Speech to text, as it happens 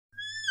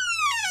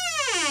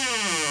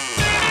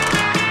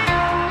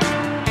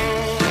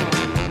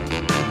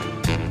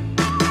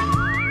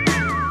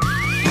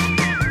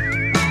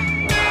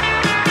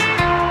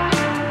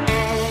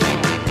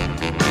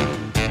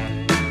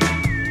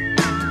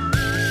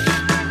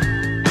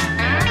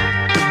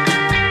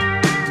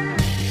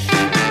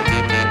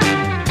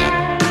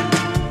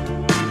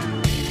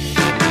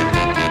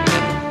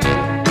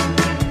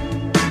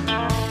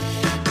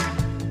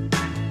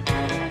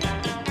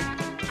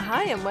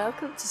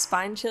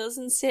Spine Chillers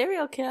and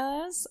Serial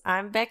Killers.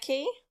 I'm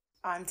Becky.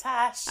 I'm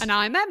Tash. And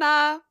I'm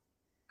Emma.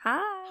 Hi.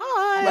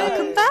 Hi.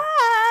 Welcome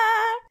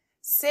back.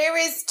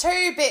 Series 2,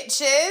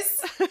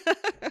 bitches.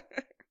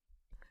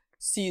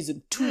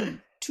 Season 2.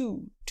 Don't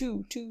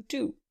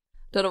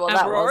know what And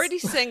that we're was. already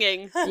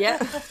singing.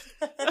 Yeah.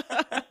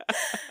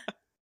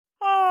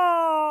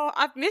 Oh,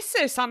 I've missed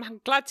this.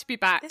 I'm glad to be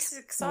back. This is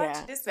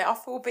exciting, isn't it? I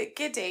feel a bit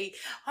giddy.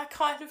 I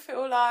kind of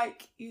feel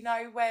like, you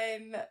know,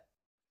 when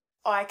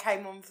I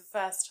came on for the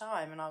first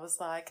time and I was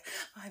like,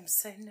 I'm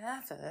so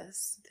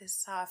nervous. This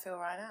is how I feel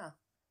right now.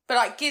 But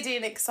like giddy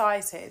and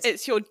excited.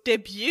 It's your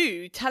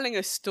debut telling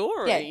a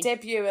story. Yeah,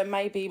 debut and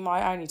maybe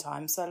my only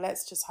time. So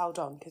let's just hold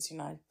on because, you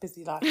know,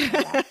 busy life. And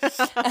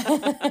all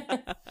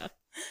that.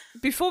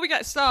 Before we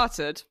get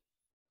started,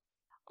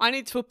 I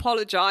need to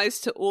apologise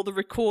to all the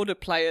recorder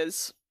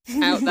players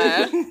out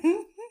there.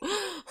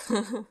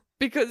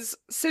 Because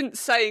since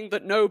saying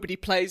that nobody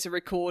plays a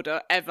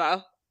recorder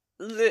ever,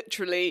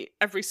 literally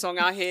every song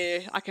I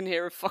hear, I can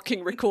hear a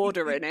fucking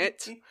recorder in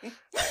it.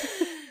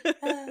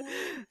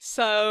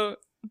 So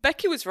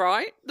Becky was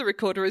right. The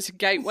recorder is a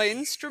gateway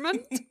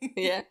instrument.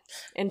 Yeah.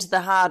 Into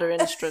the harder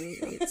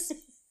instruments.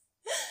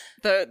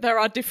 There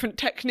are different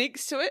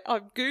techniques to it.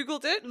 I've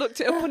Googled it, looked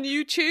it up on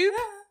YouTube.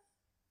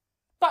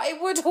 But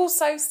it would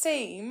also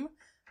seem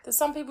that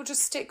some people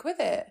just stick with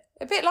it.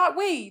 A bit like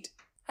weed.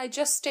 They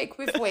just stick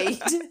with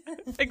weed.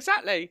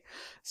 Exactly.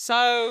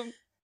 So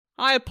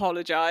I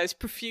apologise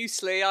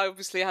profusely. I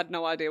obviously had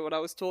no idea what I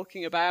was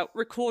talking about.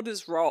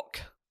 Recorders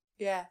rock.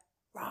 Yeah.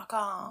 Rock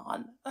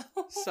on.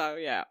 So,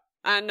 yeah.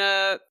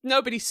 And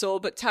nobody saw,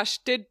 but Tash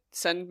did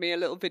send me a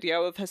little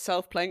video of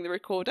herself playing the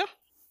recorder.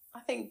 I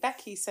think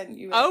Becky sent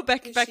you it. Oh,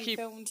 She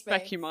filmed me.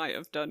 Becky might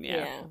have done,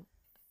 yeah.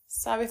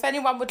 So if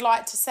anyone would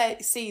like to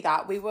see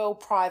that, we will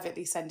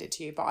privately send it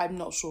to you, but I'm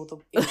not sure the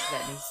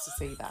internet needs to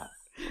see that.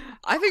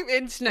 I think the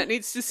internet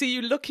needs to see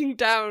you looking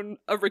down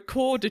a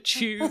recorder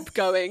tube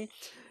going,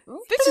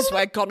 this is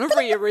where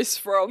gonorrhea is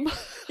from.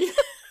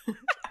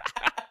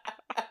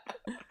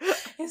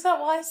 Is that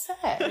what I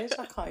said?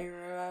 I can't even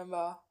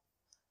remember.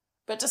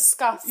 But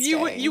disgusting.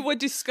 You were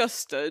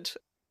disgusted.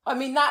 I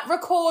mean, that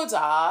recorder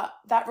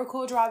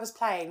I was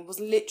playing was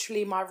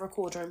literally my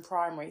recorder in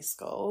primary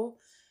school.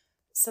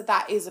 So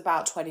that is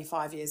about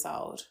 25 years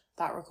old,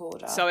 that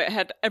recorder. So it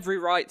had every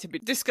right to be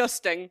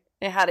disgusting.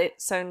 It had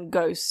its own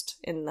ghost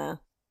in there.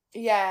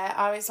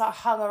 Yeah, it's like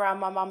hung around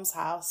my mum's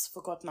house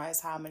for God knows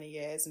how many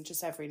years, and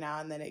just every now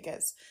and then it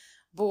gets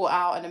brought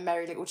out and a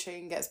merry little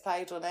tune gets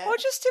played on it. Well,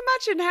 just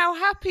imagine how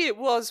happy it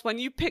was when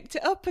you picked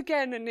it up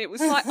again and it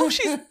was like, oh,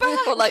 she's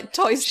back. Or like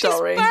Toy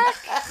Story. She's back.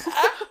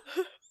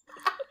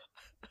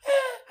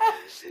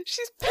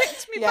 She's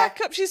picked me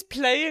back up. She's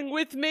playing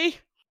with me.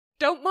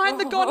 Don't mind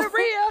the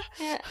gonorrhea.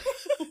 Yeah.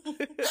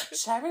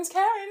 Sharon's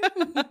caring.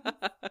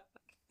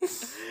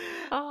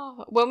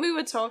 Oh, when we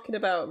were talking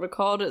about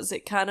recorders,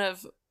 it kind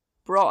of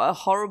brought a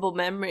horrible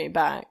memory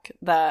back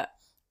that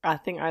I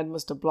think I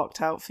must have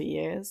blocked out for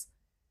years.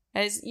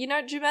 Do you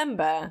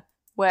remember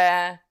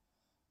where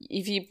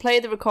if you play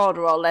the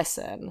recorder or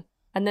listen,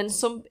 and then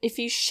if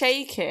you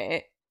shake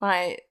it,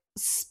 like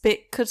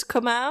spit could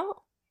come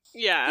out?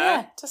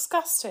 Yeah,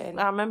 disgusting.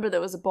 I remember there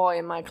was a boy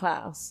in my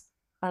class,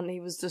 and he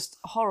was just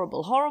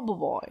horrible, horrible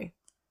boy.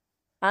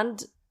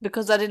 And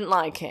because I didn't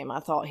like him, I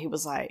thought he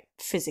was like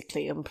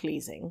physically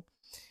unpleasing.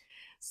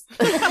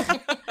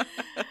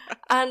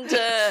 And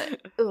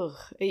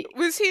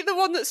was he the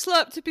one that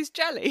slurped up his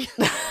jelly?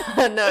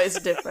 No, it's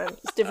different.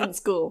 It's different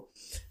school.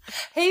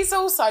 He's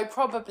also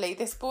probably,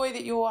 this boy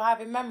that you're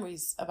having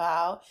memories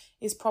about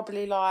is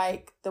probably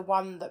like the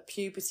one that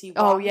puberty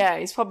won. Oh yeah,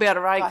 he's probably had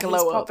a right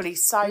glow up.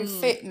 He's probably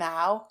so fit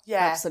now.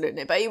 Yeah,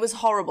 absolutely. But he was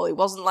horrible. He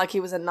wasn't like he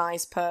was a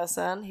nice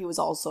person. He was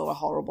also a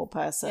horrible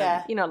person.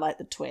 Yeah. You know, like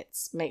the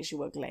twits makes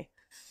you ugly.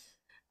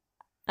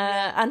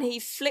 And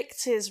he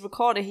flicked his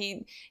recorder.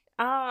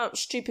 Our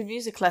stupid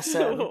music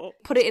lesson,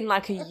 put it in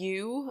like a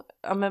U.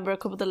 I remember a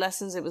couple of the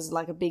lessons, it was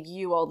like a big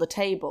U, all the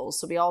tables,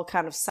 so we all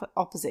kind of sat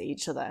opposite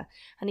each other.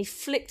 And he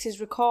flicked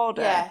his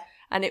recorder,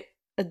 and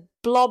a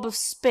blob of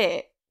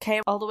spit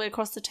came all the way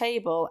across the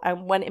table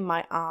and went in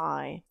my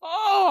eye.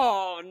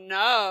 Oh,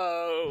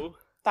 no.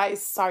 That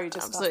is so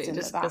disgusting. Absolutely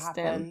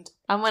disgusting. That happened.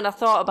 And when I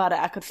thought about it,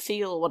 I could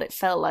feel what it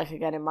felt like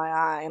again in my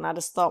eye, and I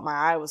just thought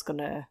my eye was going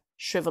to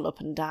shrivel up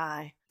and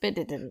die. But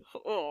it didn't.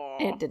 Oh.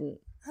 It didn't.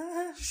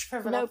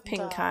 No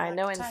pink eye,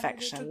 no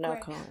infection, no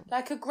cold.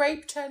 Like a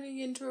grape turning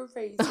into a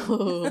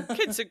raisin.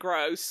 Kids are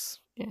gross.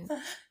 Yeah.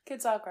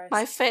 Kids are gross.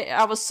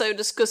 I was so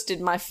disgusted,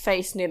 my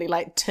face nearly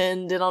like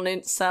turned in on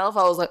itself.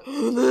 I was like,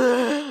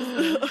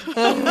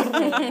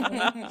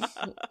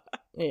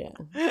 yeah.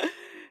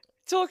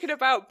 Talking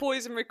about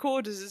boys and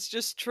recorders has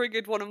just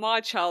triggered one of my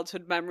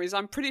childhood memories.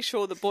 I'm pretty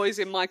sure the boys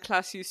in my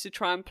class used to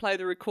try and play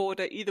the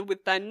recorder either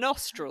with their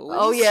nostrils.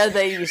 Oh yeah,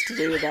 they used to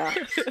do that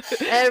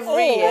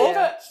every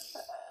year.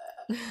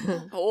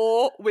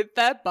 Or with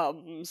their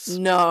bums.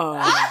 No.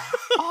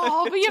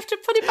 Oh, but you have to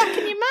put it back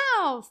in your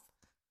mouth.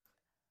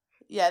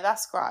 Yeah,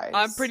 that's gross.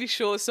 I'm pretty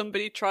sure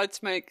somebody tried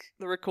to make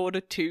the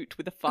recorder toot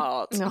with a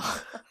fart. No.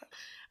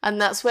 And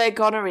that's where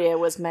gonorrhea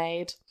was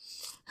made.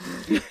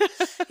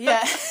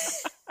 Yeah.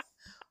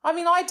 I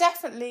mean, I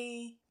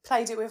definitely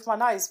played it with my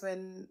nose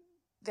the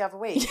other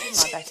week,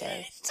 didn't I,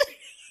 Becky?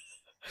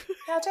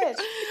 Yeah, I did.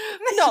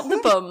 Not the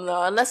bum,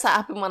 though, unless that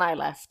happened when I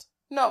left.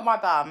 Not my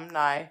bum,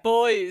 no.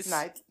 Boys.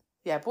 No.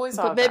 Yeah, boys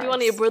are But maybe gross. one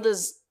of your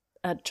brothers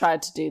had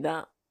tried to do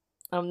that.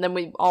 And then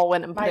we all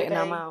went and put it in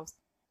our Maybe. mouths.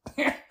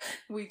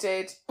 We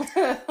did.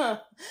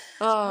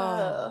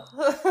 Oh.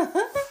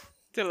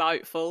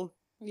 Delightful.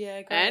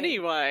 Yeah, great.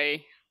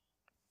 Anyway,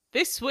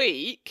 this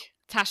week,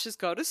 Tash has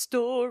got a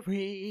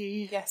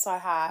story. Yes, I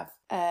have.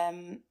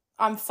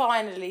 I'm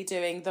finally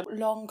doing the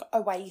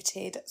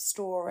long-awaited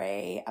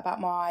story about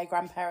my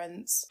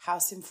grandparents'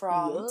 house in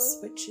France,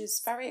 which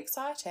is very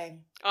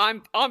exciting.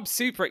 I'm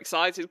super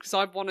excited because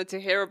I've wanted to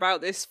hear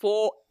about this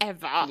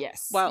forever.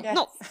 Yes. Well, Yes.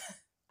 not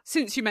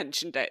since you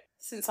mentioned it.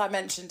 Since I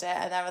mentioned it,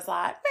 and I was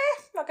like,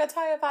 not going to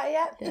tell you about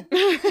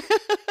it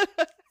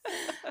yet.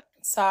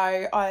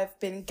 So I've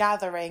been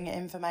gathering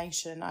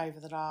information over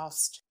the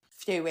last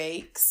few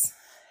weeks,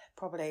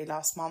 probably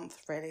last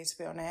month, really, to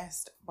be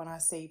honest, when I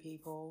see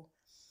people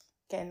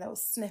getting little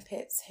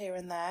snippets here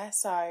and there.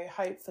 So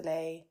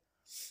hopefully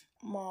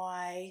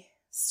my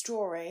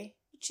story,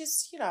 which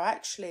is,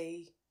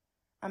 actually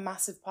a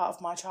massive part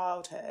of my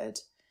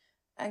childhood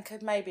and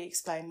could maybe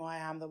explain why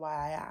I am the way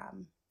I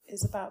am,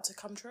 is about to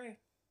come true.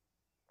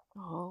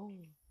 Oh.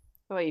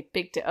 Well, you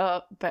picked it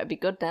up. Better be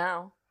good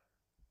now.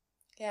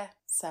 Yeah.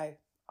 So,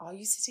 are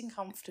you sitting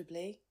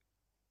comfortably?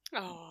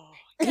 Oh.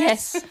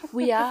 Yes,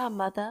 we are,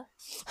 Mother.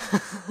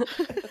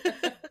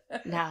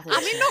 Now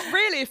I mean, not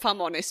really, if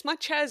I'm honest. My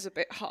chair's a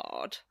bit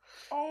hard.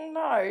 Oh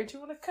no, do you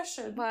want a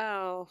cushion?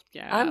 Well,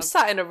 yeah. I'm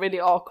sat in a really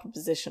awkward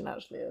position,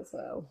 actually, as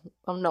well.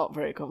 I'm not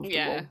very comfortable.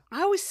 Yeah.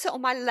 I always sit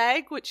on my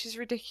leg, which is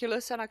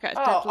ridiculous, and I get a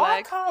dead I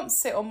leg. can't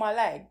sit on my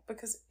leg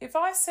because if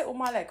I sit on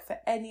my leg for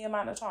any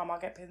amount of time, I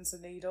get pins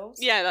and needles.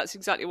 Yeah, that's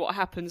exactly what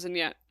happens, and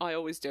yet I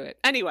always do it.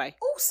 Anyway.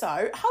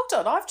 Also, hold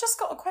on, I've just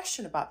got a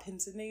question about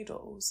pins and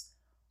needles.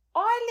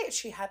 I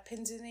literally had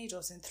pins and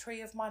needles in 3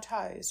 of my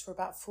toes for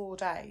about 4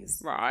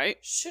 days. Right.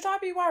 Should I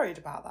be worried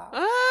about that?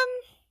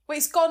 Well,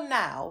 it's gone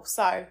now,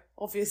 so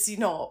obviously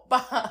not.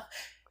 But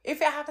if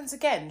it happens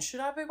again, should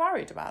I be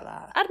worried about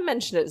that? I'd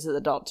mention it to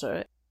the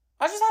doctor.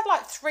 I just had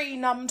like 3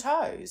 numb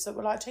toes that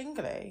were like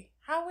tingly.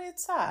 How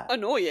weird's that?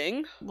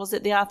 annoying. Was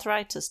it the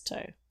arthritis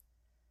toe?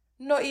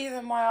 Not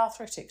even my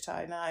arthritic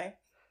toe, no.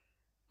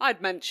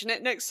 I'd mention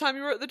it next time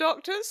you were at the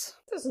doctor's.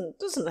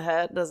 Doesn't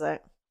hurt, does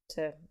it?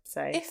 To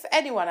say. If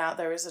anyone out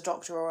there is a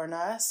doctor or a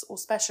nurse or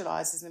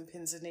specialises in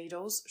pins and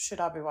needles,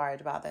 should I be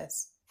worried about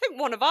this? I think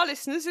one of our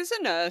listeners is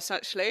a nurse,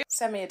 actually.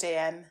 Send me a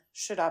DM.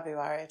 Should I be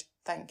worried?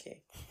 Thank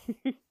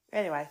you.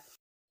 Anyway,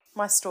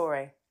 my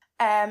story.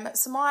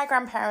 So my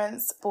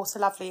grandparents bought a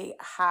lovely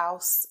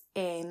house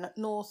in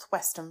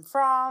northwestern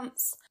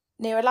France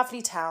near a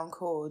lovely town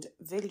called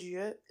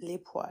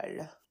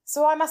Villedieu-les-Poils.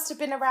 So I must have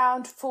been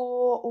around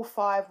 4 or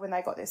 5 when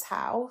they got this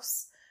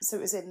house. So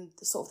it was in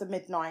sort of the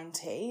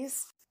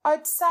mid-90s.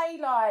 I'd say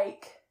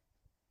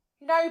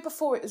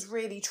before it was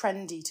really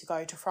trendy to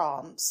go to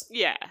France.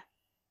 Yeah.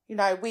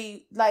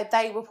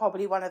 They were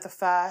probably one of the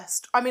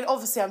first. I mean,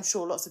 obviously, I'm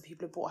sure lots of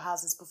people have bought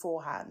houses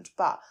beforehand,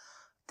 but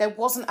there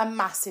wasn't a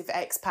massive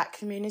expat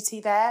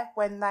community there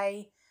when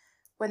they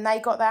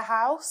got their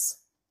house.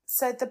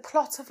 So the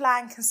plot of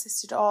land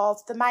consisted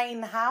of the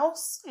main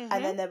house,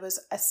 and then there was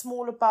a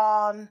smaller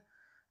barn,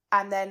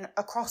 and then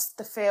across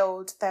the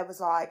field there was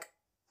like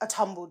a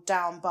tumbled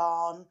down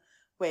barn,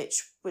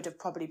 which would have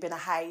probably been a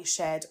hay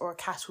shed or a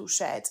cattle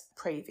shed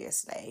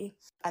previously.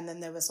 And then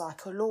there was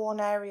like a lawn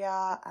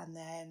area and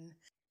then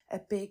a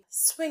big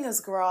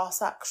swingers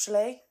grass,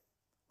 actually,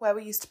 where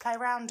we used to play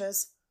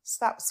rounders.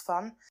 So that was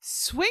fun.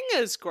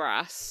 Swingers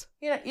grass?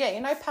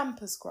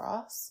 pampas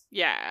grass.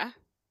 Yeah.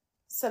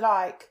 So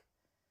like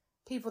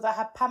people that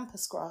had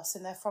pampas grass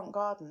in their front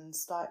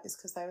gardens, like it's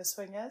because they were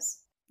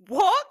swingers.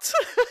 What?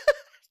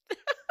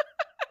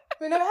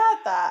 We never heard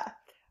that.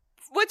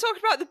 We're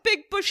talking about the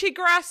big bushy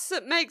grass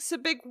that makes a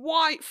big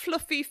white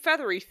fluffy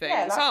feathery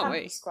things, like aren't we?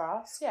 pampas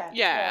grass, yeah.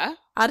 Yeah.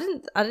 I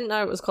didn't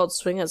know it was called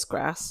swingers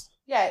grass.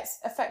 Yeah, it's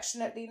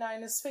affectionately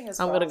known as swingers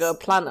I'm grass. gonna go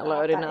plant a People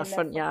load have in that our their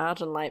front yard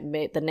and like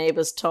make the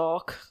neighbours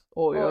talk.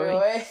 Oi, oi.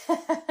 Oi, oi.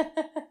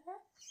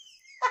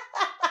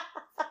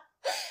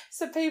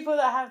 So people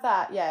that have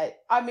that, yeah.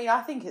 I mean,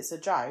 I think it's a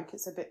joke.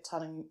 It's a bit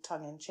tongue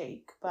in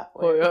cheek, but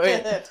Oi, oi.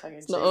 tongue in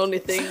It's cheek. the only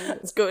thing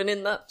that's going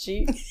in that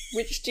cheek.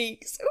 Which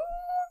cheeks?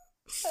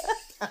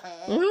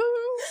 Ooh.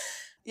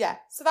 Yeah,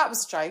 so that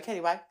was a joke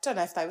anyway. Don't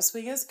know if they were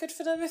swingers. Good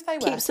for them if they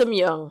were. Keeps them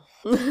young.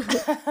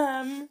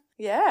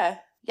 Yeah.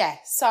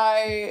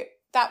 So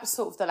that was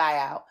sort of the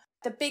layout.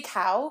 The big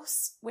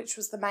house, which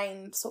was the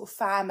main sort of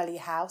family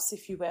house,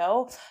 if you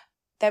will,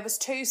 there was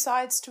 2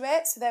 sides to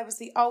it. So there was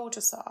the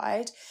older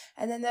side,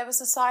 and then there was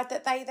a side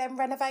that they then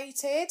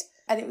renovated,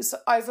 and it was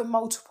over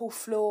multiple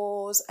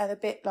floors and a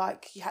bit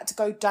like you had to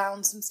go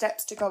down some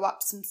steps to go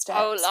up some steps.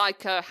 Oh,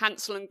 like a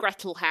Hansel and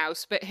Gretel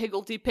house, bit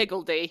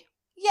higgledy-piggledy.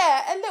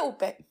 Yeah, a little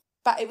bit.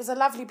 But it was a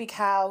lovely big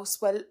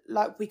house where,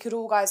 like, we could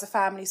all go as a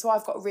family. So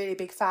I've got a really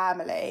big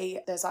family.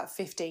 There's like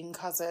 15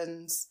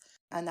 cousins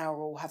and now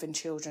we're all having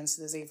children,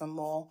 so there's even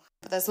more.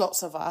 But there's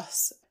lots of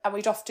us. And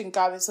we'd often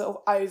go in sort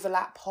of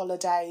overlap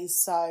holidays.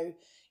 So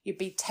you'd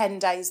be 10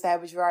 days there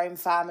with your own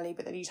family,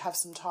 but then you'd have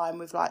some time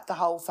with like the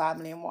whole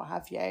family and what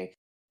have you.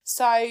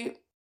 So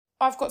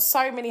I've got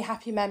so many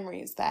happy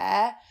memories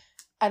there.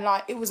 And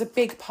like, it was a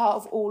big part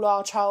of all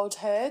our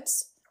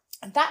childhoods.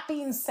 And that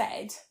being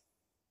said,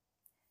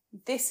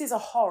 this is a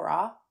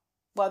horror.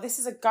 Well, this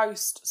is a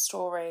ghost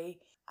story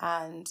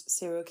and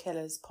serial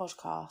killers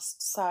podcast.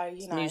 So,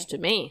 you know. News to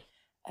me.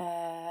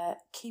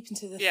 Keeping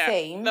to the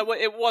theme.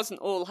 It wasn't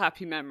all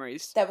happy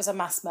memories. There was a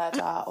mass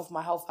murder of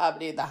my whole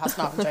family in that house.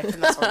 No, I'm joking.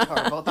 That's really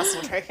horrible. That's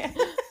not true.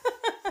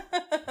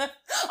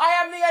 I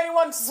am the only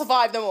one to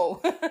survive them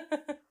all.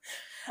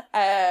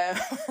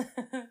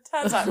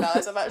 Turns out,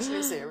 guys, I'm actually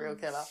a serial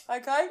killer.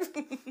 Okay?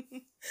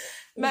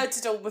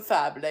 Murdered all my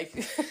family.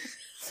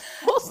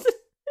 What's the...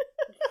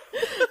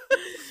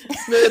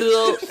 Murdered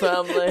all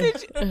family.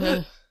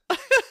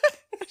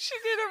 She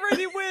did a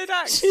really weird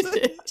accent. She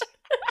did.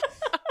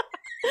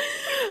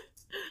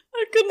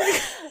 I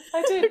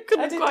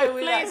couldn't do quite a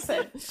weird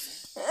accent.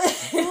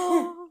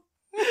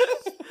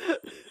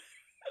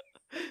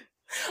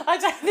 I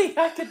don't think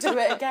I could do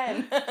it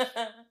again.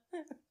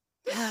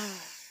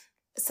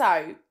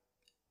 So,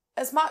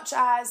 as much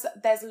as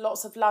there's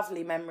lots of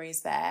lovely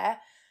memories there,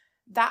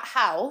 that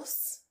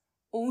house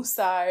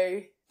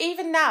also,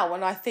 even now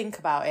when I think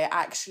about it,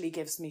 actually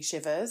gives me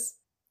shivers.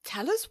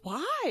 Tell us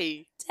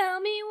why. Tell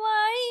me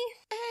why.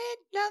 Ain't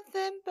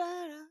nothing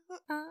but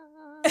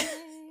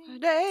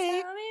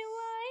Tell me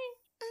why.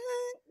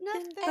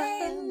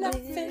 Ain't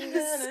nothing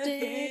but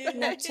a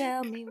Now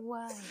tell me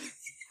why.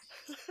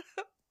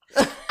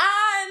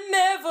 I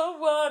never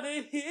want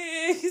to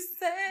hear you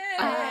say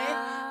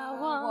I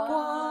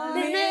want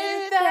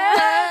it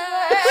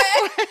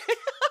that way.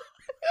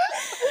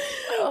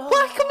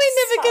 Why can we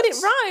never get it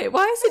right?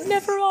 Why is it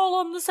never all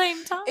on the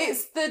same time?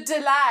 It's the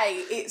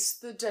delay. It's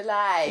the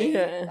delay.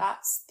 Yeah.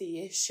 That's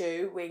the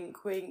issue.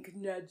 Wink, wink,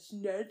 nudge,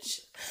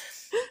 nudge.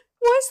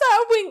 Why is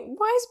that a wink?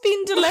 Why is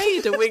being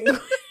delayed a wink?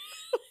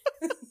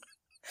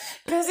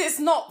 Because it's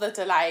not the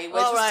delay.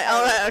 All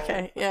right,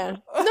 okay, yeah.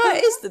 No,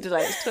 it is the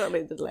delay. It's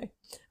totally the delay.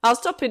 I'll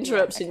stop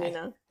interrupting you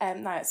now.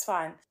 No, it's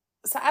fine.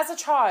 So as a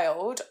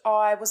child,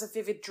 I was a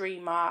vivid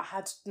dreamer,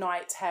 had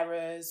night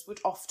terrors, would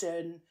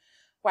often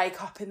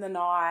wake up in the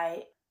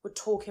night, would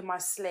talk in my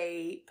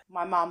sleep.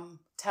 My mum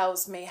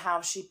tells me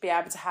how she'd be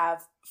able to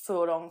have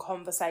full-on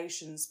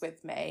conversations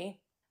with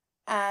me.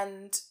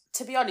 And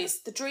to be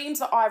honest, the dreams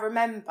that I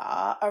remember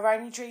are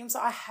only dreams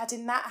that I had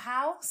in that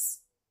house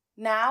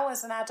now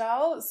as an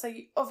adult. So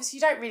obviously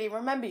you don't really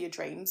remember your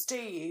dreams, do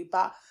you?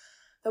 But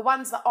the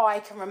ones that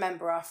I can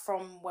remember are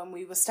from when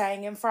we were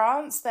staying in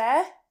France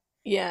there.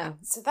 Yeah.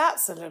 So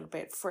that's a little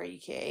bit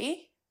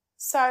freaky.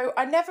 So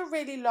I never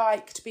really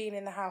liked being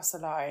in the house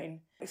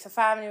alone. If the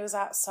family was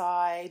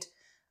outside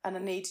and I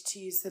needed to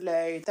use the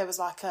loo, there was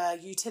like a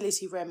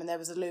utility room and there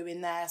was a loo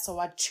in there, so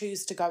I'd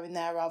choose to go in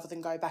there rather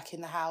than go back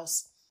in the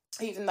house.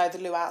 Even though the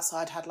loo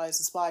outside had loads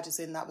of spiders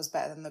in, that was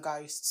better than the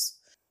ghosts.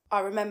 I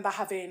remember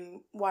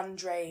having one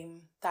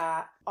dream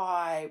that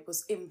I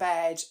was in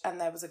bed and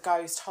there was a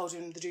ghost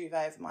holding the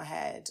duvet over my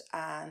head,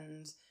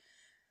 and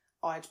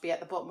I'd be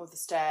at the bottom of the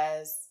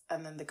stairs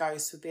and then the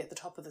ghost would be at the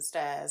top of the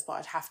stairs, but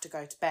I'd have to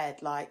go to bed.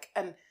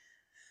 And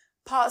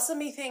parts of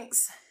me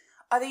thinks,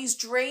 are these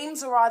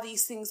dreams or are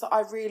these things that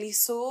I really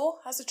saw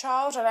as a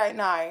child? I don't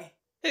know.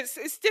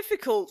 It's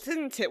difficult,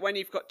 isn't it, when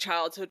you've got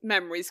childhood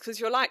memories, because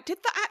you're like, did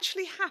that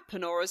actually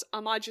happen, or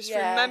am I just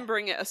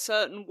remembering it a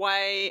certain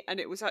way and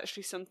it was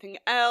actually something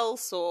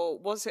else, or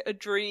was it a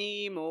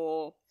dream,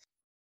 or...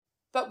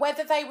 But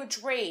whether they were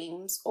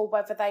dreams or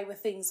whether they were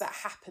things that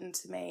happened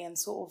to me and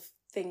sort of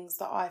things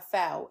that I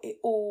felt, it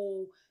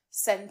all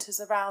centres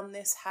around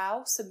this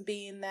house and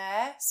being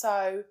there.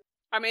 So...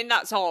 I mean,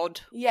 that's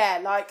odd.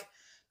 Yeah, like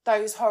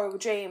those horrible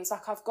dreams.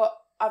 Like I've got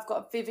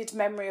a vivid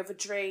memory of a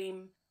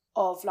dream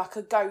of like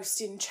a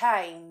ghost in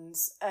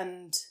chains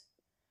and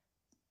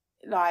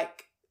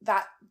like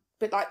that,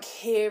 but like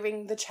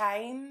hearing the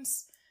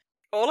chains.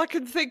 All I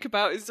can think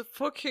about is the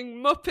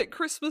fucking Muppet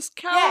Christmas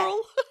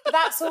Carol. Yeah,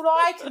 that's all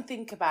I can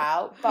think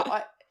about.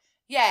 But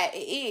it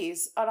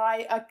is. And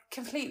I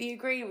completely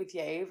agree with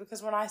you,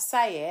 because when I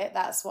say it,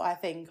 that's what I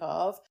think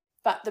of.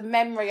 But the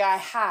memory I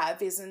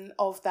have isn't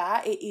of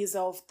that. It is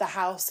of the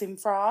house in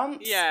France.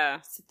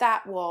 Yeah. So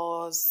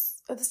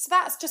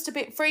that's just a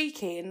bit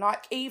freaky. And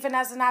like, even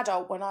as an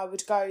adult, when I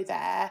would go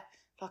there,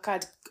 like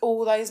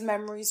all those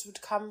memories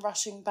would come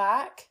rushing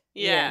back.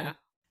 Yeah.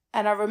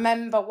 And I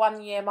remember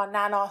one year my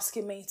nan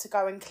asking me to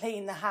go and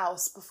clean the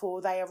house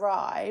before they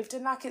arrived.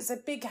 And like, it's a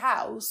big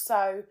house.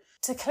 So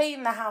to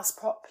clean the house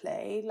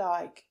properly,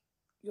 like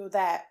you're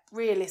there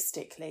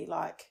realistically,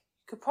 like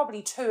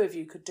probably two of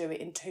you could do it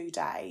in 2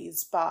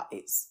 days, but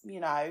it's,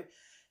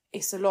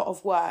 it's a lot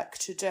of work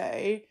to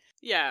do.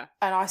 Yeah.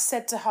 And I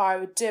said to her I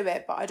would do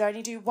it, but I'd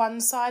only do one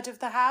side of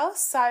the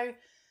house. So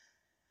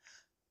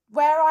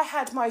Where I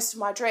had most of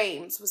my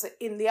dreams was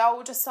in the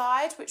older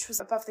side, which was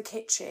above the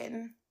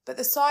kitchen. But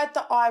the side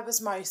that I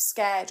was most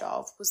scared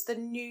of was the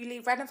newly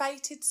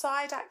renovated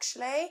side,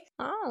 actually.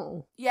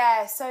 Oh.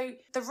 Yeah, so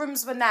the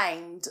rooms were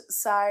named.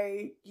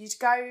 So you'd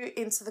go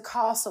into the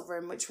castle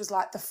room, which was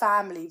like the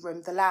family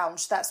room, the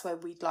lounge. That's where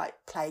we'd like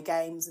play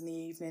games in the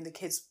evening. The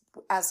kids,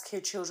 as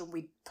children,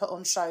 we'd put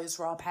on shows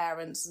for our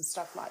parents and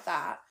stuff like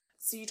that.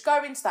 So you'd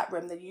go into that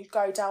room, then you'd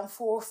go down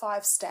 4 or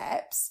 5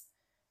 steps,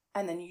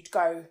 and then you'd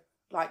go,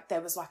 like,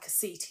 there was like a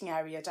seating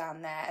area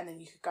down there, and then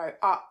you could go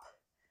up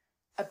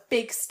a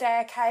big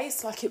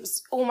staircase, like it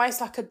was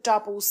almost like a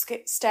double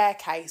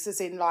staircase,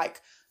 as in like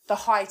the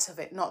height of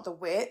it, not the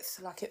width,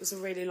 like it was a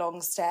really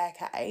long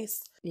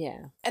staircase.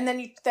 Yeah. And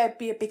then there'd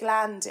be a big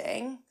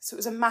landing, so it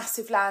was a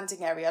massive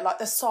landing area, like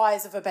the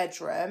size of a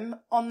bedroom.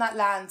 On that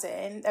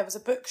landing there was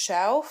a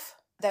bookshelf,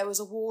 there was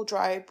a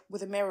wardrobe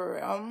with a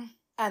mirror on,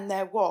 and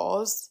there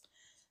was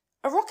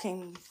a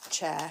rocking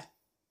chair.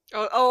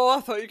 Oh,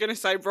 I thought you were going to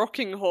say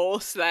rocking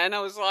horse then. I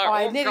was like,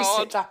 I oh, nearly God.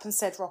 slipped up and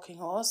said rocking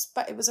horse,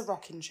 but it was a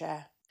rocking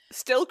chair.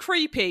 Still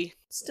creepy.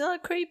 Still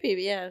creepy,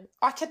 yeah.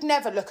 I could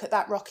never look at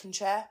that rocking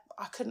chair.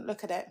 I couldn't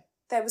look at it.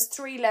 There was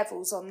 3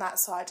 levels on that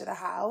side of the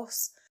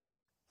house.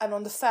 And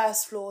on the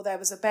first floor, there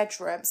was a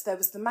bedroom. So there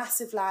was the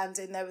massive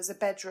landing, there was a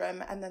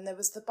bedroom, and then there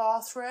was the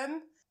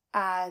bathroom.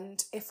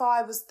 And if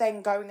I was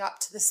then going up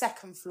to the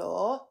second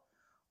floor,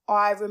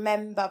 I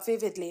remember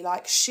vividly,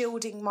 like,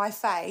 shielding my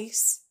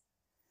face.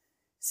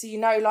 So, you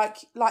know,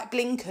 like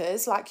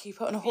blinkers, like you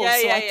put on a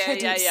horse,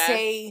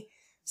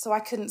 so I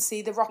couldn't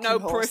see the rocking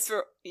horse.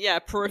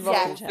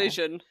 Peripheral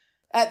vision.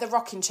 The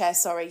rocking chair,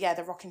 sorry. Yeah,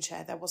 the rocking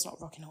chair. There was not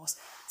a rocking horse.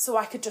 So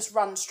I could just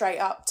run straight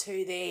up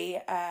to the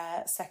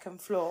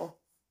second floor.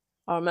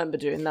 I remember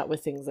doing that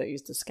with things that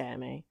used to scare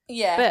me.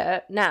 Yeah.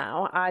 But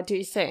now I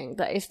do think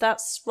that if that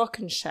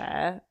rocking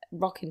chair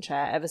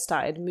ever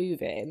started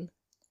moving,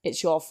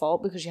 it's your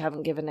fault because you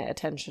haven't given it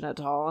attention at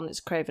all and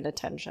it's craving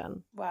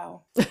attention.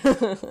 Well,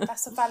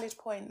 that's a valid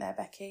point there,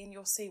 Becky, and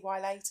you'll see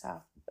why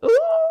later. Ooh!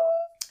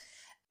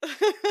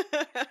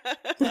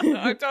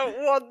 I don't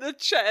want the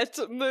chair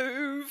to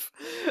move.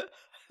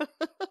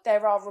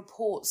 There are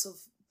reports of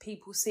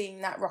people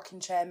seeing that rocking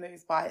chair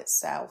move by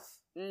itself.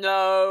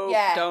 No,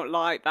 Yeah. Don't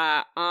like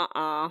that.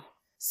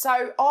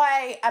 So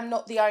I am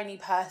not the only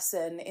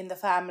person in the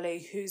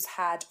family who's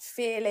had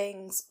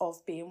feelings of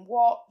being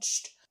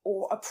watched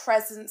or a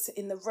presence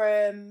in the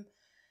room,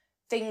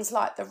 things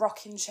like the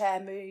rocking chair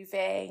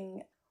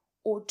moving,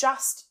 or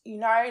just, you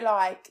know,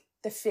 like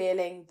the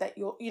feeling that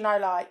you're, you know,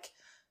 like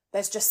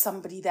there's just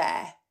somebody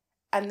there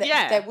and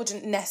there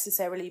wouldn't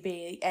necessarily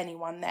be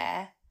anyone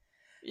there.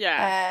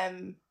 Yeah.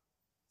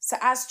 So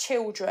as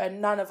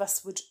children, none of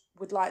us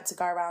would like to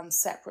go around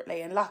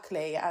separately. And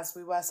luckily, as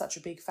we were such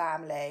a big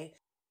family,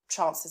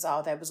 chances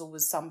are there was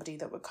always somebody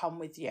that would come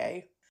with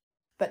you.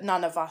 But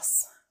none of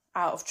us,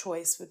 out of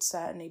choice, would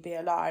certainly be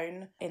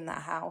alone in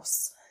that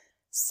house.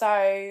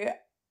 So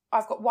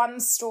I've got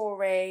one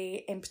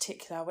story in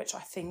particular which I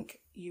think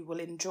you will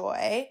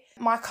enjoy.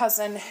 My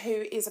cousin,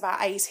 who is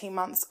about 18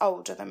 months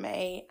older than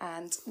me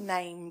and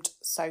named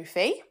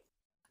Sophie,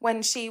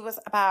 when she was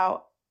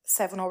about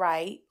 7 or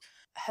 8,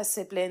 her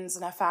siblings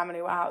and her family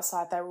were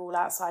outside. They were all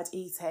outside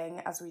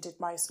eating, as we did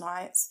most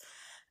nights,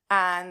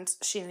 and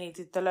she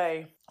needed the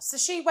loo. So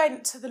she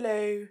went to the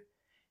loo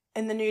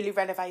in the newly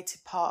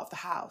renovated part of the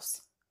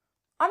house.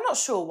 I'm not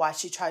sure why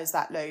she chose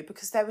that loo,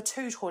 because there were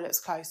 2 toilets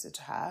closer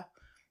to her.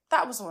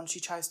 That was the one she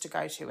chose to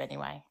go to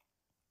anyway.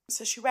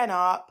 So she went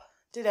up,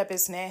 did her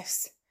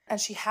business, and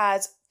she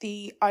had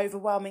the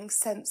overwhelming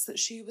sense that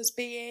she was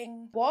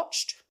being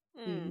watched.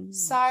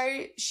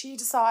 So she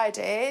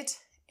decided,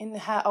 in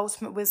her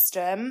ultimate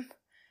wisdom,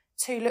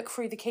 to look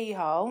through the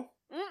keyhole.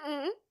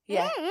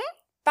 Yeah.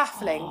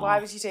 Baffling. Why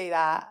would you do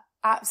that?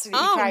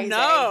 Absolutely crazy. Oh,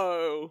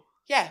 no.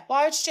 Yeah,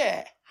 why would you do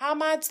it? How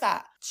mad's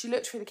that? She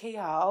looked through the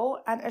keyhole,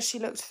 and as she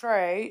looked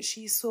through,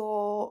 she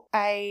saw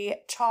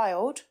a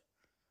child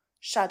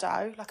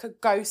shadow, like a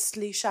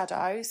ghostly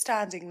shadow,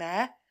 standing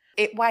there.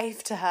 It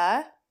waved to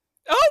her.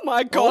 Oh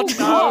my God,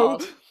 no.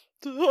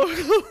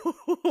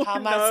 How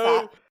mad's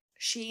that?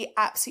 She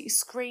absolutely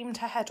screamed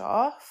her head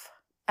off,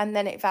 and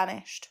then it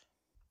vanished.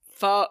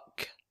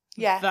 Fuck.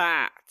 Yeah.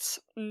 That.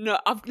 No,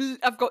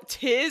 I've got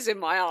tears in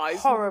my eyes.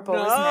 Horrible,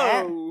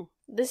 isn't it?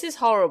 This is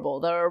horrible.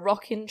 There are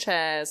rocking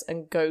chairs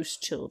and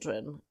ghost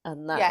children,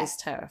 and that is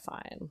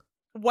terrifying.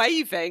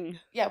 Waving.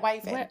 Yeah,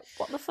 waving.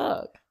 What the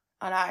fuck?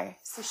 I know.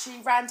 So she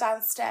ran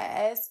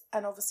downstairs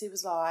and obviously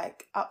was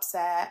like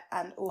upset,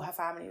 and all her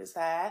family was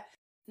there.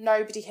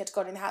 Nobody had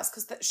gone in the house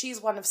because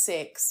she's one of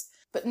 6,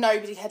 but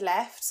nobody had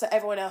left. So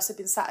everyone else had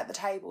been sat at the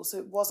table. So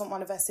it wasn't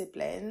one of her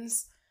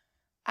siblings.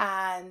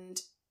 And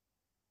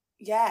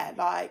yeah,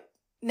 like,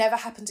 never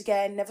happened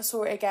again, never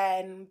saw it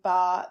again,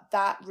 but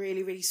that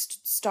really, really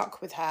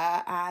stuck with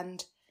her,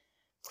 and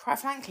quite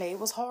frankly, it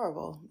was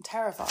horrible,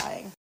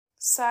 terrifying.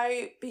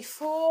 So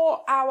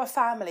before our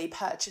family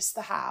purchased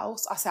the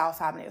house, I say our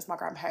family, it was my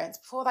grandparents,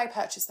 before they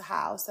purchased the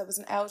house, there was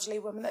an elderly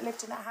woman that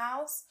lived in that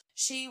house.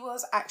 She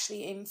was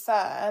actually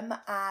infirm,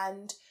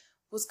 and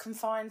was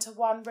confined to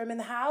one room in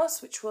the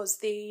house, which was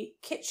the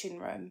kitchen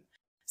room.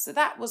 So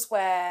that was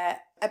where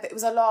it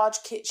was a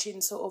large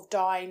kitchen sort of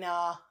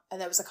diner, and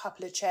there was a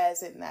couple of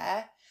chairs in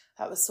there.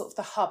 That was sort of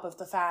the hub of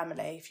the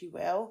family, if you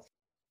will.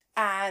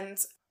 And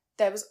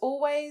there was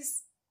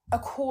always a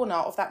corner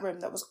of that room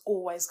that was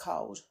always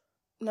cold.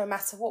 No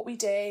matter what we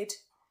did,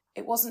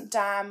 it wasn't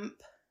damp,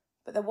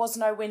 but there was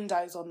no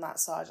windows on that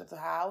side of the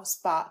house,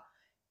 but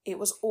it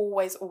was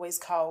always, always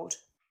cold.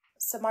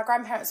 So my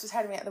grandparents were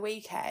telling me at the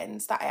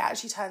weekends that it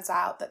actually turns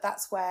out that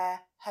that's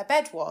where her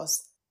bed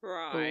was.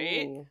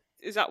 Right. Ooh.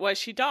 Is that where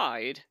she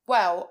died?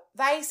 Well,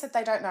 they said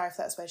they don't know if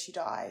that's where she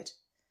died.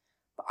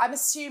 But I'm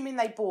assuming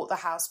they bought the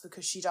house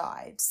because she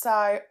died.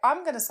 So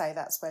I'm going to say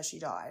that's where she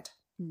died.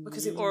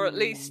 Because it, Or at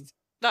least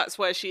that's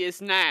where she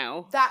is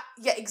now.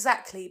 Yeah,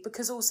 exactly.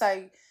 Because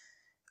also,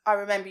 I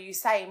remember you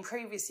saying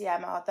previously,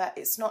 Emma, that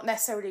it's not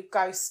necessarily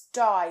ghosts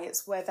die,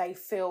 it's where they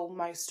feel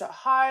most at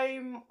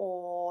home,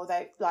 or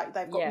they've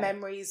got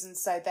memories, and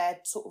so they're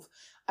sort of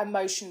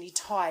emotionally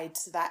tied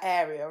to that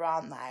area,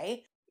 aren't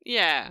they?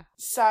 Yeah.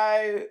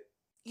 So,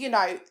 you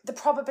know, the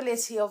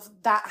probability of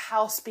that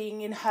house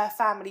being in her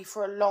family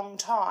for a long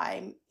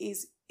time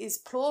is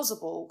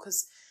plausible,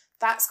 because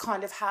that's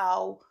kind of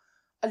how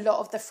a lot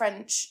of the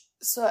French,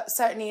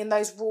 certainly in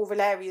those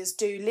rural areas,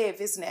 do live,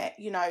 isn't it?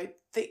 You know,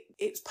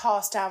 it's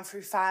passed down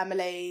through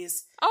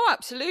families. Oh,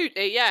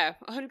 absolutely, yeah,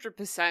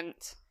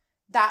 100%.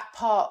 That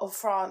part of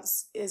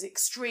France is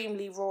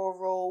extremely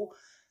rural,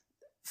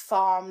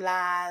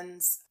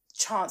 farmlands.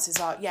 Chances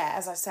are, yeah,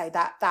 as I say,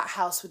 that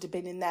house would have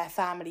been in their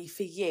family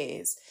for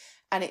years.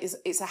 And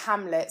it's a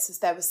hamlet, so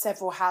there were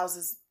several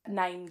houses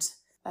named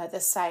the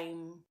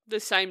same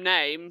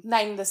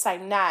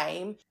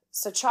name.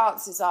 So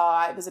chances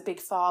are it was a big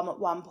farm at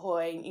one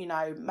point, you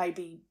know,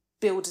 maybe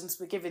buildings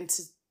were given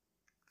to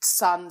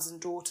sons and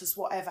daughters,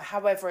 whatever,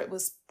 however it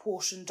was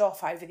portioned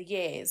off over the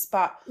years.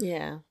 But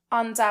yeah,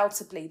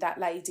 undoubtedly that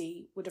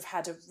lady would have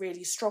had a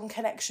really strong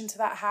connection to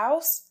that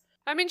house.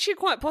 I mean, she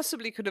quite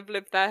possibly could have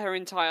lived there her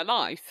entire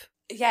life.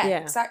 Yeah,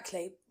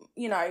 exactly.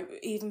 You know,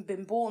 even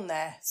been born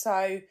there.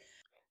 So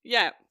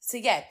yeah,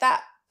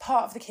 that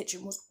part of the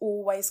kitchen was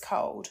always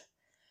cold.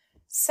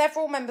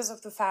 Several members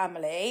of the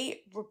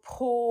family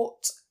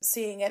report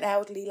seeing an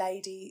elderly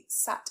lady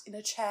sat in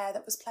a chair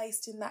that was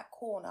placed in that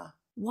corner.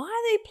 Why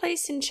are they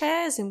placing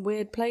chairs in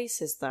weird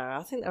places, though?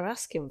 I think they're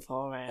asking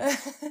for it.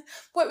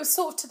 Well, it was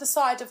sort of to the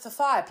side of the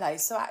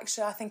fireplace, so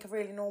actually I think a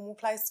really normal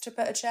place to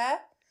put a chair.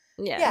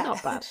 Yeah,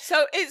 not bad.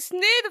 So it's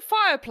near the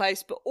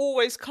fireplace, but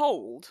always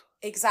cold.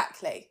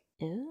 Exactly.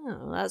 Yeah,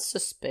 that's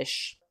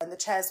suspicious. And the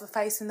chairs were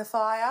facing the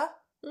fire.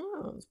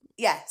 Oh.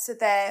 Yeah, so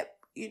there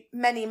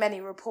many, many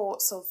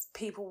reports of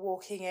people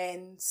walking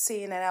in,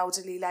 seeing an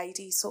elderly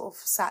lady sort of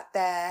sat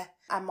there.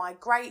 And my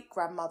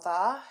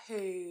great-grandmother,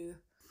 who,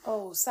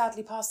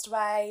 sadly passed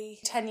away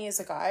 10 years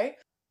ago,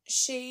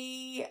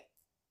 she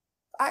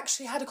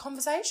actually had a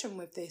conversation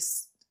with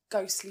this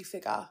ghostly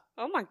figure.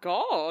 Oh my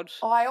God.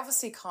 I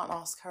obviously can't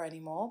ask her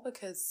anymore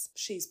because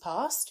she's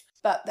passed.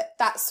 But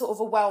that's sort of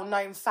a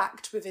well-known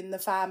fact within the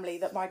family,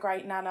 that my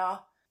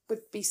great-nana would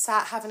be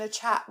sat having a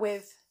chat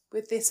with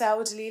this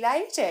elderly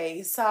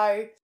lady.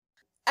 So,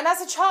 and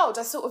as a child,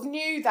 I sort of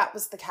knew that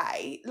was the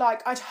case.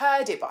 Like, I'd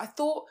heard it, but I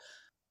thought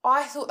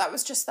that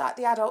was just that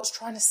the adults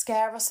trying to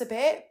scare us a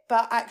bit.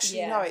 But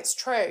actually, no, it's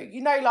true.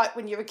 You know, like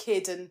when you're a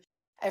kid and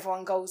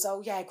everyone goes,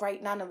 oh yeah,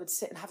 great nana would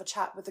sit and have a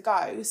chat with the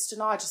ghost.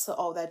 And I just thought,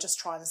 oh, they're just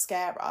trying to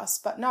scare us.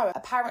 But no,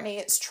 apparently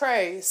it's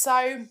true.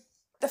 So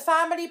the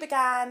family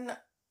began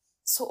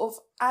sort of,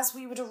 as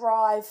we would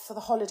arrive for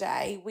the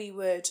holiday, we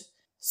would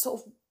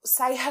sort of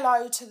say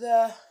hello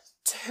to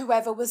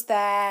whoever was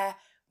there.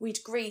 We'd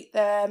greet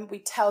them.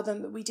 We'd tell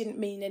them that we didn't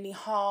mean any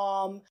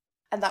harm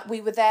and that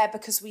we were there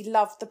because we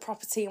loved the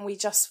property and we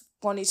just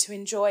wanted to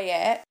enjoy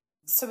it.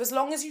 So as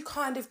long as you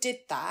kind of did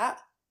that,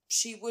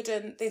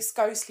 this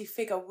ghostly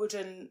figure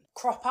wouldn't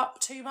crop up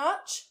too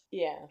much.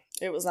 Yeah,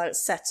 it was like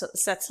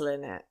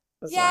settling it.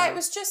 Yeah, it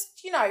was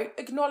just, you know,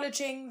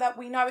 acknowledging that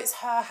we know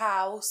it's her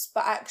house,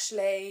 but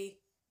actually,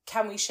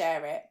 can we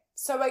share it?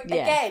 So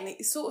again,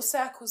 it sort of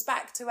circles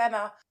back to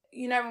Emma,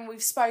 you know, when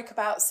we've spoke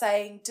about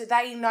saying, do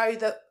they know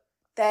that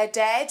they're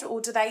dead,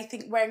 or do they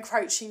think we're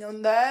encroaching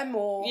on them?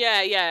 Or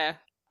yeah.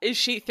 Is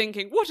she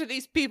thinking, what are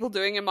these people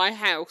doing in my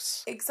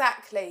house?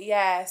 Exactly,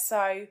 yeah.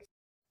 So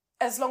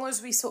as long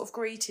as we sort of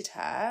greeted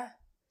her,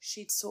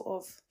 she'd sort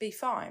of be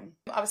fine.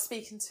 I was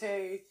speaking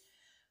to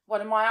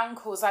one of my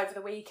uncles over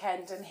the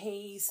weekend, and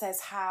he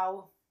says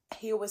how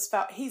he always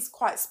felt he's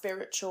quite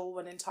spiritual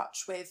and in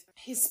touch with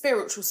his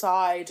spiritual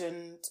side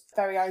and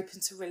very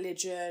open to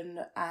religion,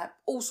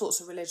 all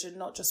sorts of religion,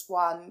 not just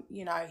one.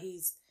 You know,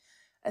 he's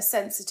a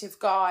sensitive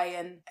guy,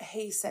 and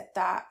he said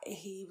that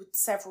he would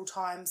several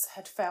times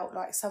had felt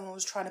like someone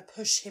was trying to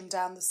push him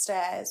down the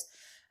stairs.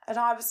 And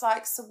I was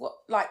like, so what,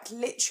 like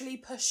literally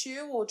push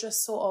you, or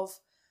just sort of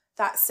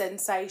that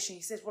sensation?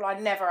 He said, well, I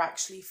never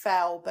actually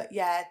fell, but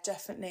yeah,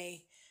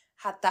 definitely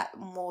had that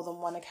more than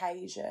one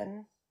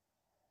occasion.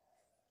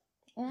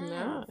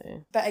 No.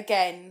 But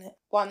again,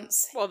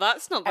 once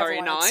that's not very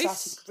everyone nice. had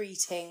started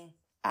greeting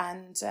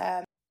And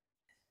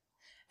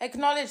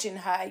acknowledging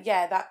her,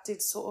 yeah, that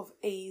did sort of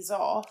ease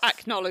off.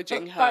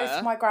 Acknowledging but her.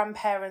 Both my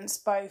grandparents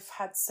both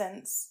had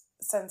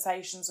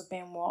sensations of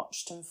being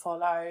watched and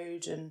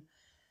followed, and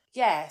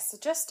yeah, so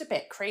just a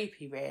bit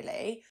creepy,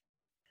 really.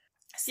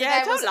 So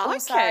yeah, I don't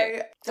like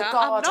it. The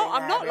garden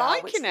I'm not area,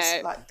 liking which was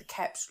it. like the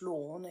kept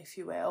lawn, if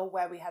you will,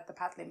 where we had the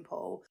paddling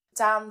pool.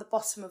 Down the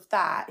bottom of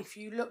that, if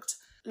you looked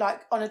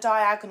like on a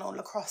diagonal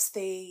across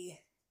the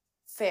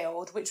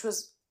field, which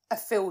was a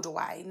field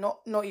away,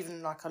 not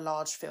even like a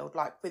large field,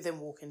 like within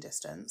walking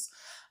distance,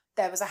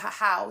 there was a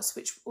house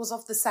which was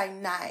of the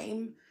same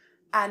name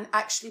and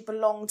actually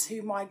belonged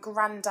to my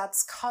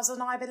granddad's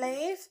cousin, I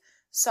believe.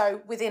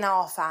 So within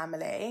our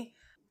family.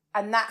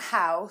 And that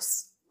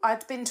house,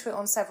 I'd been to it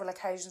on several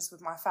occasions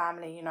with my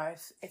family, you know,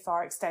 if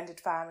our extended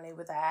family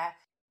were there.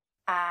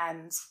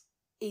 And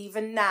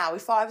even now,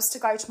 if I was to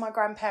go to my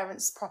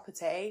grandparents'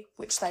 property,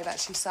 which they've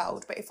actually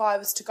sold, but if I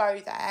was to go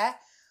there,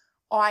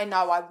 I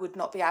know I would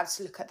not be able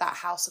to look at that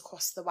house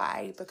across the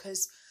way,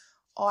 because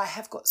I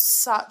have got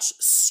such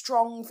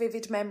strong,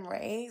 vivid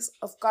memories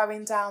of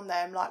going down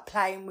there and like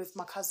playing with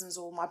my cousins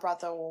or my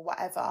brother or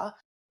whatever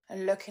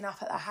and looking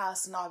up at the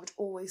house, and I would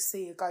always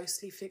see a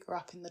ghostly figure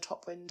up in the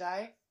top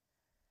window.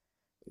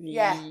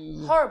 Yeah,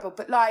 horrible,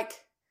 but like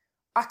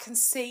I can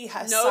see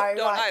her Don't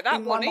like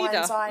that in one my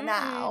mind's either. eye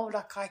now,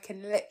 like I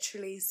can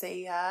literally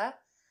see her,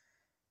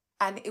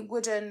 and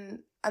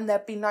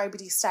there'd be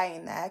nobody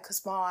staying there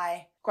because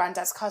my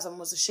granddad's cousin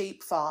was a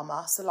sheep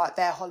farmer, so like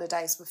their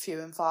holidays were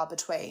few and far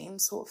between,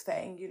 sort of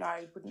thing, you know,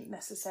 wouldn't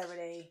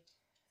necessarily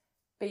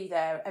be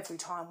there every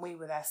time we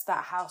were there, so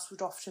that house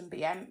would often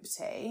be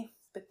empty,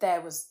 but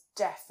there was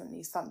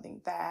definitely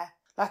something there.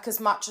 Like, as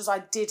much as I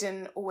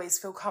didn't always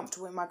feel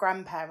comfortable in my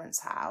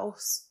grandparents'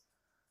 house,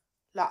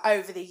 like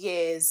over the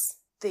years,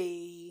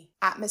 the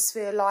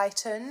atmosphere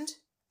lightened.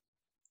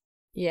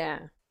 Yeah.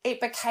 It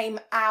became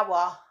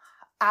our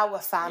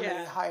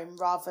family home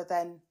rather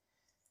than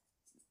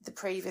the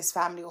previous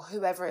family or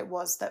whoever it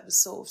was that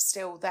was sort of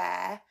still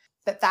there.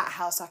 But that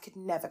house I could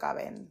never go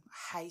in.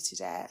 I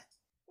hated it.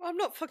 Well, I'm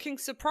not fucking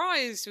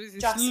surprised with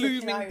this Just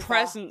looming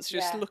presence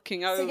just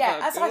looking over. So yeah,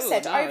 as I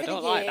said, no, over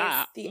the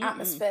years, the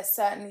atmosphere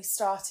certainly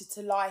started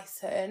to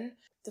lighten.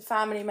 The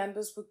family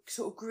members were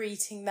sort of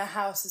greeting the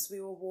house as we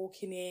were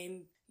walking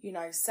in, you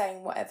know,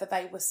 saying whatever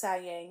they were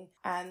saying.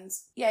 And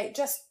yeah, it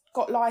just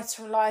got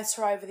lighter and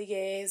lighter over the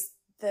years.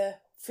 The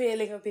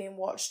feeling of being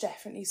watched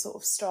definitely sort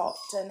of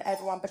stopped and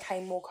everyone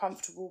became more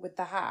comfortable with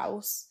the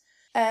house.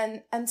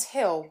 And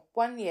until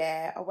one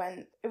year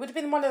it would have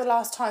been one of the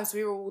last times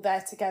we were all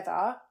there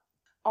together.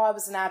 I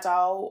was an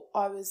adult,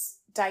 I was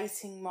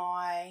dating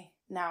my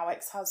now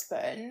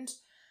ex-husband,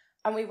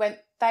 and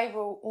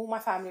all my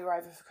family were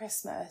over for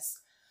Christmas.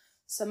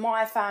 So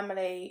my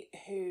family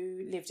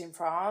who lived in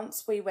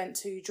France, we went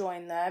to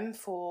join them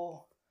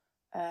for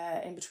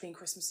in between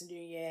Christmas and New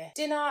Year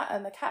dinner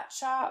and the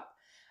catch up,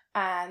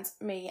 and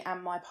me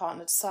and my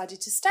partner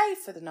decided to stay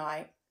for the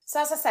night. So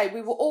as I say,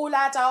 we were all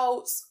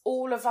adults,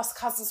 all of us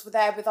cousins were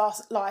there with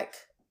us, like,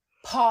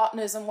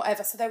 partners and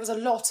whatever. So there was a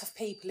lot of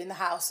people in the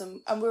house,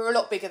 and we were a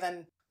lot bigger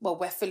than, well,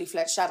 we're fully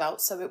fledged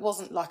adults, so it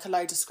wasn't like a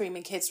load of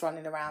screaming kids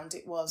running around.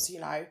 It was,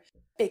 you know,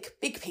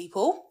 big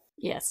people.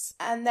 Yes.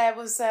 And there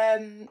was,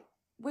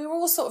 we were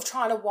all sort of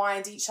trying to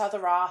wind each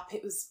other up.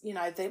 It was, you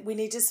know, we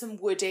needed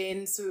some wood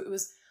in, so it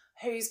was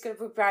who's going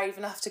to be brave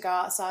enough to go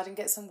outside and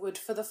get some wood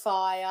for the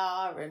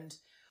fire. And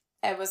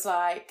it was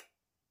like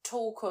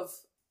talk of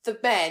the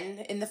men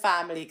in the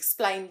family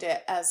explained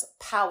it as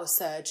power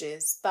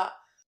surges, but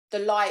the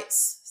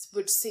lights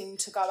would seem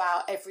to go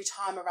out every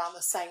time around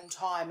the same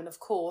time. And of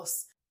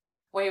course,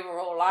 we were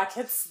all like,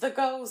 it's the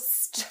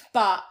ghost.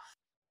 But,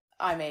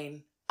 I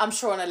mean, I'm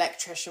sure an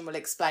electrician will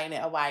explain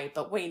it away,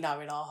 but we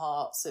know in our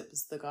hearts it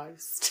was the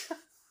ghost.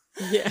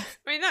 Yeah.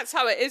 I mean, that's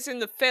how it is in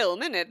the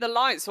film, isn't it? The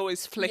lights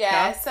always flicker.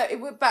 Yeah, so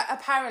it would, but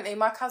apparently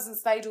my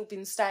cousins, they'd all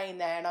been staying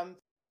there, and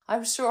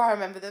I'm sure I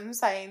remember them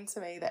saying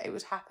to me that it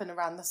would happen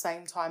around the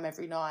same time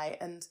every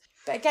night.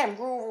 But again,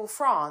 rural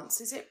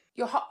France,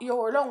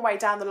 you're a long way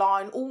down the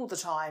line all the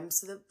time,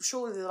 so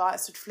surely the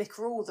lights would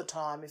flicker all the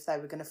time if they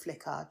were going to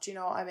flicker. Do you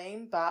know what I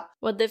mean? But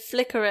Well, they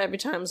flicker every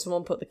time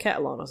someone put the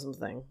kettle on or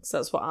something. So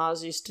that's what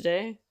ours used to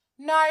do.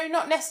 no,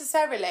 not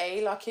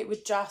necessarily. Like, it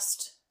would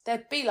just,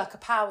 there'd be like a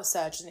power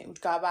surge and it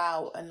would go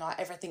out and like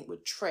everything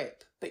would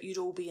trip, but you'd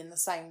all be in the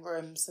same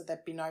room, so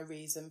there'd be no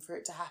reason for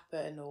it to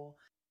happen or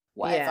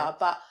whatever.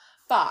 Yeah.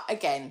 But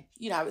again,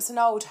 you know, it's an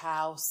old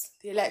house.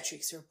 The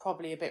electrics are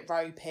probably a bit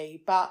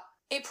ropey, but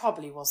it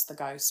probably was the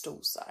ghost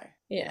also.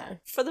 Yeah.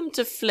 For them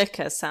to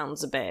flicker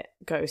sounds a bit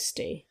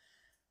ghosty.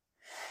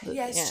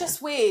 Yeah, it's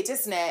just weird,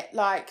 isn't it?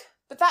 Like,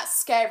 but that's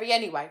scary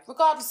anyway.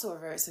 Regardless of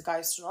whether it's a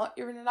ghost or not,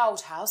 you're in an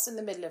old house in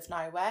the middle of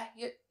nowhere.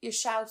 You're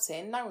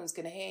shouting. No one's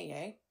going to hear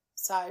you.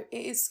 So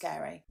it is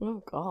scary.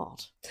 Oh,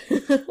 God.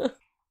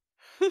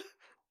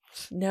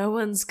 No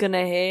one's going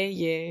to hear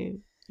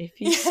you. If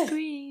you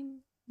scream,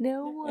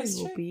 no one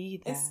will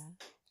be there.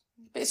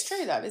 But it's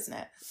true though, isn't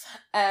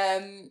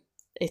it?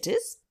 It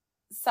is.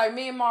 So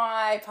me and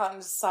my partner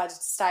decided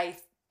to stay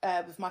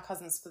with my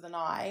cousins for the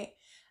night,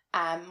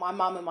 and my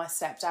mum and my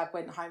stepdad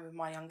went home with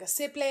my younger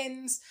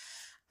siblings,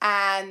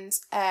 and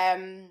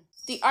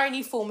the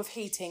only form of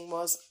heating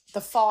was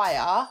the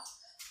fire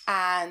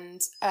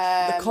and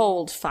the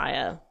cold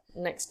fire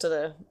next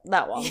to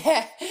that one.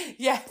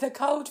 Yeah, the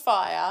cold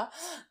fire.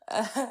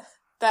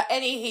 That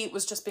any heat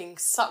was just being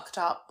sucked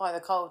up by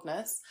the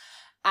coldness,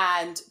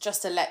 and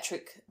just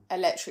electric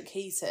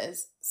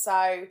heaters.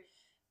 So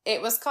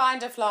it was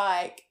kind of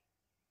like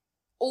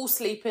all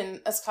sleeping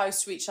as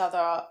close to each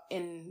other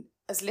in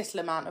as little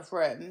amount of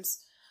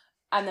rooms.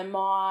 And then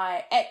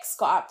my ex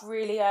got up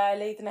really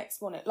early the next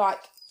morning.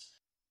 Like,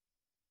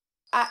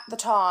 at the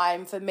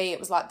time, for me, it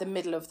was like the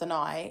middle of the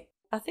night.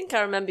 I think I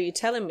remember you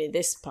telling me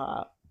this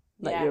part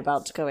that you're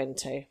about to go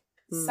into.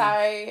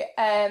 So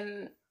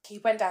he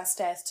went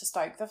downstairs to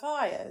stoke the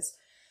fires.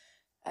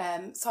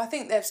 So I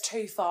think there's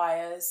 2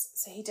 fires.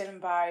 So he did them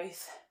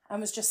both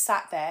and was just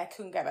sat there,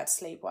 couldn't get back to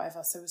sleep,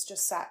 whatever. So was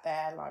just sat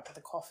there, like, with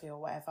a coffee or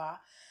whatever.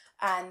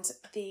 And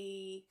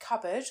the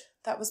cupboard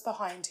that was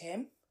behind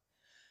him,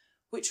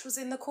 which was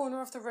in the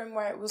corner of the room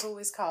where it was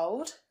always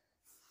cold,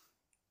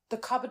 the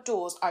cupboard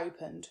doors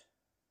opened.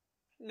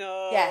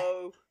 No.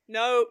 Yeah.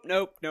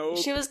 Nope.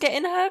 She was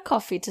getting her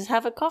coffee to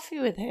have a coffee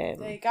with him.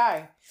 There you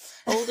go.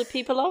 Older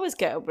people always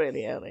get up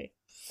really early.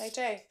 They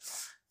do.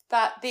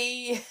 But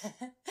the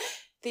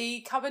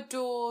cupboard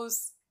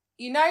doors,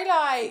 you know,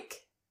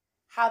 like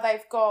how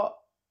they've got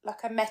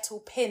like a metal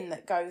pin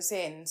that goes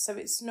in, so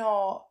it's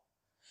not,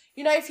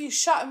 you know, if you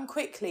shut them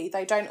quickly,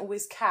 they don't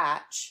always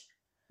catch.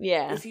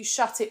 Yeah. If you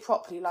shut it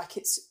properly, like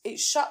it's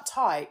shut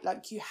tight,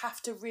 like you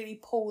have to really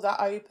pull that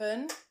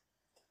open.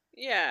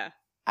 Yeah.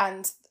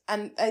 And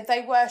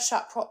they were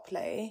shut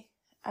properly,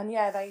 and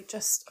yeah, they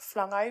just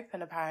flung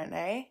open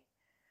apparently.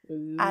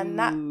 Ooh. And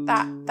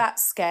that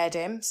scared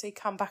him, so he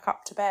come back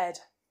up to bed.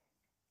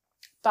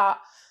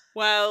 But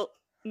well,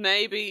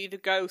 maybe the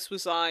ghost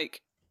was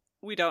like,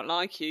 "We don't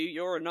like you.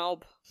 You're a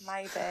knob."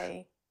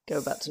 Maybe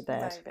go back to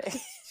bed.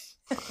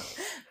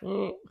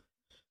 Maybe.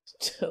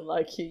 Don't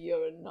like you.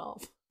 You're a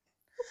knob.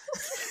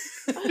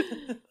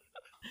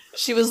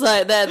 She was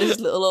like, there, this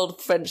little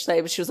old French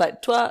lady. She was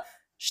like, toi,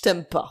 je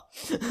t'aime pas.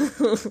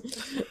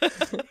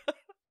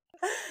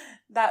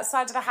 That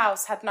side of the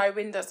house had no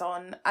windows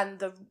on, and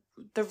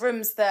the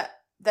rooms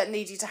that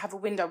needed to have a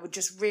window were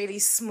just really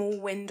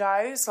small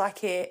windows.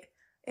 Like it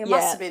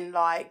must have been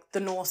like the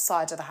north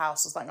side of the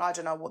house or something. I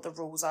don't know what the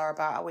rules are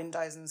about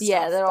windows and stuff.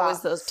 Yeah, they're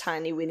always those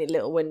tiny, weeny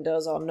little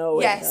windows or no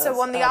windows. Yeah, so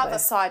on the other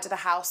side of the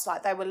house,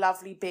 like they were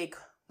lovely big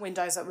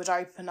windows that would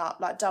open up,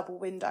 like double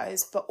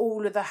windows. But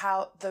all of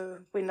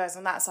the windows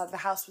on that side of the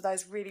house were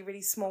those really,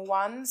 really small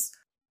ones.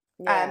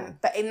 Yeah.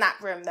 But in that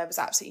room, there was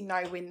absolutely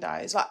no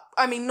windows. Like,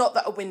 I mean, not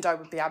that a window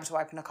would be able to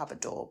open a cupboard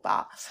door,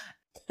 but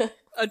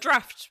a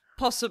draft,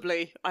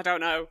 possibly. I don't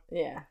know.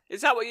 Yeah.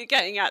 Is that what you're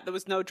getting at? There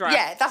was no draft.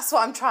 Yeah, that's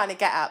what I'm trying to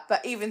get at.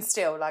 But even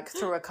still, like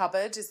through a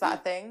cupboard, is that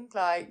a thing?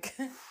 Like,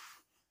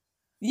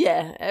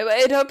 yeah,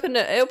 it'd open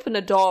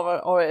a door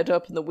or it'd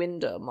open the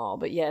window more.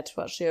 But yeah,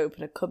 to actually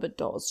open a cupboard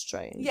door is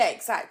strange. Yeah,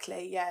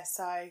 exactly. Yeah,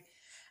 so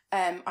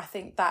I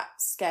think that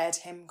scared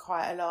him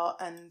quite a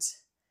lot. And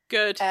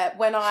good.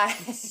 When I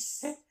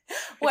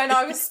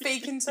was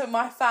speaking to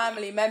my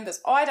family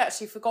members, I'd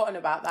actually forgotten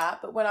about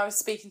that. But when I was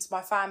speaking to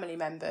my family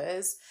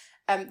members,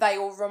 they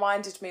all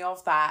reminded me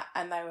of that,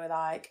 and they were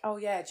like, "Oh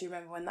yeah, do you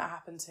remember when that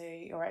happened to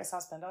your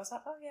ex-husband?" I was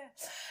like, "Oh yeah."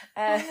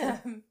 I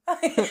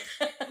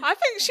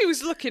think she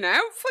was looking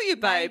out for you,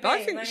 babe.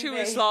 Maybe, I think she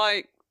was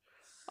like,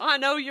 "I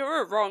know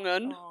you're a wrong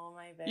un. Oh,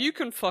 maybe. You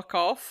can fuck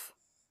off."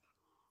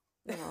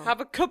 Oh. Have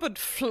a cupboard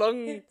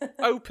flung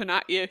open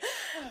at you.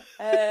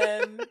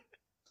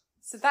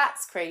 So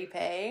that's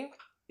creepy.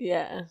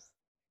 Yeah,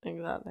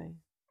 exactly.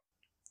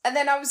 And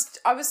then I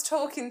was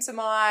talking to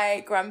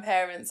my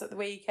grandparents at the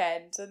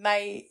weekend, and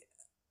they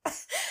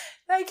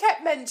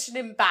kept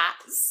mentioning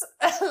bats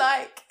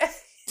like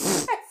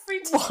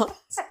every time. What?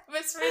 It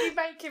was really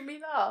making me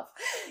laugh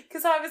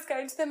because I was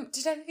going to them,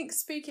 "Did anything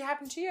spooky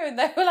happen to you?" And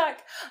they were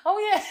like, "Oh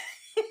yeah."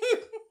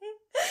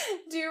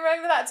 Do you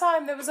remember that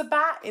time there was a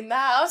bat in the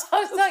house?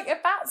 I was like, a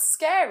bat's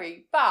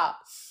scary, but...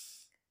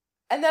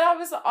 And then I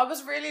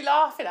was really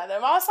laughing at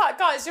them. I was like,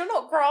 guys, you're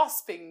not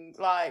grasping,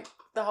 like,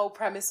 the whole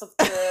premise of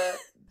the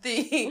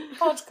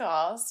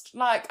podcast.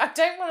 Like, I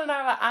don't want to know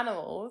about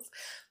animals,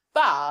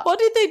 but... What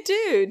did they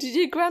do? Did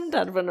your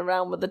granddad run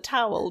around with a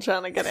towel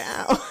trying to get it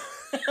out?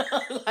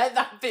 Like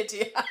that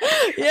video.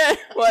 Yeah.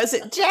 What is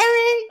it?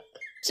 Jerry!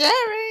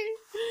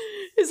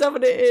 Is that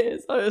what it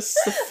is? Oh, it's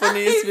the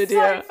funniest It's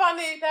video. so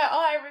funny. They're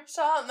Irish,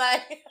 aren't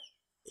they?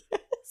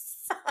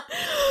 Yes.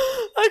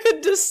 I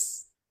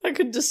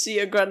could just see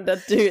your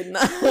granddad doing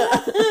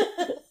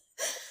that.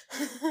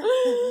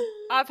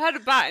 I've had a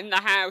bat in the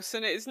house,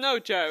 and it's no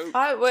joke.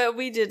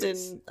 We did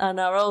in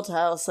our old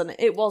house, and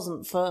it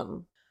wasn't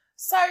fun.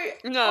 So,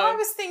 no. I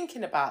was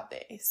thinking about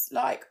this.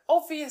 Like,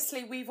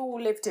 obviously, we've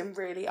all lived in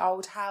really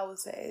old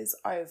houses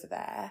over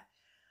there.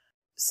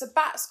 So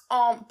bats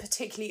aren't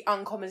particularly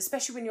uncommon,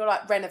 especially when you're,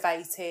 like,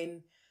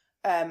 renovating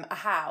a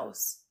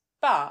house.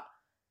 But,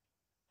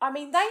 I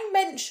mean, they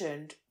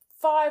mentioned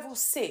 5 or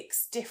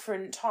 6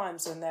 different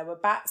times when there were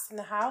bats in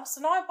the house,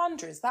 and I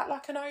wonder, is that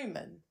like an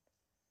omen?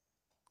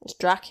 It's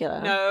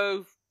Dracula.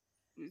 No,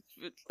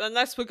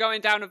 unless we're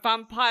going down a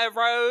vampire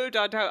road.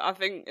 I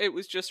think it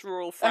was just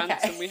rural France,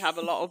 Okay. and we have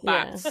a lot of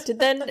bats. Yeah.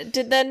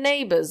 Did their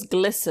neighbours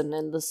glisten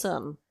in the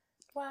sun?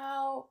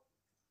 Well,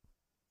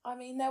 I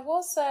mean, there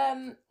was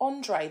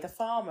Andre the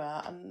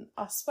farmer, and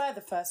I swear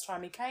the first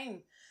time he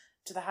came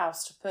to the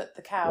house to put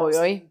the cows.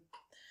 Oi.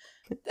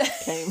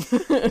 Came.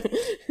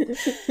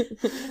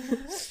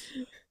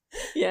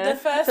 Yeah.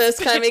 The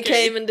first time he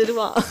came and did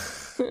what?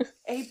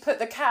 He put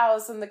the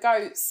cows and the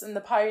goats and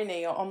the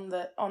pony on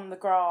the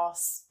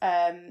grass.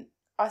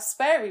 I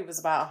swear he was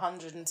about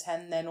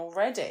 110 then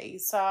already.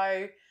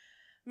 So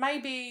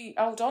maybe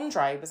old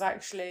Andre was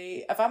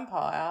actually a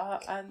vampire.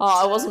 And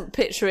I wasn't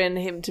picturing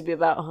him to be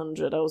about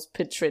 100. I was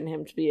picturing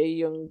him to be a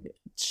young,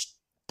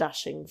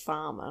 dashing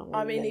farmer.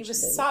 I mean, he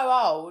was so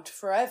old,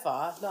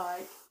 forever.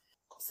 Like,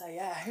 so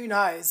yeah, who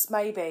knows?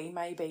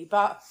 Maybe.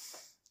 But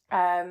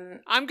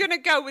I'm going to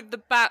go with the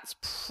bats,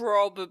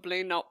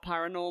 probably not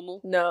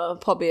paranormal. No,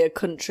 probably a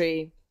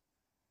country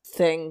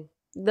thing.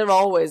 They're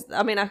always...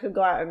 I mean, I could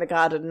go out in the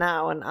garden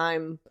now and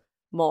I'm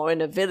more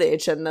in a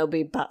village and there'll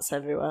be bats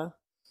everywhere.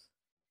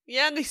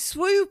 Yeah, and they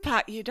swoop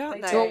at you,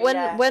 don't they?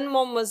 Well, when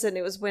Mum was in,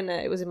 it was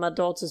in my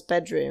daughter's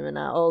bedroom in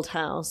our old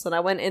house, and I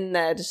went in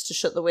there just to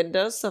shut the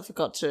windows, so I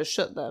forgot to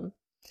shut them.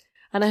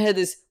 And I heard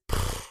this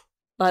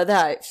like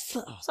that. I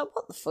was like,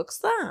 what the fuck's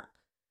that?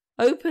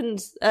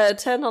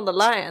 Turned on the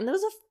light, and there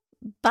was a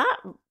bat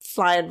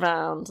flying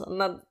round. And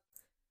then,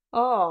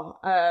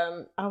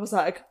 I was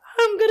like,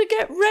 I'm gonna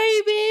get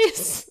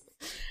rabies,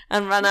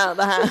 and ran out of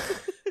the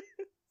house.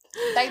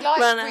 They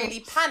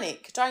really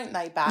panic, don't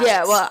they, bats?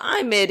 Yeah, well,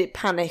 I made it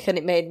panic, and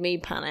it made me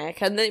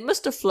panic, and then it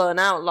must have flown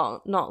out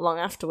not long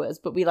afterwards.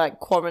 But we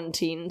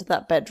quarantined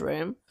that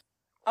bedroom.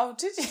 Oh,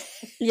 did you?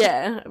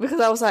 Yeah, because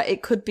I was like,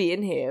 it could be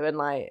in here,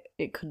 and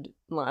it could,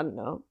 I don't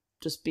know,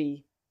 just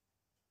be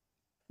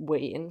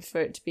waiting for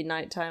it to be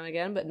nighttime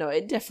again. But no,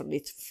 it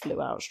definitely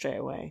flew out straight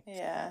away.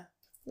 Yeah.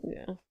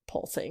 Yeah,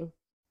 poor thing.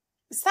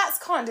 So that's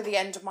kind of the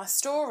end of my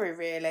story,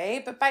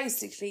 really. But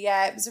basically,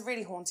 yeah, it was a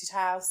really haunted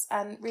house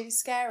and really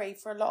scary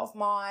for a lot of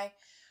my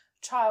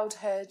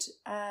childhood.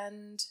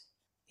 And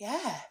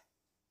yeah.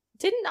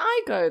 Didn't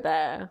I go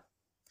there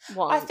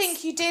once? I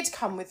think you did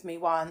come with me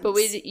once. But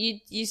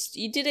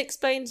you did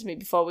explain to me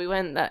before we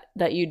went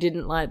that you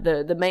didn't like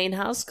the main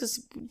house,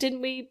 because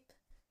didn't we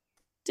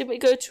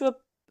go to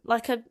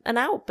an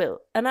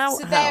outhouse?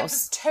 So there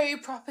was 2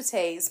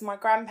 properties.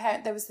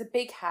 There was the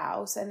big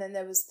house, and then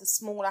there was the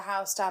smaller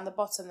house down the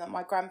bottom that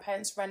my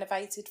grandparents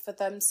renovated for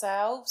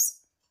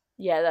themselves.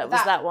 Yeah, that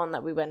was that one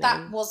that we went in.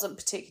 That wasn't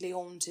particularly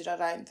haunted, I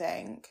don't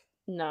think.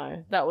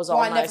 No, that was all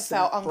nice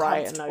and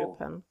bright and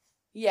open.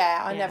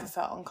 Yeah, I never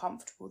felt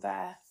uncomfortable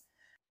there.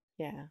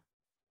 Yeah.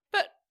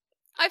 But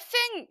I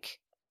think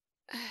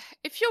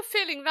if you're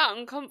feeling that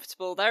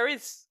uncomfortable, there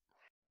is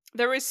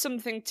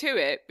something to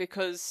it,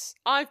 because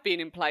I've been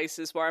in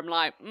places where I'm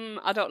like,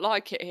 I don't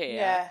like it here.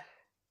 Yeah.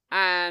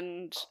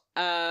 And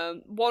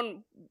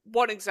one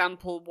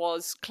example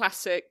was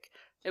classic.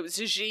 It was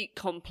a gîte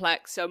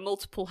complex, so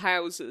multiple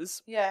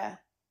houses. Yeah.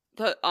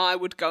 That I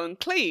would go and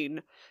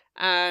clean,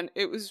 and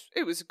it was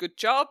a good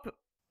job.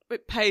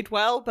 It paid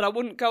well, but I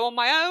wouldn't go on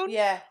my own.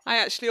 Yeah. I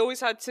actually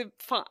always had to.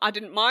 I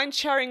didn't mind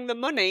sharing the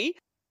money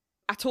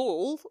at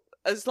all,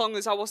 as long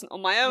as I wasn't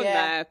on my own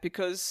there,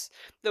 because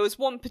there was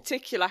one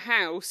particular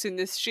house in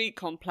this gîte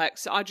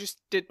complex that I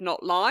just did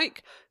not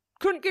like.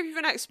 Couldn't give you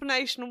an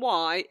explanation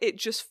why. It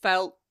just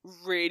felt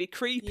really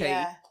creepy.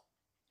 Yeah.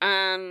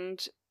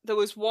 And there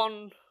was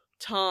one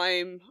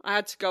time I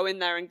had to go in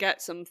there and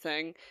get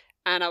something,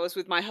 and I was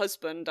with my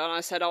husband, and I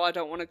said, I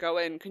don't want to go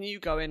in. Can you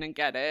go in and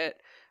get it?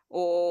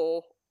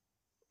 Or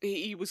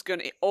he was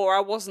going to, or I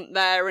wasn't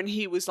there and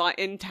he was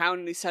in town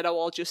and he said,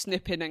 I'll just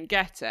nip in and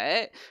get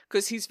it,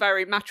 because he's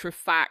very matter of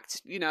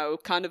fact,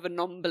 kind of a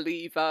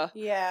non-believer.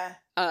 Yeah.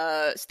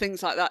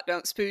 Things like that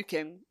don't spook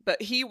him.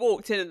 But he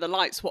walked in and the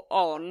lights were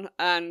on,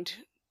 and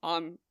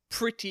I'm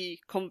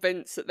pretty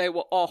convinced that they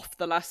were off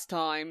the last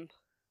time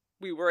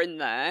we were in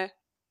there.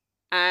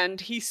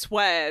 And he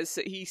swears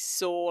that he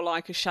saw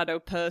a shadow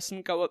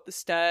person go up the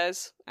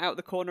stairs out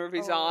the corner of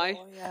his eye.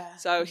 Yeah.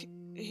 So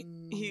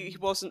he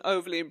wasn't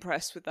overly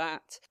impressed with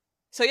that.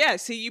 So yeah,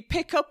 see, you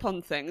pick up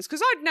on things,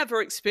 because I'd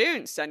never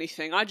experienced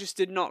anything. I just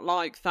did not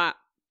like that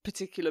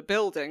particular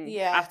building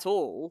at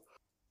all.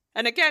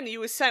 And again, you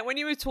were saying, when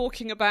you were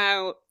talking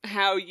about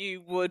how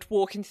you would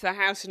walk into the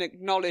house and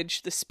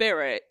acknowledge the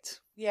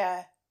spirit.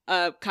 Yeah.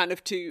 Kind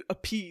of to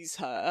appease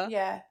her.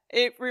 Yeah.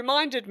 It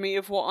reminded me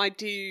of what I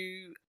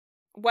do.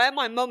 Where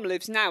my mum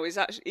lives now is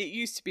actually, it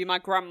used to be my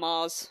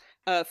grandma's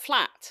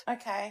flat.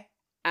 Okay.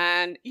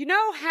 And you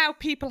know how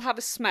people have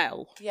a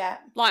smell? Yeah.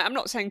 I'm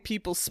not saying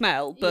people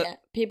smell, but... Yeah,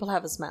 people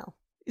have a smell.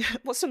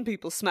 Well, some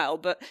people smell,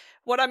 but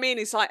what I mean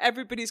is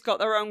everybody's got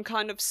their own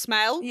kind of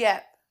smell.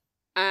 Yeah.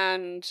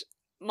 And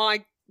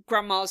my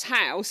grandma's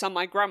house, and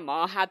my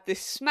grandma had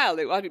this smell.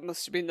 It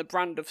must have been the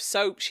brand of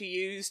soap she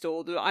used,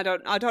 or I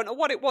don't know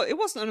what it was. It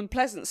wasn't an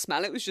unpleasant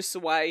smell. It was just the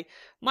way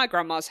my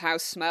grandma's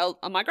house smelled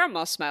and my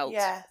grandma smelled.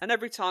 Yeah. And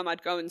every time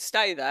I'd go and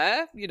stay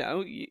there,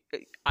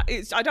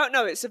 I don't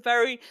know. It's a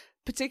very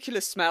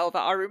particular smell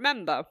that I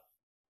remember.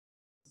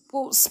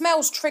 Well,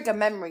 smells trigger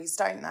memories,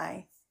 don't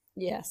they?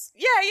 Yes.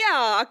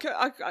 Yeah.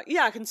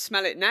 I can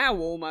smell it now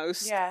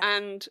almost. Yeah.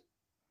 And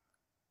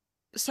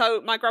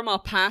so my grandma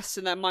passed,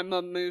 and then my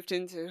mum moved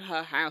into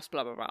her house,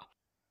 blah, blah, blah.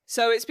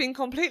 So it's been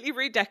completely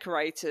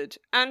redecorated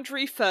and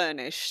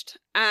refurnished,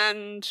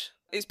 and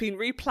it's been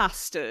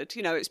replastered.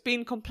 It's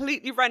been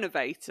completely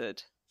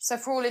renovated. So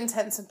for all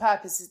intents and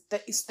purposes,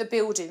 it's the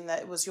building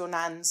that was your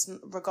nan's,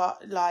 but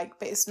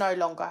it's no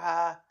longer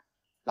her.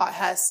 Like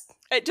hers.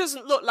 It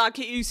doesn't look like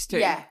it used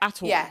to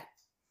at all. Yeah.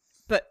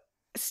 But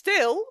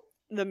still,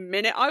 the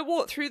minute I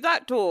walk through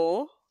that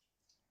door,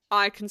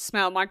 I can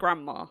smell my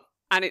grandma.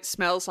 And it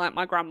smells like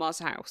my grandma's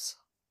house.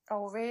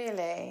 Oh,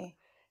 really?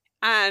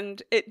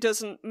 And it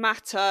doesn't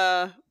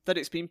matter that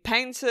it's been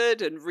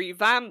painted and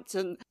revamped,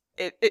 and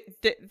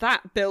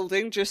that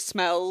building just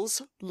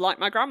smells like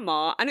my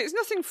grandma. And it's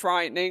nothing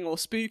frightening or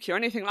spooky or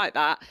anything like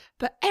that.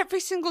 But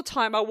every single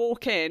time I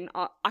walk in,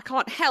 I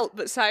can't help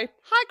but say,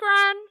 "Hi,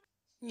 Gran."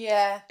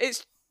 Yeah.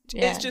 It's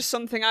just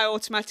something I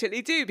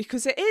automatically do,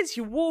 because it is.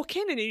 You walk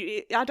in and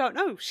I don't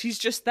know, she's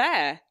just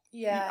there.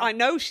 Yeah. I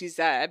know she's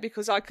there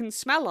because I can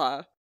smell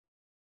her.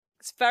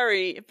 It's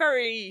very,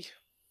 very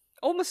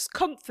almost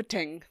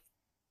comforting.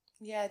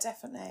 Yeah,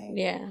 definitely.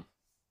 Yeah.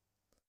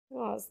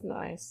 Oh, that's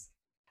nice.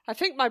 I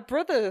think my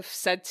brother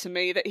said to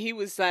me that he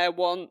was there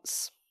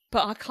once,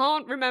 but I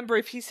can't remember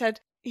if he said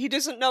he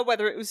doesn't know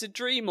whether it was a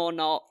dream or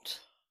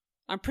not.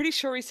 I'm pretty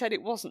sure he said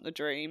it wasn't a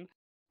dream,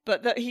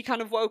 but that he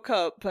kind of woke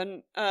up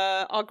and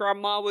our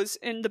grandma was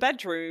in the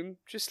bedroom,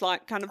 just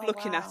like kind of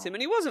looking at him.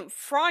 And he wasn't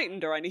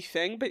frightened or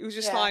anything, but he was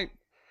just like,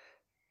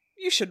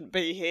 "You shouldn't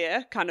be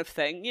here," kind of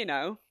thing,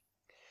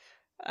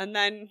 And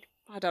then,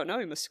 I don't know,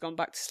 he must have gone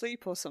back to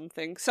sleep or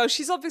something. So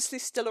she's obviously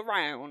still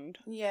around.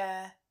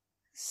 Yeah.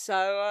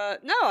 So,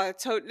 no, I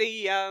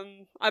totally,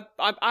 I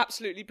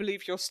absolutely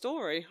believe your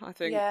story, I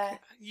think. Yeah.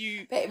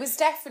 But it was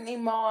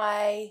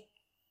definitely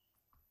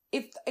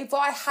if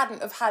I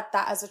hadn't have had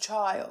that as a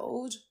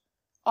child,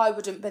 I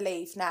wouldn't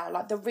believe now.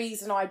 Like, the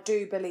reason I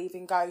do believe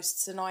in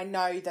ghosts and I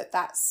know that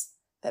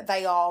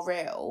they are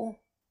real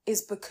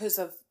is because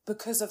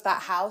of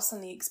that house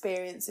and the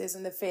experiences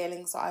and the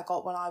feelings that I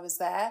got when I was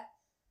there.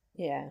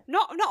 Yeah.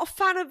 Not a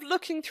fan of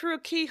looking through a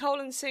keyhole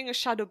and seeing a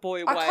shadow boy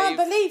wave. I can't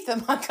believe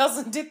that my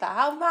cousin did that.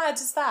 How mad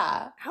is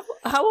that?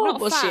 How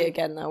old was she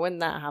again, though, when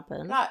that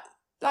happened?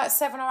 Like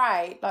 7 or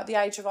 8, like the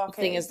age of our kids.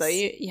 The thing is, though,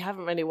 you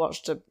haven't really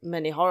watched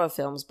many horror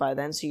films by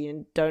then, so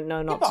you don't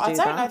know not to do that.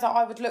 But I don't know that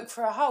I would look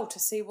for a hole to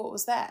see what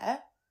was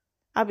there.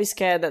 I'd be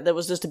scared that there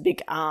was just a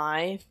big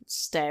eye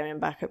staring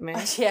back at me.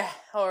 Yeah,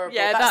 horrible.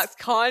 Yeah, that's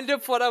kind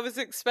of what I was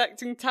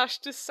expecting Tash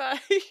to say.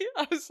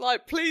 I was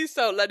like, please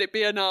don't let it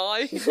be an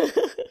eye.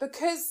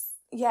 Because,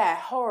 yeah,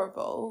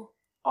 horrible.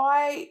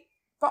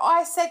 But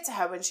I said to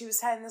her when she was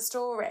telling the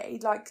story,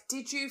 like,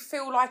 did you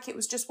feel like it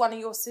was just one of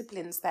your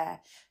siblings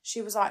there?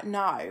 She was like,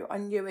 no, I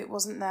knew it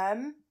wasn't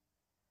them.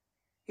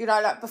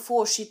 Like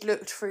before she'd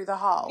looked through the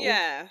hole.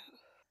 Yeah.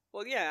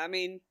 Well, yeah, I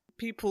mean,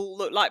 people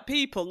look like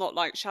people, not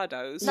like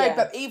shadows. No,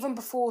 but even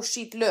before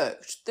she'd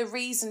looked, the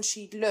reason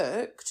she'd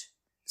looked,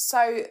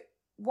 so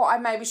what I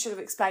maybe should have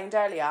explained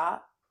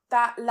earlier,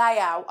 that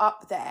layout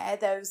up there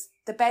was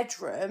the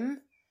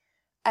bedroom,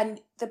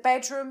 and that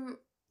bedroom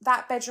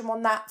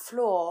on that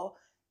floor,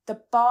 the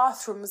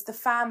bathroom was the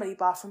family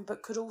bathroom,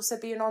 but could also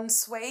be an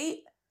ensuite.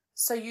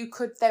 So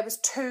there was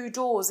 2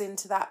 doors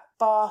into that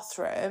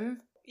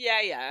bathroom.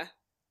 Yeah.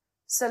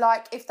 So,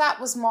 like, if that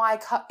was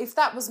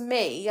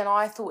me and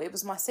I thought it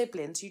was my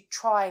siblings, you'd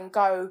try and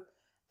go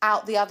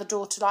out the other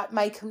door to, like,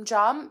 make them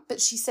jump.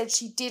 But she said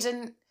she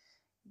didn't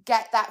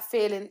get that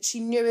feeling. She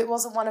knew it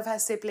wasn't one of her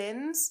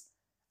siblings,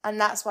 and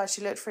that's why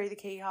she looked through the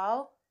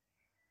keyhole.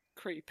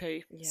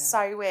 Creepy. Yeah.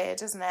 So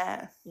weird, isn't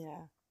it?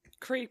 Yeah.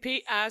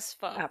 Creepy as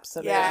fuck.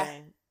 Absolutely. Yeah.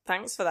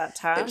 Thanks for that,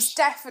 Tash. It was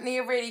definitely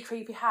a really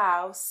creepy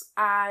house,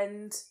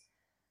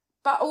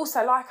 but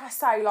also, like I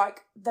say,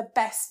 like, the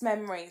best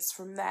memories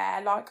from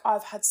there. Like,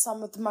 I've had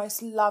some of the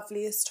most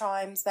loveliest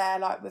times there,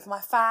 like, with my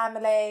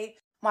family.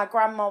 My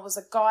grandma was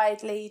a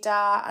guide leader,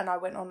 and I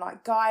went on,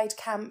 like, guide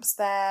camps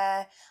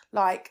there.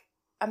 Like,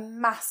 a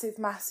massive,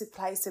 massive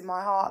place in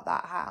my heart,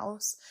 that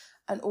house,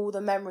 and all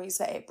the memories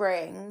that it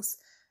brings.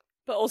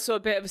 But also a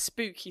bit of a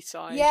spooky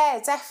side.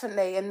 Yeah,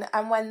 definitely.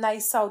 And when they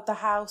sold the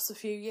house a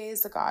few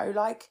years ago,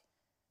 like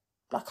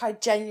I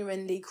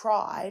genuinely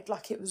cried.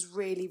 Like, it was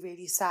really,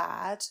 really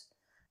sad.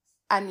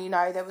 And,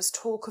 there was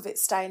talk of it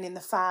staying in the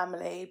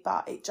family,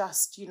 but it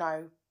just,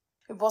 it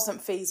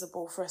wasn't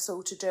feasible for us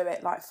all to do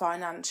it, like,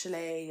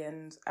 financially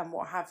and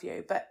what have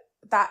you. But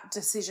that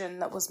decision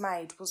that was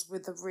made was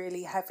with a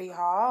really heavy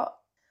heart.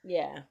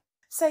 Yeah.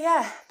 So,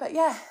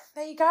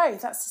 there you go.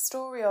 That's the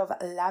story of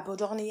La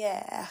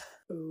Bourdonnière.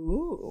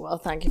 Ooh, well,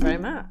 thank you very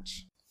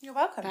much. You're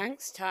welcome.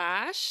 Thanks,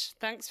 Tash.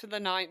 Thanks for the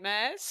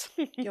nightmares.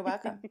 You're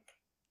welcome.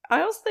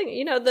 I also think,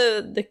 you know,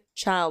 the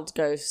child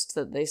ghost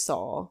that they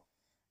saw.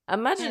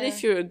 Imagine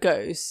if you're a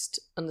ghost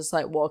and it's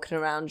like walking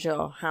around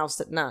your house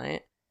at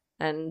night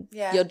and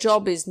your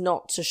job is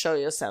not to show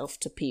yourself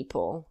to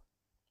people.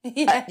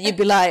 Yeah. You'd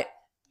be like,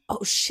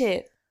 oh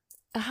shit,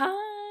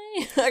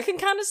 hi, I can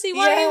kind of see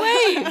why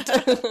you waved.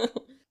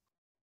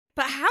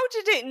 But how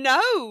did it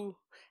know?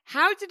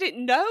 How did it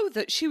know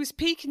that she was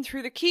peeking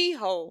through the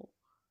keyhole?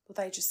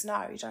 Well, they just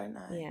know, don't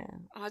they? Yeah.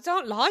 I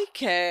don't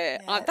like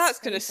it. Yeah, That's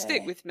going to creepy.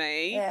 stick with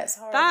me. Yeah, it's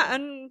horrible. That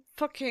and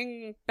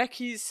fucking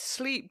Becky's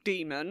sleep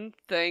demon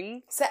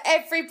thing. So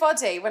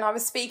everybody, when I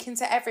was speaking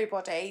to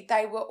everybody,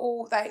 they were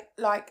all,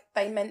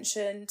 they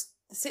mentioned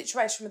the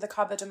situation with the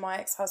cupboard and my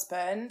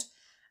ex-husband,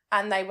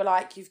 and they were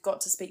like, you've got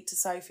to speak to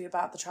Sophie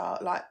about the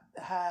child, like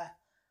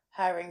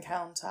her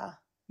encounter.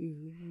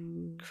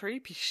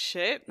 Creepy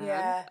shit, man.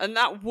 Yeah. And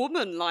that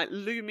woman, like,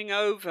 looming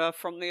over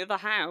from the other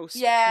house.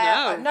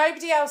 Yeah, No.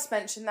 nobody else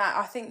mentioned that.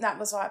 I think that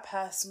was, like,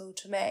 personal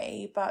to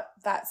me, but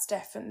that's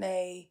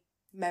definitely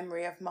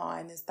memory of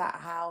mine, is that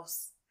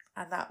house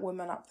and that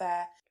woman up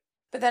there.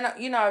 But then,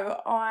 you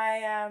know,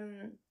 I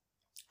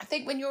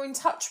think when you're in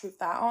touch with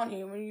that, aren't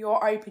you? When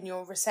you're open,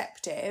 you're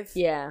receptive.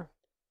 Yeah.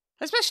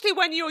 Especially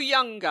when you're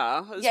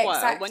younger as well.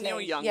 Exactly. When you're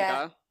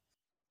younger.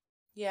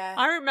 Yeah.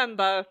 I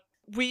remember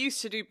we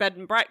used to do bed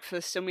and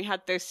breakfast, and we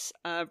had this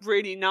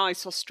really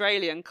nice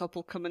Australian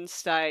couple come and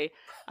stay,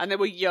 and they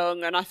were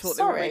young, and I thought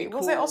they were really cool.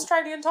 Was it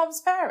Australian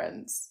Tom's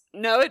parents?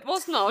 No, it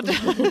was not.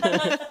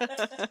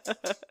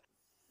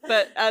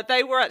 But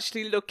they were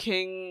actually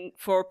looking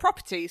for a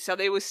property, so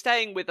they were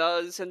staying with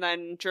us, and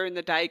then during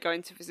the day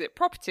going to visit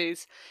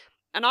properties.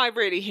 And I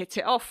really hit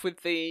it off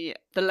with the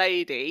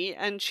lady,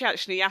 and she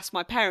actually asked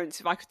my parents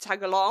if I could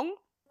tag along.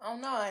 Oh,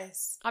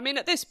 nice. I mean,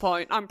 at this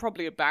point, I'm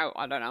probably about,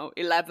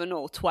 11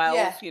 or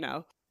 12, you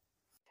know.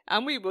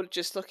 And we were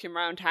just looking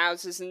around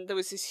houses, and there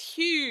was this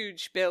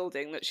huge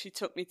building that she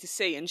took me to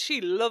see, and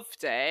she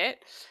loved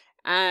it.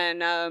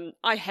 And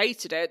I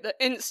hated it. The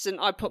instant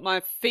I put my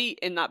feet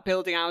in that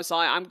building, I was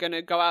like, I'm going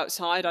to go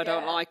outside. I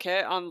don't like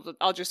it.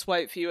 I'll just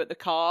wait for you at the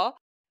car.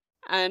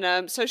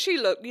 And so she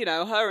looked, you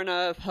know, her and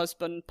her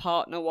husband,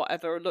 partner,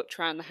 whatever, looked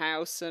around the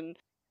house, and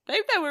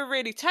they were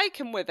really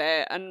taken with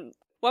it. And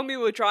when we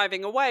were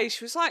driving away,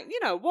 she was like, you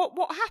know,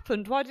 what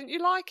happened? Why didn't you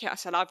like it? I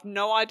said, I've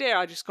no idea.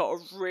 I just got a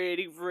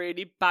really,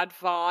 really bad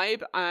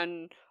vibe,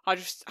 and I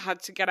just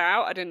had to get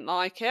out. I didn't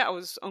like it. I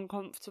was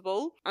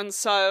uncomfortable. And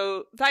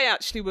so they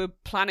actually were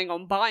planning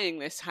on buying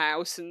this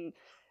house, and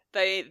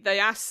they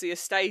asked the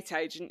estate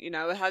agent, you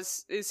know,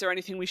 is there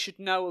anything we should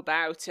know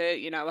about it?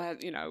 You know,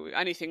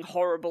 anything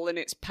horrible in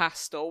its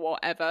past or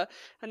whatever.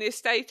 And the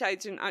estate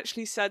agent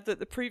actually said that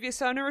the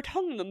previous owner had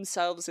hung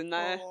themselves in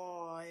there.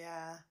 Oh,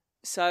 yeah.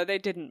 So they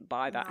didn't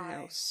buy that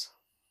house.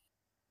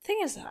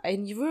 Thing is that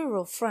in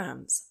rural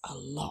France, a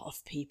lot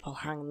of people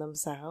hang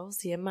themselves.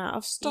 The amount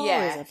of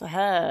stories I've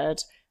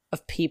heard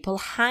of people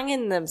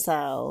hanging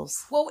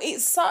themselves. Well,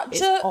 it's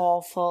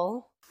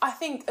awful. I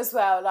think as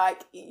well,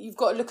 like, you've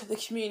got to look at the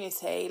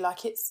community.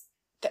 Like, it's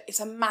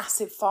a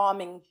massive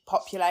farming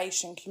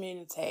population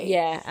community.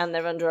 Yeah, and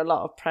they're under a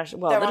lot of pressure.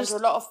 Well, they're under a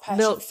lot of pressure.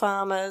 Milk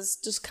farmers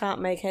just can't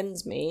make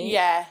ends meet.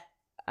 Yeah.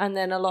 And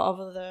then a lot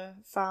of other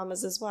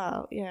farmers as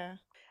well, yeah.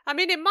 I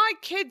mean, in my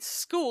kids'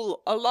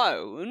 school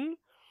alone,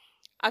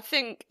 I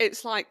think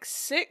it's like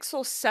 6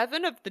 or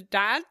 7 of the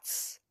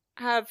dads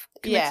have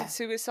committed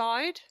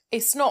suicide.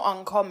 It's not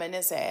uncommon,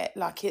 is it?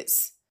 Like,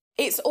 it's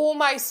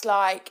almost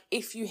like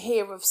if you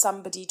hear of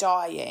somebody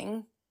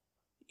dying,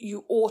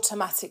 you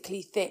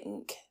automatically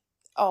think,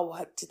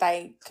 oh, did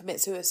they commit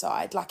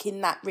suicide? Like,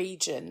 in that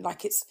region.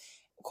 Like, it's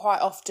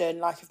quite often,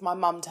 like, if my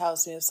mum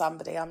tells me of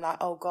somebody, I'm like,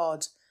 oh,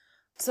 God.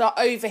 So like,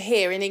 over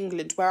here in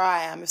England, where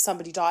I am, if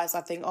somebody dies,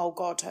 I think, oh,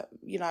 God,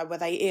 you know, were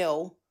they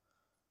ill?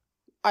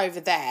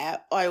 Over there,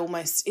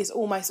 it's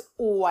almost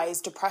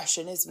always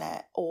depression, isn't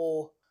it?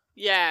 Or...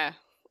 Yeah.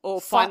 Or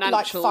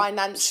financial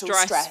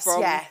stress.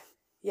 From,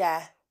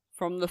 yeah.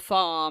 From the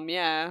farm,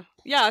 yeah.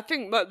 Yeah, I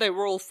think that they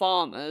were all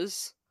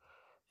farmers.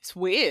 It's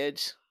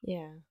weird.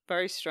 Yeah.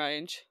 Very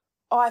strange.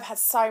 I've had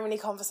so many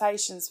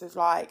conversations with,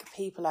 like,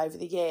 people over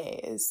the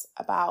years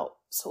about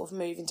sort of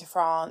moving to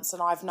France,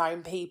 and I've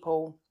known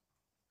people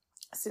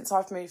since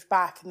I've moved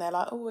back, and they're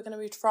like, oh, we're going to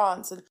move to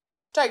France. And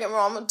don't get me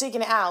wrong, I'm not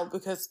digging it out,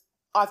 because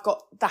I've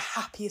got the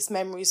happiest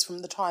memories from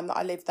the time that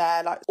I lived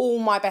there. Like, all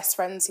my best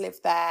friends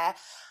live there,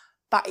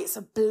 but it's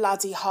a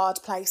bloody hard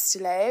place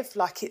to live.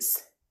 Like,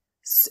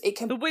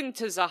 the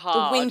winters are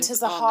hard. The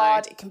winters are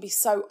hard. It can be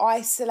so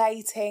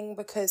isolating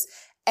because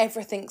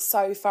everything's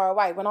so far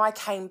away. When I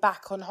came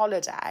back on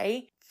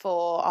holiday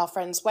for our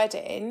friend's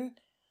wedding,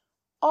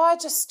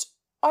 I'd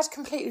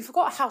completely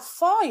forgot how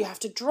far you have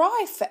to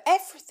drive for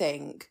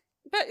everything.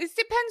 But it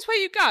depends where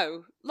you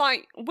go.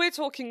 Like, we're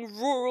talking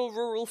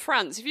rural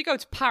France. If you go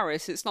to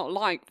Paris, it's not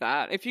like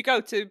that. If you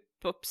go to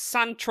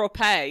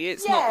Saint-Tropez,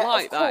 it's not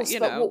like that,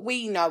 you know. But what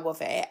we know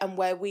of it and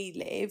where we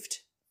lived,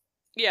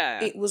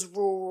 it was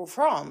rural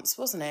France,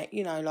 wasn't it?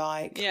 You know,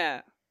 like...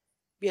 Yeah.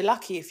 you're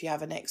lucky if you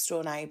have a next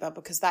door neighbour,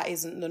 because that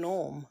isn't the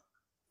norm.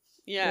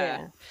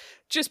 Yeah.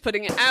 Just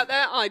putting it out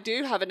there, I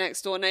do have a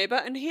next door neighbour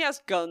and he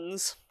has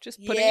guns. Just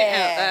putting it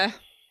out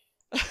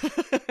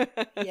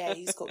there. Yeah,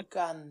 he's got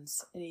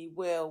guns and he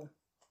will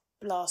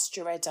blast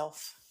your head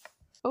off.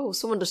 Oh,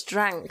 someone just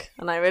drank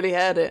and I really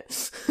heard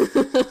it.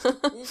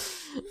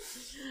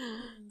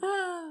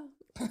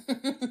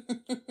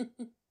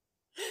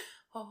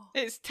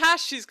 It's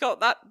Tash, she's got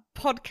that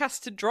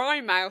podcaster dry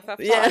mouth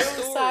after Yeah. that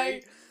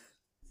story.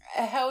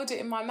 I held it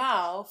in my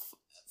mouth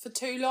for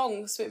too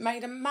long, so it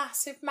made a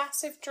massive,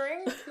 massive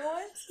drink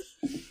noise.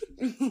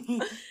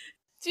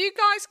 Do you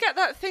guys get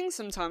that thing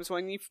sometimes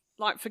when you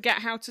like forget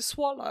how to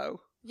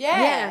swallow?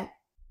 Yeah.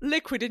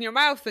 Liquid in your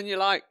mouth and you're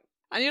like,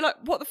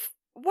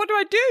 what do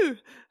I do?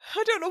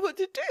 I don't know what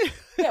to do.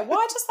 Yeah,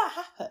 why does that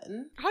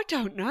happen? I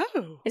don't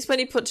know. It's when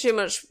you put too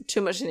much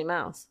in your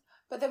mouth.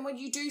 But then when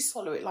you do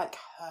swallow, it like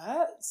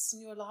hurts,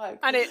 and you're like,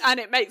 And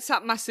it makes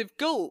that massive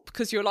gulp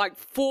because you're like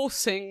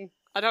forcing.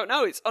 I don't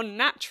know. It's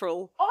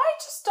unnatural. I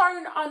just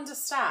don't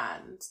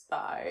understand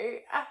though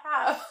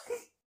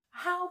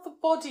how the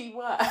body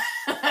works.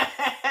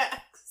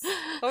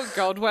 Oh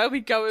God, where are we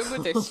going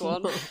with this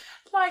one?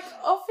 Like,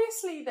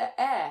 obviously the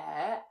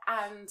air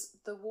and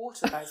the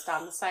water goes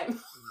down the same.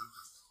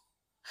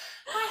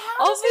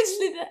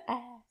 Obviously the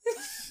air.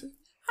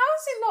 How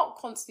is it not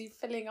constantly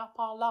filling up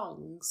our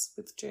lungs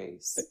with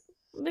juice?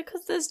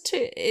 Because there's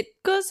two. It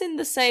goes in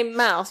the same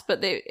mouth,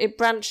 but it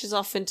branches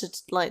off into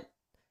like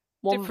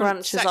one Different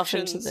branches off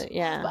into sections.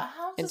 the But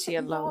how does into it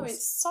your know? lungs.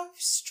 It's so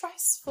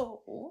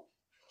stressful.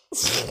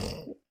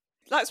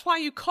 That's why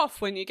you cough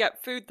when you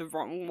get food the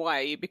wrong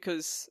way,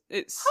 because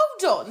it's...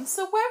 Hold on,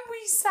 so when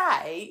we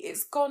say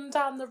it's gone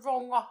down the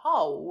wrong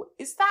hole,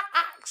 is that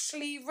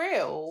actually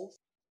real?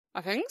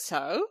 I think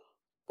so.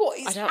 What,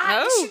 it's I don't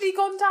know. actually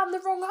gone down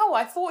the wrong hole?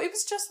 I thought it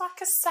was just like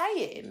a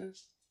saying.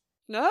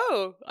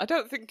 No, I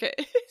don't think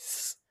it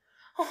is.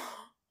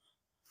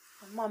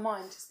 My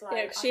mind is like...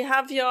 Yeah, 'cause you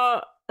have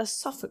your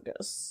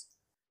esophagus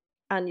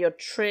and your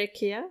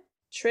trachea.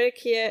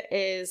 Trachea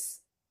is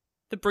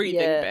The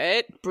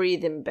breathing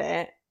breathing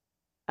bit,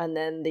 and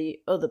then the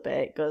other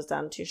bit goes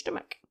down to your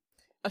stomach.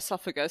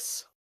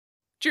 esophagus.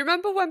 Do you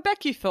remember when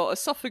Becky thought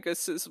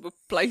esophaguses were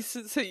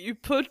places that you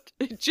put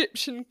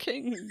Egyptian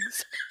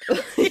kings?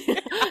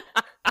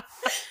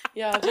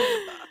 Yeah, I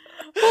do.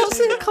 What's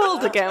it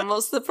called again?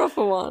 What's the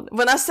proper one?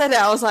 When I said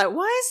it, I was like,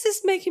 why is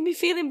this making me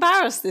feel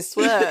embarrassed, this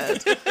word?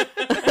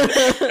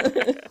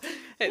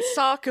 It's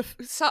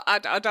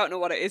I don't know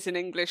what it is in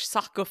English.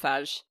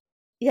 Sarcophage.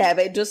 Yeah,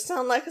 but it does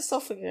sound like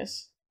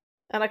esophagus.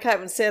 And I can't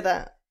even say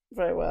that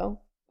very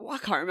well. Well, I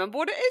can't remember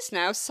what it is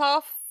now.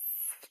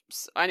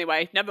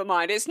 Anyway, never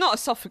mind. It's not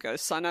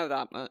esophagus. I know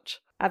that much.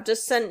 I've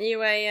just sent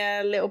you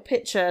a little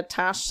picture,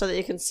 Tash, so that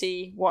you can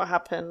see what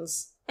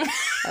happens.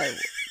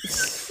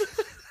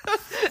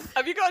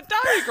 Have you got a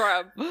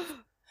diagram?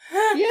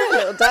 Yeah, a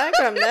little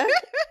diagram there.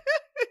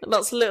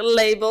 Lots of little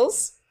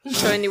labels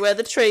showing you where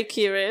the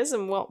trachea is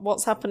and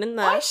what's happening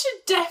there. I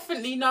should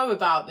definitely know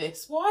about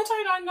this. Why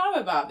don't I know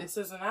about this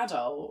as an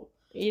adult?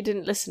 You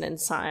didn't listen in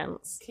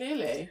science.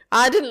 Clearly.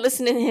 I didn't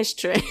listen in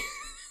history.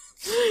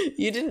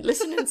 You didn't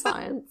listen in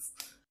science.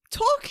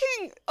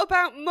 Talking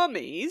about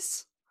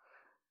mummies,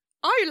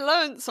 I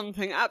learned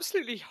something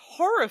absolutely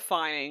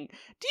horrifying.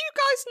 Do you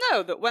guys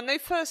know that when they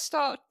first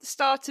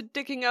started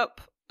digging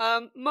up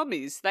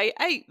mummies, they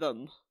ate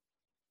them?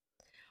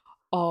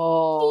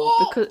 Oh,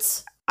 What?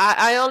 because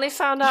I only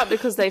found out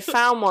because they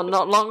found one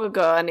not long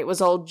ago and it was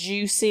all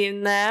juicy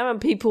in there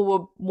and people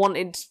were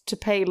wanted to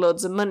pay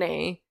loads of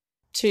money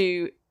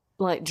to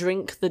like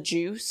drink the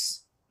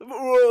juice.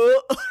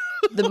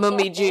 The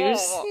mummy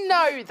juice.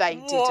 No, they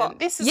didn't.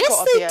 This has Yes,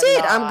 got to they be a did.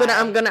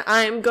 lie.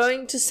 I am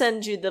going to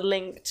send you the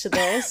link to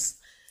this.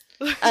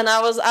 And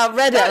I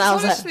read it and I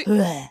was honestly-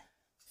 like, bleh.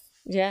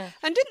 Yeah.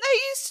 And didn't they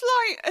used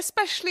to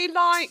especially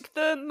like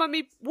the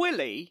mummy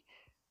Willie?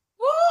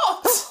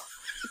 What?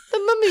 The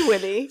mummy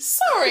Willie.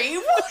 Sorry,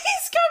 what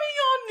is going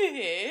on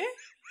here?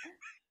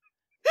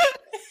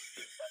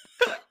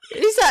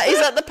 Is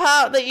that the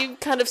part that you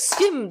kind of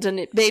skimmed and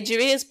it made your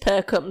ears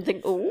perk up and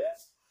think, oh,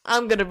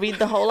 I'm going to read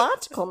the whole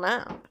article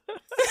now.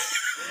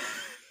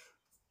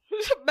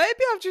 Maybe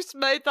I've just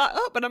made that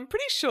up, and I'm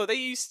pretty sure they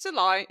used to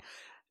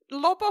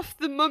lob off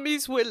the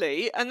mummy's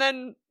willy and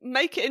then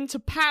make it into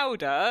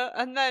powder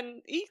and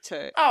then eat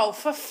it. Oh,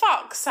 for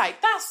fuck's sake,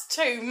 that's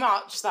too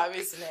much though,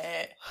 isn't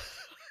it?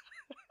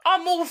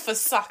 I'm all for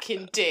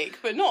sucking dick,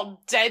 but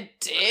not dead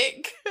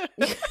dick.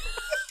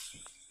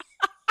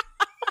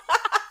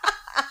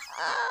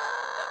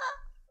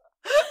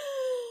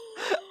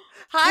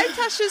 Hi,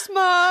 Tasha's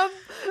mum.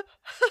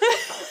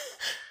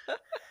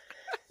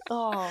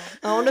 Oh,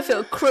 I wonder if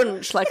it'll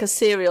crunch like a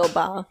cereal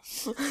bar.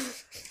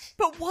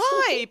 But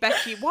why,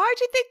 Becky? Why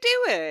did they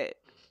do it?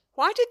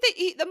 Why did they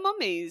eat the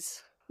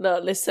mummies? No,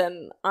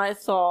 listen, I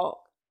thought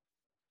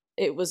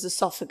it was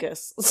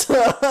esophagus. So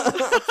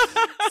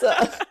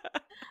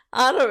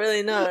I don't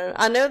really know.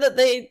 I know that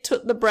they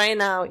took the brain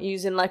out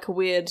using like a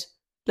weird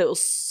little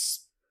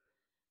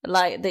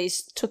Like, they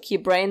took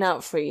your brain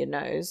out through your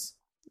nose.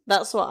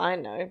 That's what I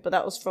know, but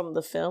that was from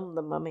the film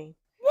The Mummy.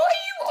 What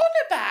are you on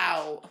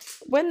about?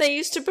 When they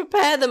used to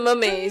prepare the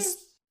mummies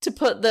to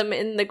put them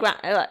in the ground,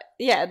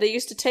 they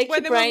used to take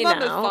your brain out. When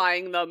they were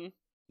mummifying them.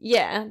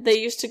 Yeah, they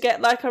used to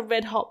get like a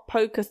red hot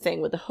poker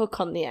thing with a hook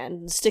on the end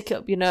and stick it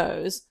up your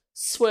nose,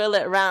 swirl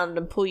it around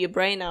and pull your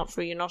brain out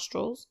through your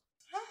nostrils.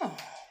 Oh.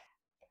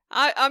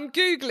 I'm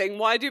Googling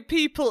why do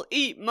people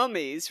eat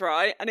mummies,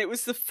 right? And it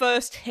was the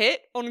first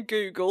hit on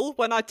Google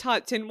when I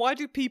typed in why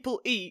do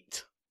people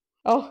eat?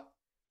 Oh,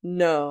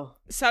 no.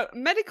 So,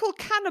 medical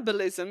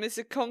cannibalism is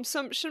a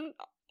consumption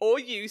or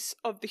use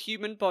of the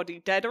human body,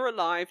 dead or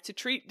alive, to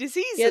treat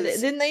diseases. Yeah,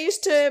 then they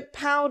used to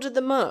powder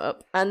them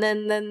up, and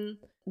then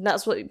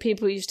that's what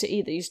people used to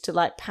eat. They used to,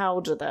 like,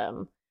 powder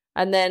them,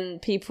 and then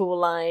people,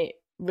 like,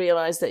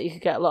 realised that you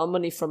could get a lot of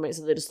money from it,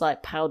 so they just,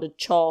 like, powdered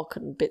chalk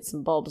and bits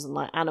and bobs and,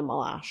 like,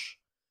 animal ash,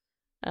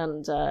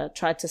 and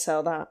tried to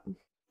sell that.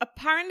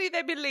 Apparently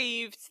they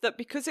believed that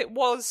because it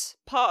was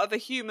part of a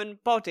human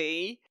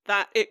body,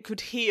 that it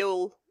could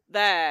heal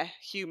their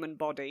human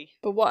body.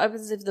 But what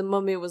happens if the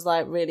mummy was,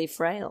 like, really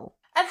frail?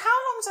 And how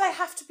long do they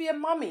have to be a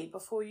mummy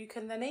before you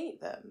can then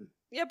eat them?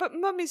 Yeah, but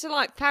mummies are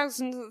like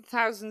thousands and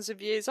thousands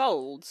of years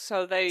old,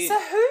 so they... So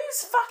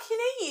who's fucking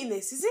eating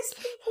this? Is this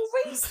people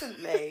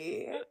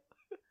recently?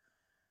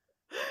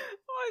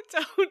 I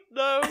don't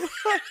know.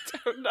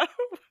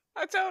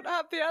 I don't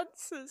have the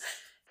answers.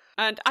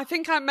 And I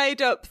think I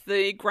made up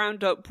the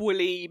ground up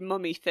woolly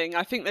mummy thing.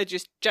 I think they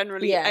just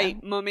generally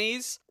ate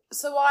mummies.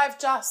 So I've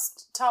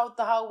just told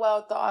the whole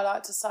world that I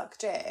like to suck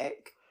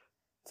dick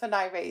for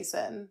no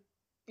reason.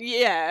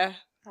 Yeah.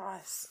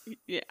 Nice.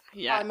 Yeah,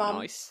 Hi, Mum.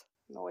 nice.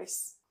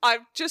 Nice.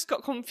 I've just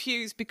got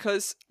confused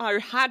because I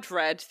had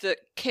read that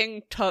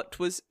King Tut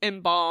was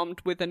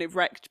embalmed with an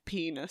erect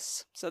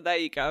penis. So there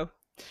you go.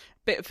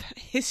 Bit of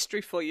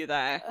history for you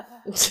there.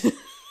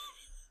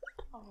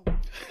 Oh.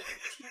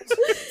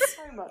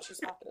 So much is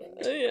happening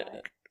today.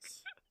 Yeah.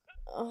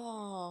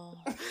 Oh.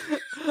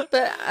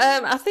 But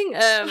I think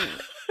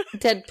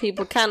dead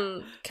people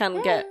can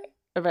get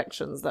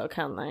erections though,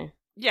 can't they?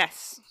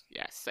 Yes,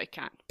 they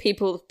can.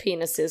 People with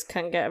penises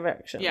can get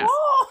erections. Yeah.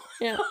 What?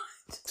 Yeah.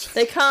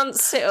 They can't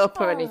sit up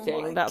or Oh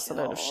anything. my That's a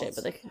load of God. shit,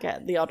 but they can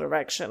get the odd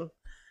erection.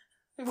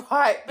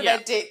 Right, but Yeah.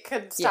 their dick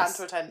can stand Yes.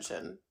 to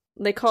attention.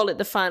 They call it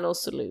the final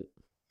salute.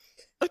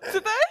 Do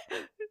they?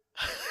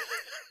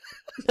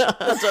 No,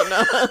 I don't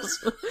know.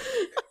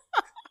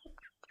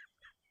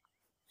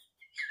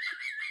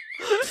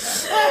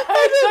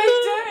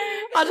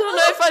 I don't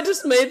know if I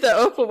just made that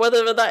up or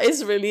whether that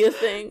is really a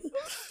thing.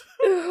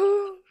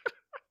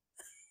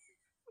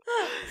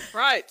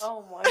 Right.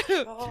 Oh my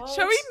God.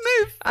 Shall we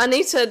move? I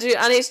need to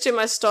do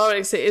my story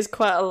because it is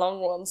quite a long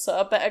one, so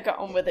I better get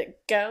on with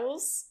it,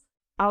 girls.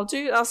 I'll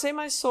say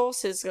my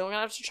sources. I'm gonna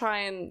have to try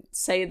and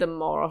say them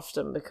more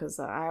often because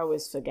I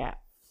always forget.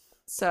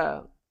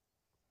 So,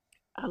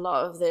 a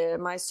lot of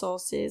my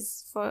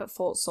sources for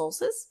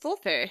sources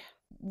Filthy.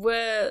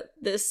 were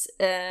this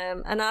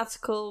an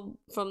article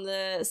from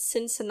the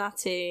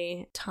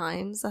Cincinnati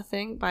Times, I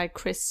think, by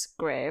Chris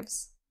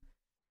Graves.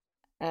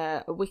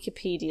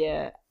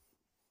 Wikipedia,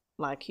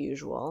 like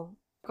usual.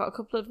 Got a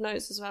couple of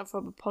notes as well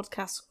from a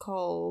podcast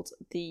called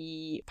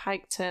the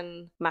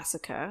Piketon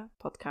Massacre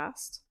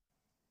podcast.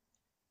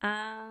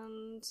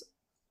 And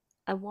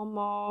one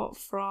more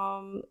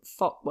from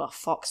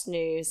Fox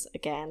News,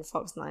 again,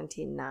 Fox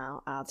 19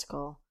 Now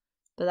article.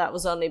 But that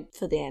was only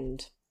for the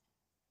end.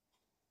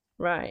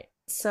 Right,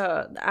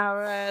 so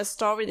our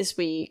story this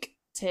week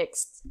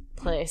takes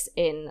place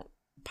in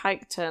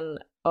Piketon,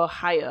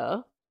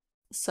 Ohio.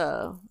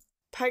 So,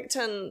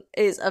 Piketon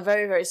is a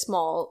very, very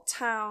small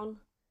town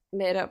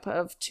made up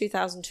of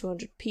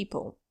 2,200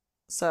 people.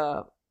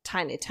 So,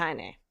 tiny,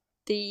 tiny.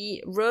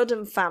 The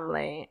Roden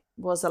family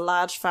was a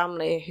large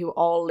family who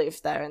all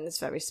lived there in this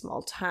very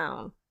small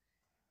town.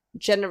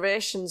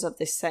 Generations of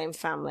this same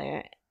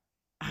family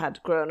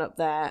had grown up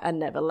there and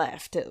never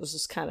left. It was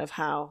just kind of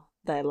how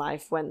their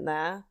life went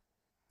there.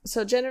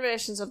 So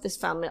generations of this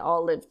family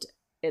all lived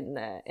in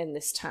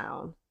this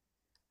town,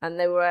 and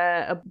they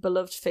were a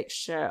beloved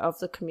fixture of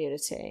the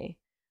community.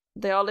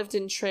 They all lived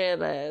in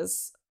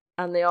trailers,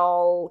 and they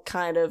all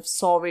kind of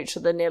saw each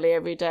other nearly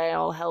every day,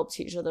 all helped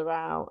each other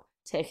out,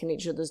 taking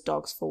each other's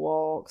dogs for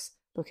walks,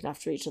 looking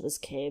after each other's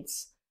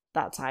kids,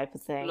 that type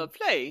of thing.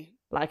 Lovely.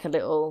 Like a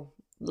little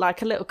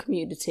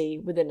community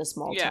within a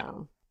small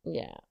town.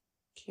 Yeah.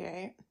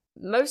 Cute.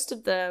 Most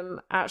of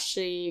them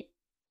actually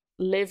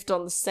lived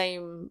on the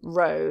same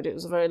road. It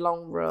was a very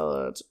long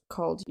road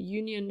called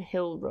Union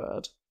Hill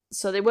Road.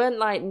 So they weren't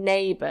like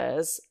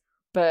neighbours,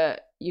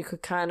 but you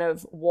could kind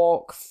of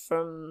walk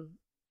from...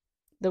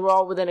 They were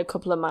all within a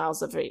couple of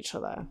miles of each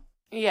other.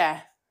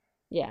 Yeah.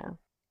 Yeah.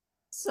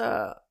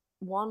 So,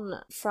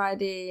 one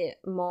Friday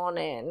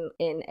morning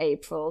in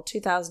April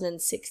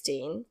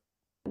 2016,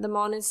 the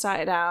morning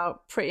started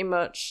out pretty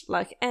much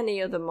like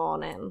any other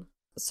morning.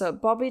 So,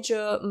 Bobby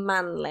Joe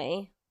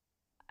Manley,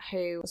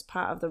 who was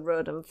part of the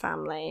Roden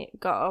family,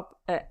 got up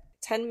at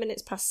 10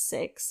 minutes past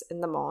 6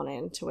 in the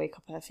morning to wake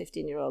up her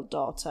 15-year-old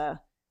daughter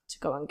to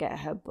go and get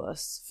her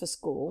bus for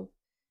school,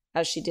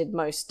 as she did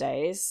most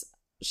days.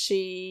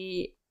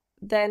 She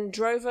then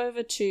drove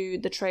over to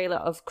the trailer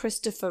of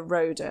Christopher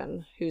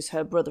Roden, who's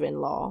her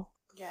brother-in-law,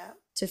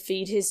 to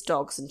feed his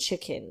dogs and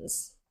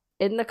chickens.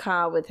 In the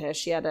car with her,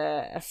 she had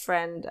a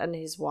friend and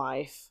his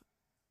wife.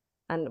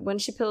 And when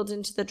she pulled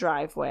into the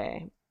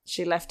driveway,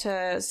 she left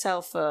her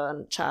cell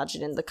phone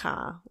charging in the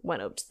car,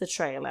 went up to the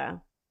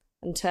trailer,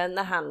 and turned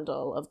the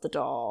handle of the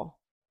door,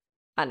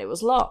 and it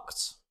was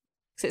locked.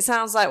 So it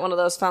sounds like one of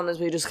those families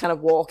where you just kind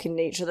of walk in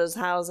each other's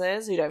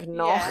houses, you don't even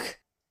knock,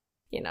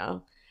 you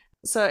know.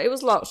 So it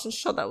was locked, and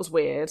she thought that was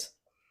weird.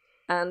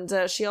 And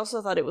she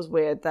also thought it was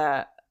weird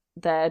that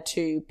their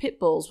 2 pit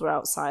bulls were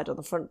outside on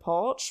the front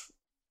porch.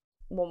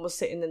 One was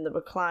sitting in the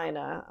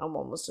recliner, and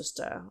one was just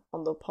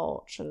on the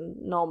porch. And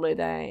normally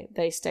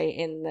they stay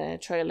in the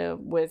trailer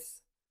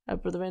with her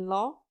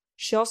brother-in-law.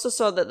 She also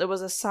saw that there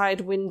was a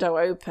side window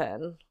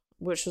open,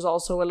 which was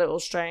also a little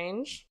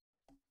strange.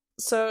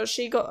 So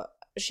she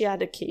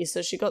had a key,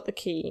 so she got the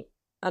key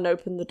and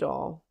opened the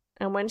door.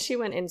 And when she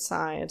went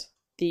inside,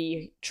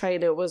 the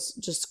trailer was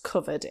just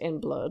covered in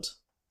blood.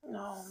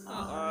 Oh, no.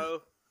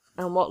 Uh-oh.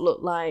 And what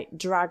looked like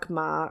drag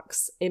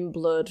marks in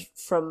blood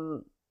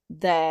from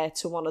there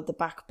to one of the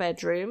back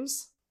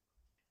bedrooms.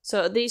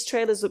 So these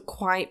trailers look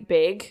quite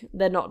big.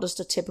 They're not just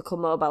a typical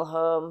mobile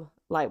home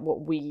like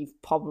what we've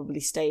probably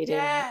stayed in.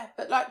 Yeah,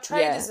 but like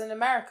trailers in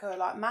America are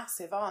like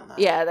massive, aren't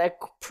they? Yeah, they're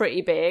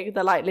pretty big.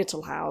 They're like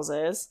little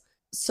houses.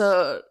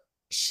 So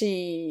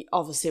she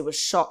obviously was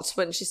shocked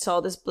when she saw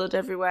this blood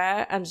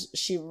everywhere, and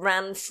she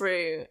ran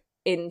through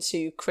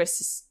into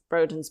Chris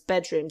Broden's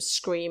bedroom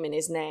screaming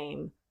his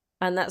name.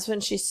 And that's when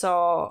she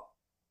saw,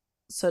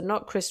 so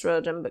not Chris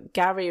Roden, but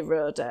Gary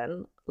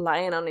Roden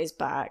lying on his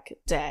back,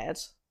 dead.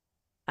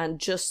 And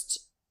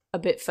just a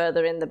bit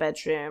further in the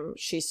bedroom,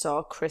 she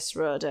saw Chris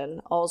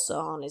Roden also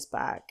on his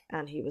back,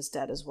 and he was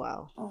dead as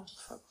well. Oh,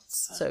 for God's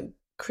sake. So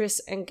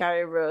Chris and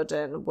Gary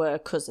Roden were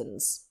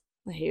cousins.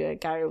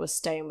 Gary was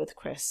staying with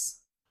Chris,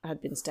 had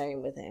been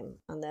staying with him,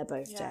 and they're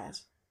both dead.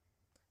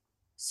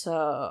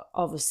 So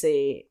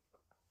obviously,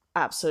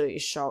 absolutely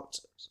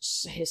shocked,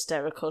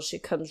 hysterical. She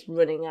comes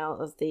running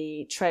out of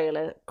the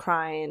trailer,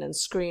 crying and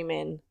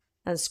screaming,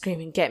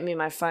 get me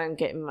my phone,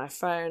 get me my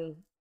phone.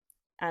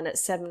 And at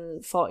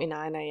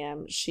 7:49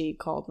 a.m, she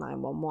called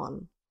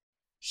 911.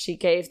 She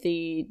gave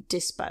the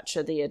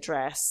dispatcher the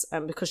address,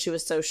 and because she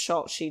was so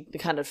shocked, she'd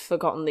kind of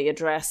forgotten the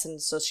address, and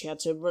so she had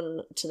to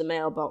run to the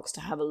mailbox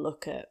to have a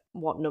look at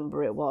what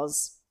number it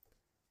was.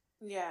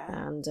 Yeah.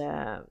 And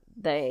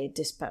they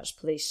dispatched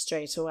police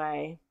straight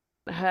away.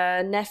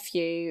 Her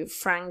nephew,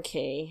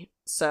 Frankie,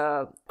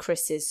 so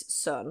Chris's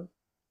son,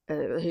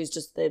 they've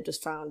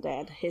just found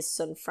dead, his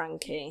son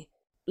Frankie,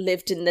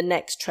 lived in the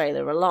next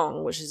trailer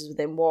along, which is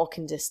within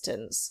walking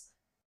distance.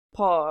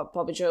 Poor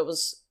Bobby Jo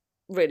was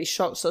really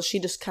shocked, so she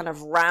just kind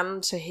of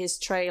ran to his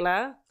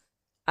trailer,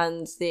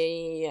 and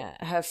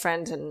her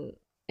friend and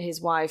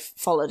his wife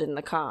followed in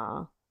the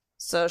car.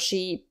 So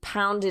she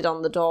pounded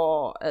on the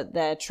door at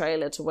their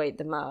trailer to wake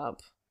them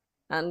up,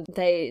 and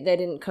they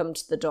didn't come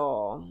to the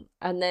door.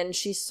 And then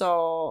she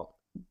saw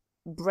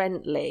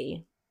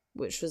Brentley,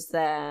 which was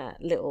their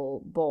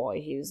little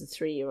boy. He was a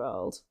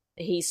 3-year-old.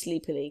 He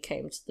sleepily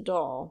came to the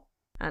door,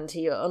 and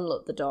he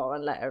unlocked the door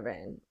and let her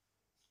in.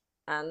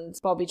 And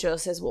Bobby Jo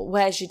says, well,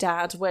 where's your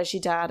dad? Where's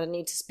your dad? I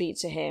need to speak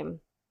to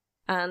him.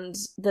 And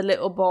the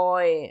little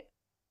boy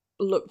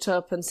looked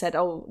up and said,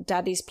 oh,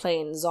 Daddy's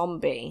playing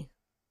zombie,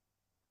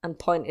 and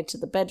pointed to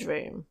the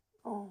bedroom.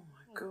 Oh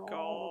my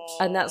God.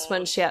 And that's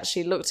when she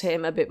actually looked at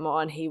him a bit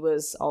more, and he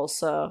was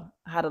also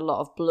had a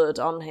lot of blood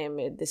on him,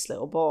 this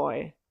little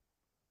boy.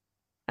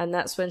 And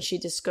that's when she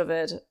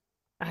discovered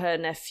her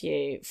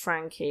nephew,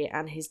 Frankie,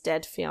 and his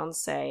dead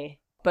fiancé,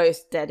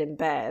 both dead in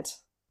bed.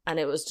 And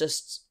it was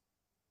just,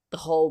 the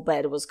whole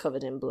bed was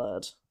covered in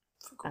blood.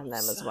 And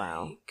them as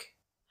well.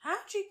 How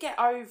do you get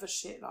over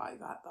shit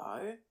like that,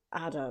 though?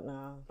 I don't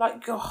know.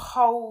 Like your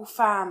whole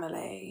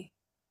family.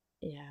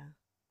 Yeah.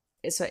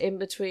 So in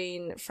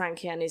between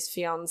Frankie and his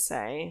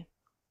fiancée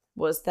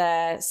was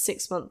their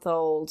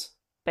 6-month-old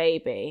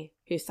baby,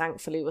 who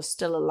thankfully was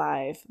still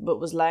alive, but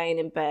was laying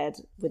in bed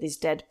with his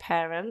dead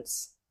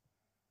parents,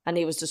 and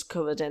he was just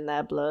covered in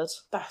their blood.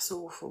 That's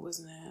awful,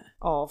 isn't it?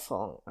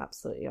 Awful.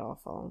 Absolutely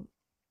awful.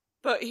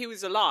 But he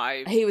was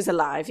alive. He was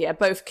alive, yeah.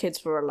 Both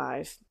kids were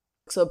alive.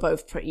 So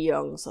both pretty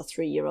young, so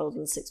 3-year-old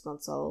and 6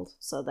 months old,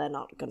 so they're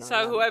not going to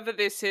So whoever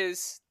this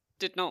is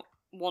didn't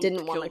want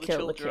to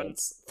kill the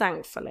kids,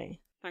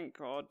 thankfully. Thank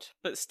God.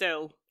 But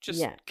still,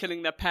 just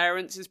killing their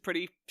parents is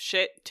pretty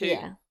shit too.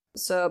 Yeah.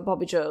 So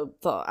Bobby Jo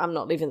thought, I'm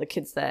not leaving the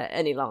kids there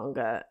any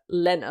longer,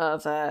 leant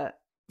over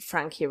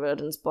Frankie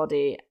Roden's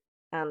body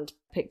and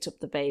picked up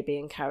the baby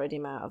and carried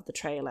him out of the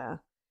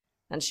trailer.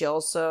 And she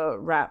also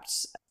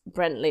wrapped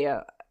Brentley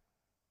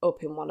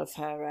up in one of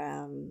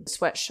her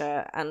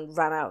sweatshirt and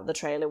ran out of the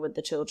trailer with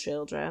the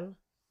children.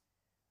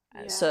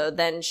 Yeah. So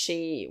then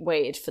she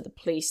waited for the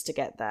police to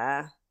get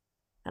there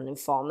and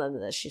informed them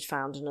that she'd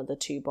found another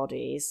 2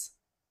 bodies.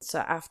 So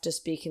after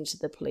speaking to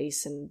the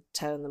police and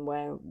telling them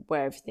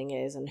where everything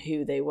is and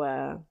who they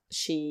were,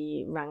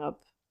 she rang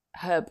up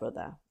her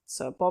brother.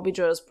 So Bobby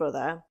Joe's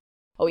brother.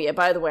 Oh yeah,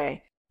 by the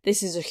way,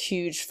 this is a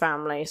huge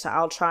family. So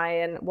I'll try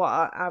and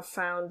I've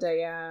found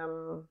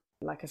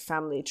like a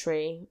family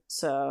tree,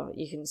 so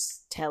you can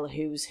tell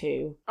who's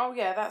who. Oh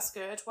yeah, that's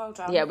good. Well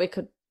done. Yeah, we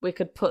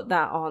could put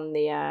that on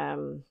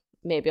the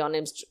maybe on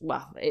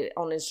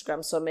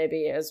Instagram. So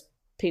maybe as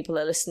people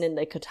are listening,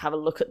 they could have a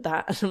look at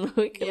that and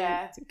we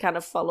can kind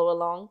of follow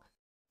along.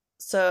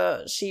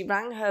 So she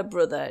rang her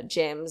brother,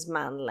 James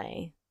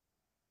Manley,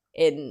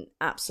 in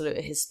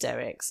absolute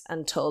hysterics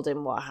and told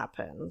him what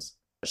happened.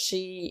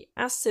 She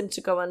asked him to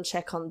go and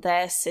check on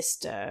their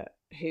sister,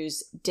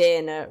 who's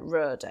Dana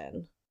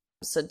Roden.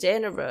 So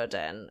Dana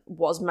Roden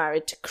was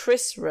married to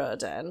Chris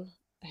Roden,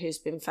 who's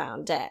been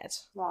found dead.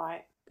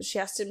 Right. She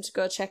asked him to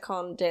go check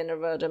on Dana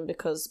Roden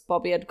because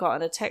Bobby had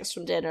gotten a text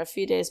from Dana a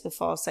few days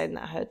before saying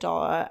that her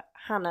daughter,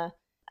 Hannah,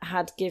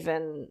 had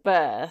given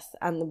birth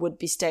and would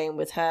be staying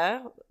with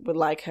her, with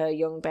like her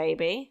young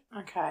baby.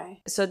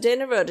 Okay. So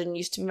Dana Roden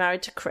used to be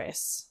married to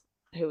Chris,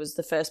 who was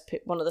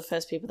one of the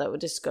first people that were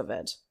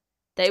discovered.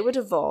 They were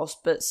divorced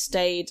but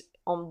stayed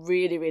on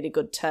really, really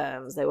good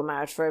terms. They were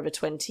married for over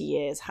 20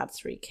 years, had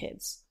 3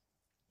 kids.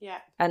 Yeah.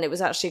 And it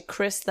was actually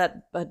Chris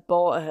that had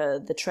bought her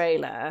the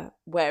trailer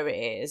where it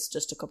is,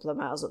 just a couple of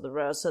miles up the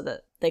road, so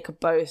that they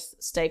could both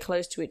stay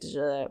close to each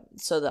other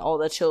so that all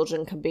their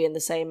children can be in the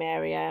same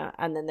area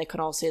and then they can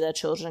all see their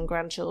children and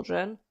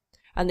grandchildren.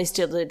 And they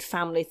still did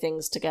family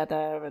things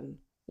together and,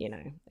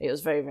 it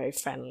was very, very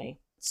friendly.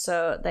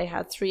 So they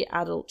had 3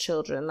 adult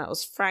children. That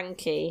was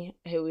Frankie,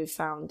 who we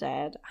found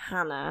dead,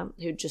 Hannah,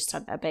 who just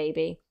had a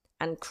baby,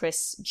 and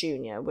Chris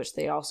Jr., which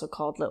they also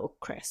called Little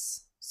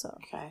Chris.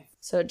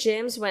 So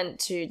James went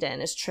to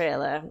Dana's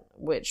trailer,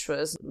 which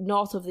was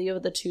north of the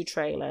other 2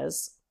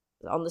 trailers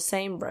on the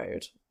same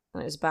road,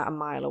 and it was about a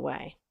mile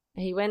away.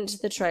 He went to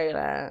the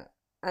trailer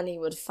and he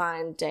would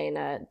find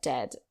Dana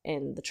dead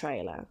in the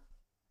trailer.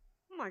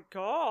 Oh my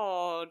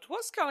God,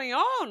 what's going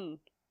on?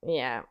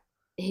 Yeah,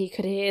 he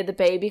could hear the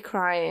baby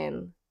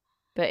crying,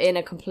 but in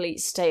a complete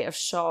state of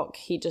shock,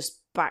 he just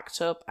backed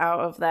up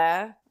out of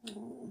there.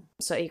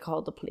 So he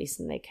called the police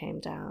and they came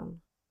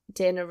down.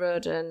 Dana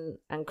Roden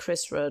and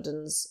Chris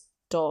Roden's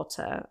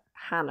daughter,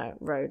 Hannah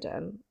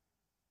Roden,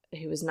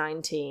 who was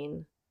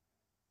 19,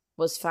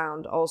 was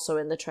found also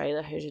in the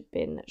trailer, who had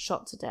been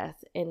shot to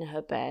death in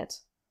her bed.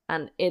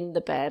 And in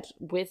the bed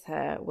with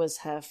her was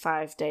her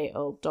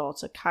 5-day-old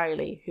daughter,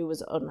 Kylie, who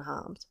was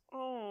unharmed.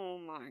 Oh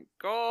my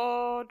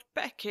God,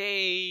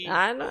 Becky.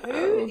 I know.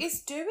 Who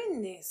is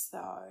doing this,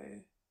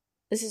 though?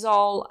 This has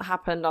all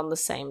happened on the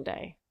same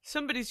day.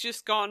 Somebody's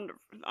just gone,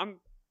 I'm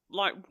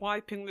like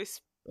wiping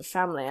this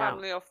family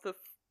off the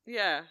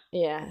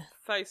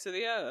face of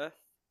the earth.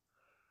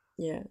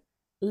 Yeah.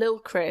 Lil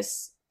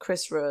Chris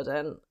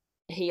Roden,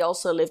 he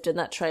also lived in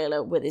that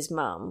trailer with his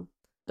mum,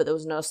 but there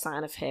was no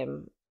sign of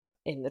him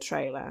in the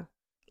trailer.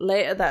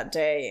 Later that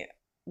day,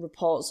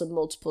 reports of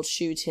multiple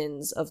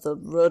shootings of the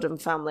Roden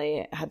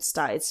family had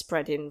started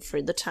spreading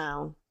through the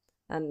town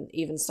and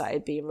even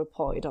started being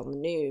reported on the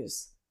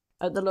news.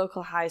 At the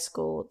local high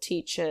school,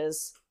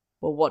 teachers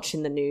were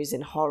watching the news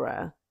in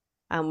horror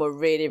and were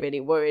really, really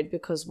worried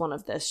because one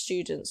of their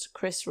students,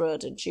 Chris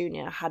Roden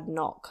Jr., had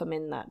not come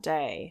in that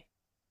day.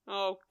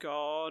 Oh,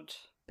 God.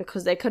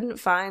 Because they couldn't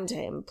find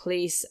him,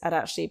 police had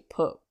actually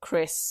put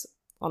Chris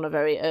on a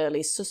very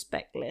early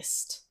suspect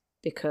list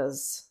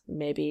because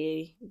maybe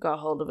he got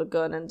hold of a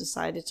gun and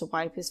decided to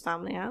wipe his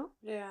family out.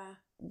 Yeah.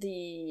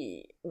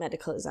 The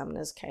medical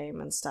examiners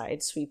came and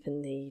started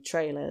sweeping the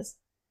trailers.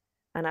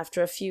 And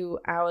after a few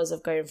hours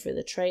of going through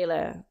the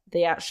trailer,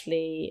 they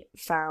actually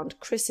found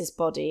Chris's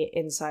body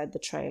inside the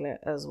trailer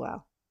as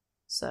well.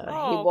 So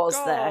he was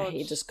there,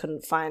 he just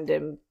couldn't find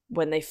him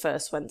when they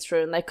first went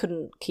through, and they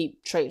couldn't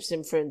keep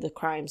traipsing through the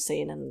crime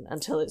scene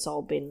until it's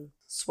all been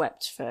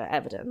swept for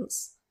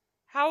evidence.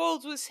 How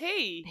old was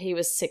he? He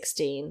was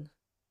 16.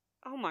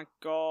 Oh my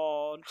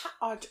God.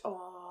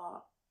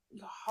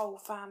 Your whole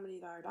family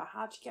though, like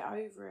how'd you get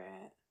over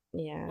it?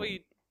 Yeah. Well,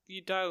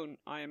 you don't,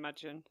 I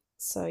imagine.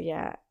 So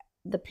yeah.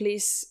 The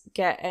police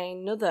get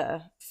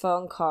another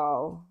phone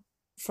call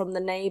from the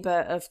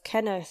neighbour of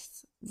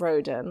Kenneth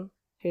Roden,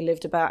 who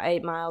lived about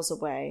 8 miles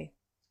away,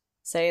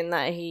 saying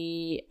that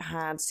he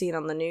had seen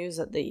on the news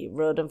that the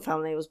Roden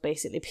family was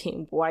basically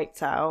being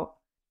wiped out.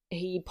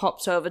 He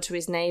popped over to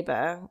his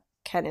neighbour,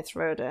 Kenneth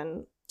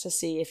Roden, to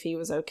see if he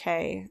was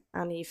okay,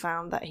 and he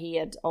found that he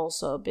had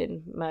also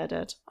been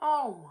murdered.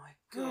 Oh my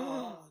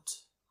God.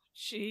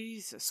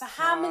 Jesus So Christ.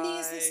 how many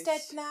is this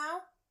dead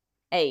now?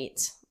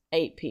 8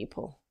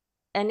 people.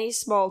 Any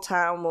small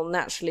town will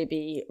naturally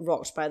be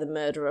rocked by the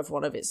murder of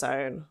one of its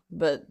own,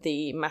 but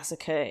the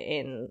massacre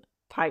in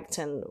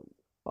Piketon,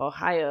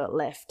 Ohio,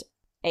 left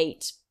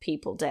 8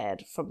 people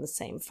dead from the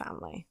same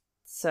family.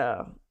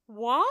 So...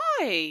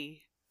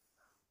 Why?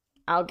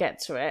 I'll get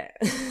to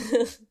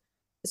it.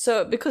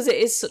 So, because it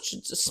is such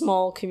a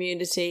small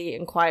community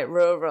and quite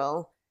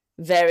rural,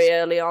 very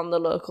early on the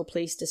local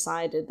police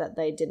decided that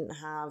they didn't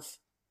have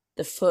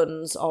the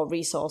funds or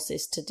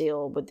resources to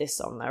deal with this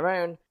on their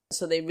own.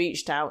 So they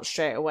reached out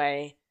straight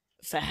away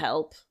for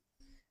help,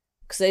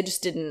 because they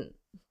just didn't,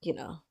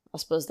 I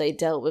suppose they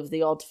dealt with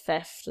the odd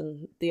theft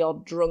and the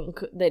odd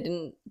drunk. They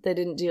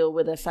didn't deal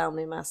with a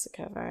family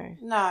massacre very.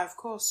 No, of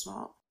course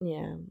not.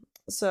 Yeah.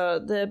 So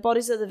the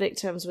bodies of the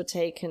victims were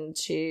taken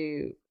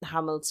to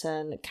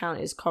Hamilton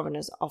County's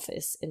coroner's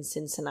office in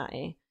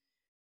Cincinnati.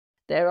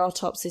 Their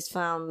autopsies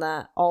found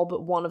that all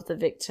but one of the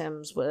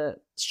victims were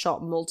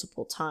shot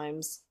multiple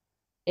times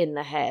in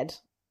the head.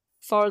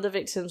 4 of the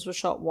victims were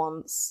shot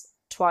once,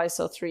 twice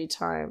or 3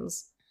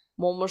 times.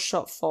 1 was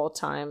shot 4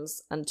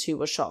 times, and 2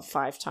 were shot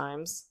 5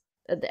 times.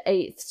 The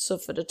 8th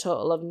suffered a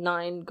total of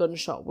 9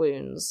 gunshot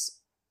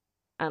wounds,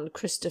 and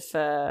Chris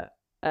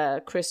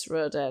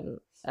Roden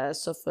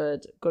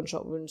suffered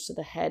gunshot wounds to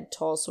the head,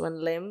 torso,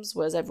 and limbs,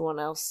 whereas everyone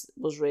else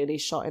was really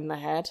shot in the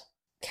head.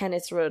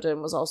 Kenneth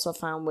Roden was also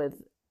found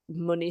with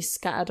money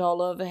scattered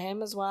all over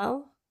him as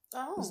well.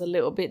 Oh. It was a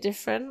little bit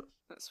different.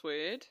 That's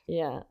weird.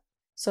 Yeah.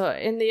 So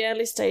in the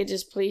early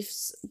stages,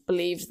 police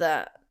believed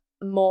that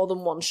more than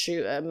one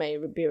shooter may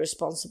be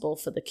responsible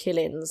for the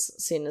killings,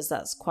 seeing as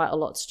that's quite a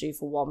lot to do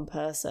for one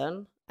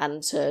person,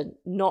 and to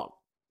not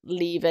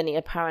leave any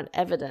apparent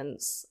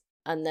evidence.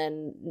 And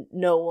then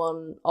no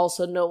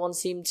one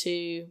seemed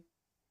to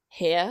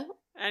hear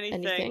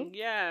anything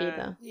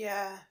either.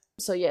 Yeah.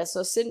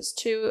 So since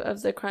 2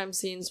 of the crime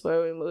scenes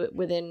were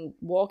within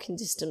walking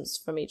distance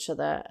from each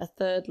other, a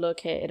third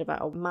located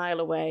about 1 mile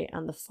away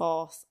and the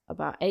 4th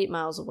about 8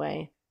 miles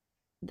away,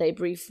 they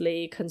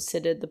briefly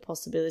considered the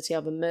possibility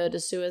of a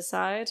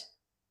murder-suicide,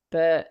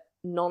 but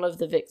none of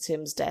the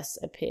victims' deaths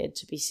appeared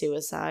to be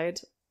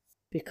suicide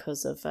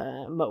because of,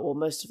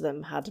 most of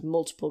them had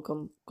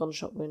multiple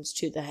gunshot wounds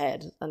to the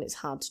head, and it's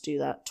hard to do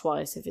that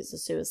twice if it's a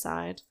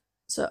suicide.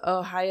 So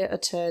Ohio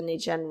Attorney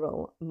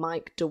General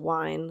Mike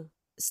DeWine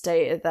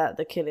stated that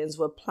the killings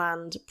were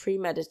planned,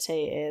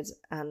 premeditated,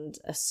 and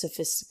a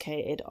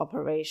sophisticated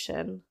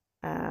operation,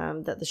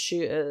 that the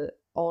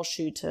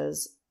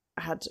shooters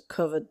had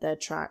covered their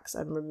tracks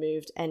and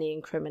removed any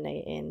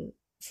incriminating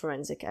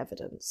forensic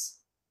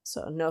evidence.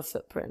 So no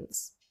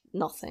footprints,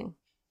 nothing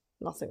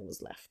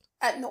was left.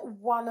 At not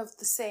one of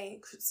the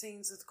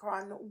scenes of the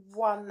crime, not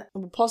one.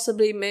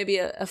 Possibly maybe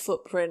a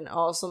footprint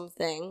or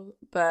something,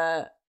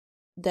 but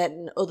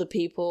then other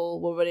people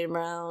were running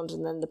around,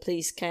 and then the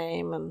police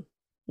came, and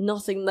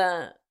nothing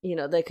that,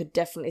 they could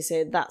definitely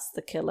say that's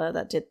the killer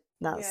that did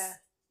that.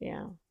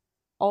 Yeah.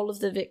 All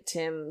of the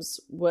victims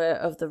were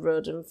of the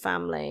Roden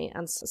family,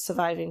 and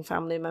surviving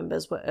family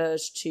members were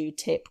urged to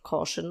take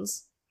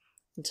precautions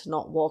and to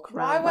not walk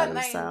around by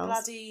themselves. Why weren't they in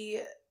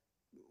bloody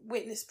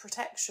witness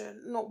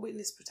protection? Not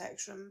witness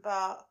protection,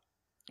 but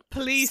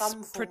police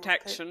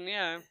protection.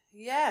 Yeah.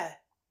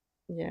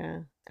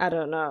 Yeah. I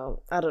don't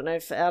know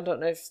if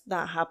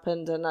that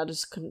happened, and I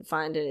just couldn't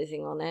find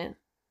anything on it.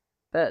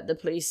 But the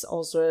police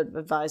also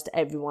advised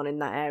everyone in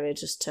that area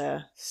just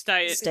to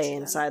stay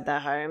inside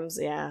their homes.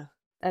 Yeah.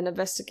 An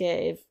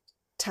investigative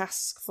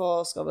task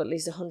force of at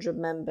least 100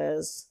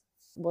 members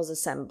was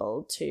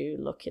assembled to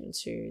look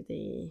into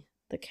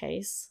the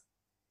case.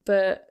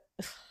 But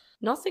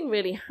nothing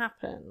really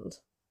happened.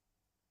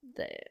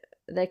 They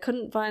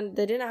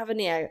didn't have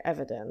any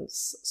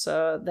evidence,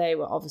 so they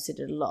obviously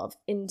did a lot of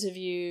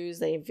interviews.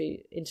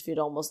 They interviewed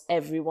almost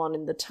everyone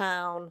in the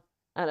town,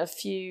 and a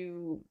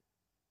few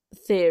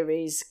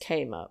theories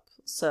came up.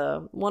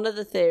 So one of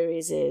the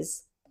theories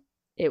is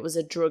it was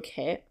a drug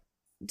hit,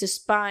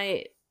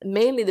 despite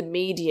mainly the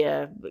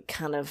media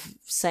kind of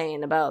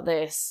saying about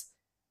this.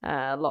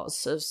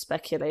 Lots of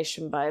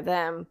speculation by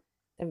them.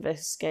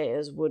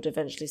 Investigators would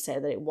eventually say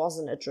that it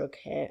wasn't a drug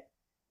hit.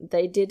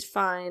 They did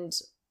find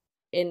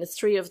in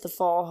 3 of the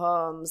 4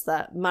 homes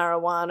that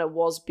marijuana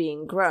was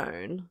being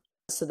grown.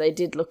 So they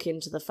did look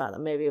into the fact that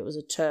maybe it was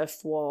a turf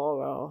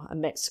war or a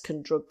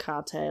Mexican drug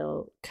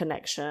cartel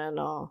connection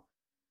or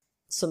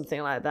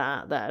something like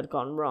that had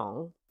gone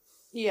wrong.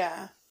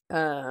 Yeah.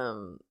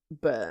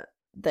 But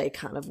they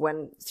kind of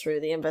went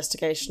through the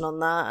investigation on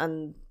that,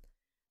 and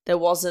there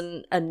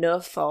wasn't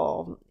enough,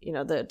 or,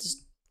 there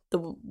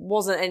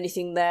wasn't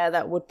anything there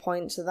that would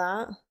point to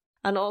that.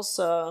 And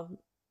also,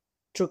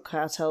 drug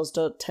cartels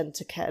don't tend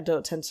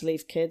to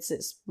leave kids.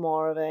 It's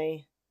more of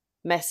a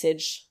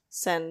message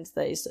send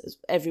that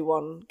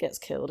everyone gets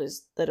killed.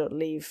 Is they don't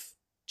leave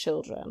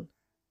children.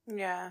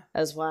 Yeah.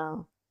 As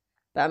well,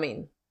 but I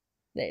mean,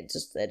 they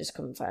just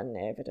couldn't find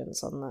any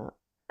evidence on that.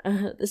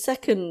 The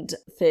second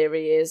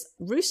theory is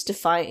rooster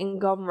fighting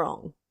gone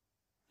wrong.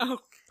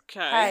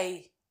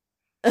 Okay.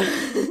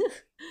 Hey.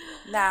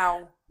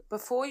 Now,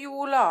 before you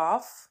all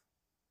laugh,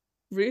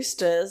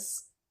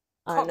 roosters,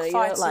 I know you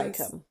don't like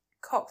them.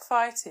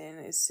 Cockfighting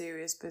is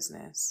serious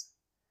business.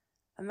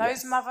 And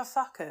those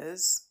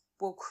motherfuckers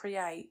will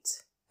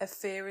create a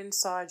fear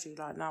inside you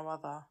like no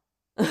other.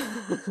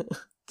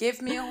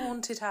 Give me a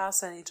haunted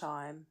house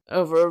anytime.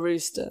 Over a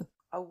rooster.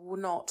 I will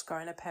not go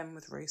in a pen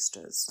with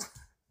roosters.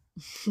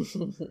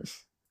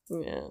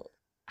 Yeah.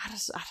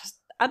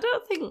 I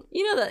don't think,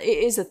 that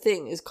it is a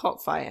thing, is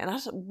cockfighting. And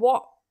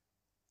what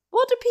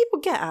What do people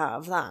get out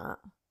of that?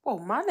 Well,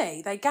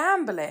 money. They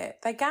gamble it.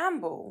 They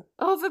gamble.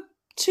 Over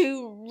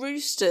two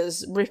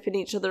roosters ripping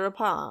each other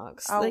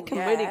apart. Oh, they can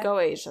yeah. really go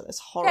at each other. It's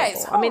horrible. Yeah,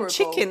 it's I mean,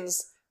 horrible.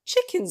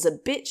 chickens are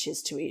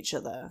bitches to each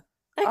other.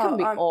 They can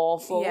be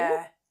awful.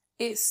 Yeah.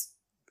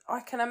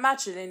 I can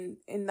imagine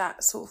in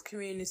that sort of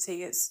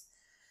community, it's,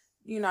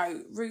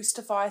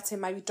 rooster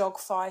fighting, maybe dog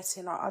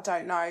fighting, I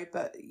don't know,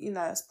 but,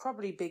 it's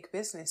probably big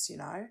business,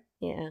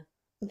 Yeah.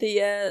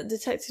 The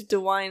Detective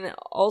DeWine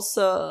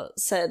also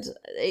said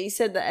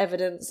that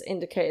evidence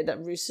indicated that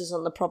roosters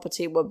on the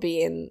property were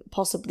being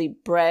possibly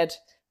bred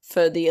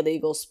for the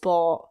illegal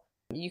sport.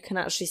 You can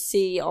actually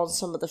see on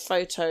some of the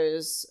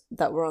photos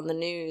that were on the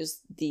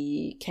news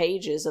the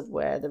cages of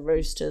where the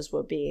roosters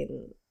were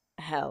being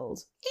held.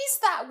 Is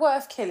that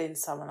worth killing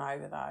someone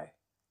over, though?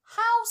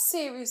 How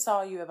serious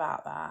are you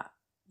about that?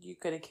 You're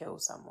going to kill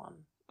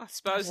someone? I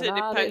suppose it It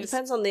depends.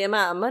 depends on the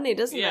amount of money,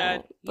 doesn't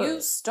it? But...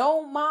 You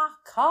stole my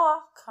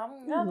cock.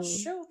 I'm going to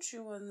shoot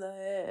you in the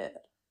head.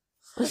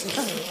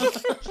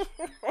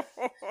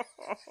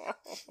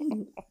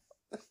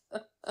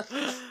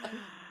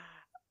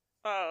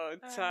 Oh,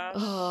 Tash.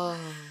 Oh.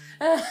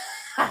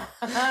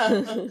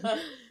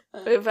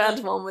 We've had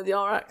one with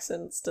your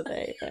accents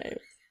today, babe.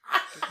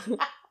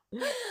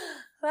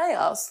 They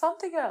are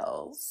something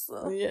else.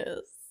 Yes.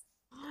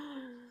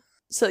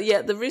 So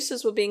yeah, the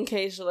roosters were being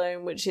caged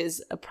alone, which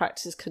is a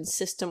practice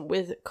consistent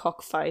with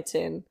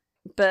cockfighting,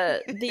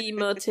 but the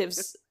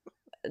motives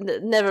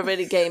never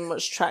really gained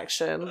much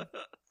traction.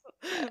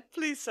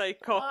 Please say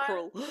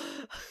cockerel.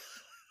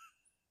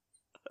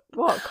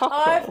 What,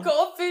 cockerel? I've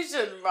got a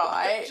vision,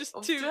 right? Just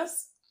of two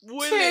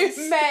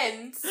two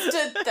men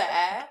stood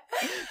there,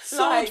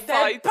 Sword like their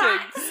fighting.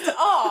 backs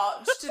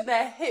arched and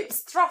their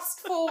hips thrust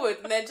forward,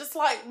 and they're just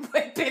like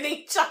whipping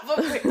each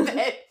other with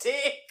their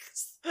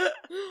dicks.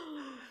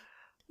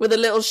 With a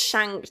little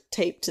shank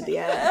taped to the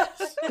end.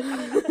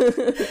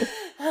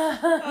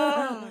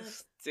 Oh,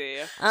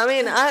 dear. I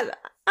mean,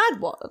 I'd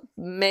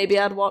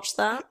watch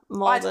that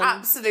more I'd than...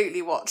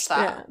 absolutely watch that.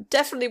 Yeah,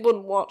 definitely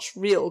wouldn't watch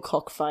real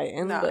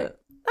cockfighting, No. but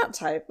that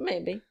type,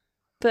 maybe.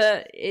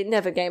 But it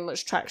never gained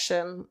much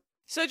traction.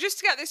 So just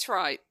to get this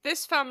right,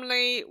 this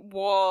family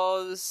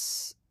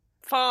was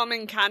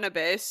farming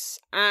cannabis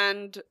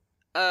and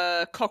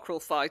cockerel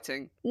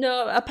fighting.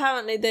 No,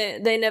 apparently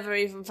they never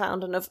even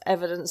found enough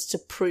evidence to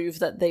prove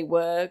that they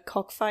were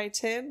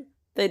cockfighting.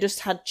 They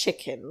just had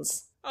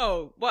chickens.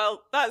 Oh,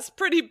 well, that's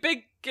pretty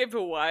big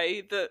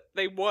giveaway that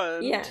they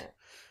weren't. Yeah.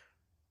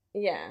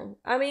 Yeah.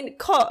 I mean,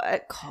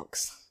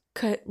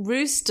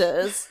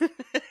 roosters,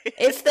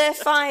 if they're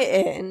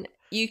fighting,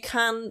 you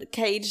can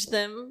cage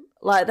them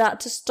like that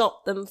to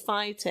stop them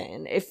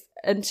fighting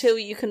until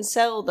you can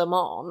sell them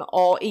on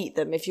or eat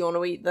them if you want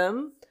to eat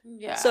them.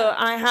 Yeah. So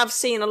I have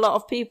seen a lot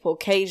of people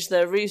cage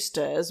their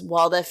roosters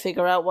while they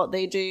figure out what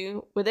they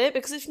do with it,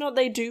 because if not,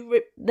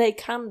 they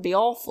can be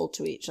awful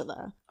to each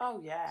other.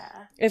 Oh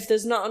yeah. If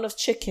there's not enough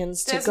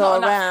chickens There's to go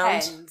not around.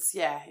 enough hens.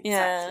 Yeah,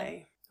 exactly.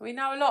 Yeah. We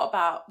know a lot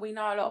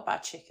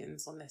about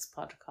chickens on this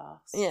podcast.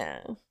 Yeah.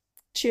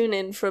 Tune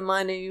in for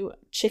my new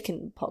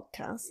chicken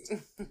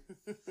podcast.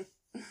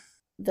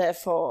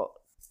 Therefore,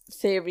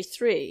 Theory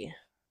 3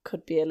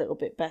 could be a little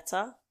bit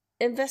better.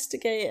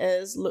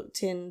 Investigators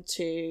looked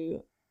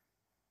into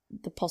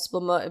the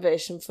possible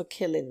motivation for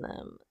killing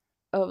them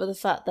over the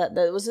fact that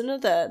there was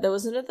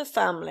another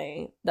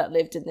family that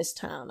lived in this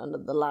town,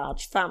 another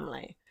large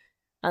family,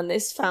 and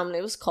this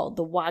family was called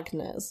the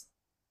Wagners.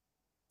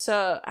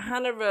 So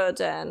Hannah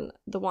Roden,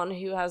 the one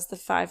who has the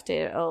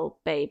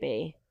 5-day-old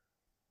baby,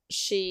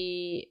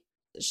 she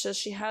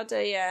had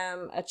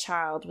a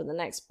child with an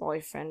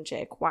ex-boyfriend,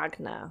 Jake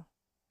Wagner.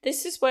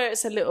 This is where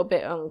it's a little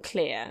bit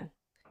unclear.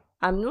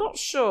 I'm not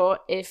sure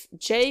if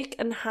Jake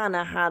and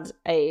Hannah had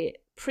a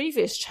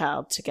previous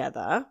child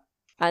together,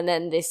 and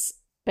then this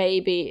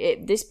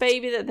baby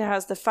that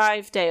has the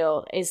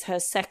 5-day-old is her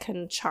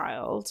second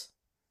child.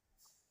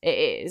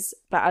 It is,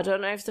 but I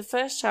don't know if the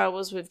first child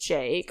was with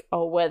Jake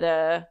or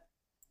whether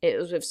it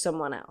was with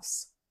someone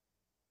else.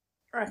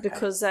 Okay.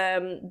 Because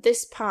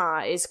this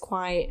part is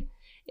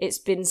it's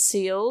been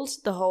sealed,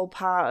 the whole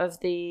part of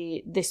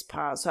this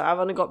part. So I've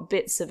only got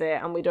bits of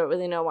it and we don't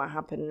really know what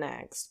happened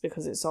next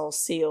because it's all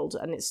sealed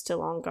and it's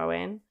still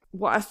ongoing.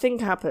 What I think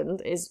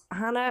happened is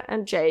Hannah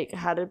and Jake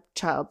had a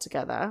child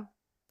together,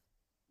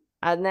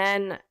 and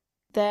then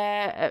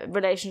their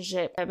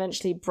relationship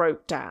eventually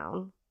broke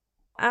down.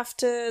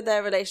 After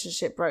their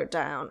relationship broke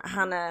down,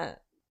 Hannah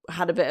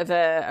had a bit of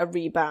a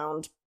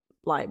rebound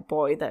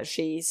boy that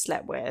she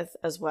slept with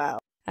as well.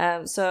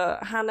 So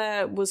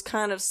Hannah was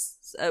kind of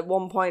at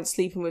one point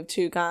sleeping with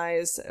two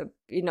guys,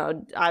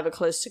 either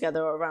close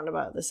together or around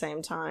about the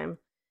same time,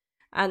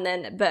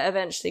 but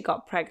eventually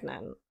got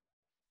pregnant.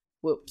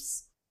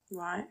 Whoops.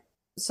 Right.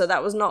 So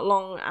that was not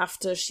long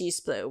after she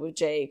split up with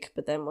Jake,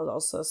 but then was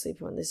also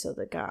sleeping with this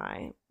other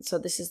guy. So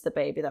this is the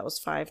baby that was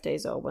 5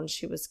 days old when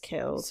she was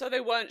killed. So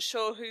they weren't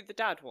sure who the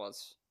dad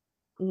was?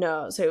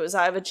 No, so it was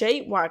either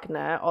Jake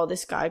Wagner or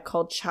this guy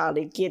called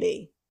Charlie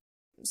Giddy.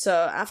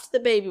 So after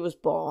the baby was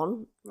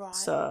born, Right.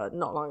 so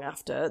not long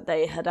after,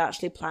 they had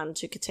actually planned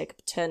to take a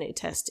paternity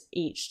test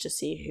each to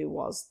see who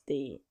was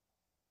the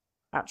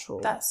actual...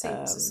 That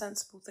seems a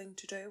sensible thing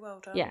to do. Well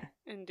done. Yeah.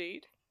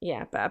 Indeed.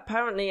 Yeah, but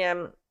apparently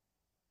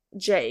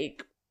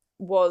Jake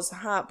was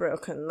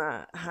heartbroken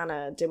that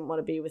Hannah didn't want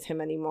to be with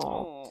him anymore.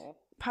 Oh.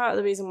 Part of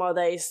the reason why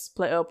they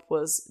split up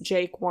was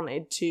Jake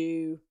wanted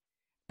to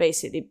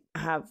basically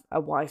have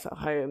a wife at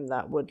home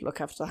that would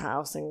look after the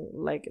house and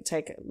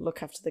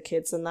look after the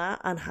kids and that,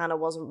 and Hannah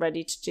wasn't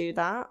ready to do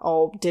that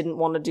or didn't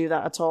want to do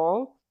that at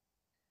all.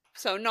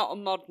 So not a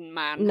modern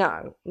man.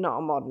 No, not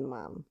a modern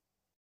man.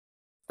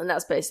 And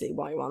that's basically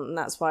what he wanted, and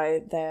that's why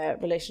their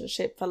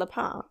relationship fell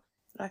apart.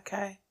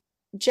 Okay.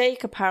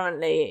 Jake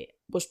apparently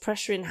was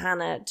pressuring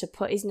Hannah to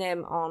put his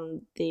name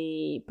on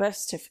the birth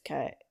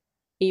certificate,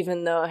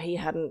 even though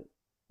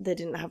they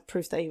didn't have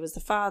proof that he was the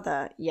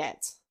father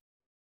yet.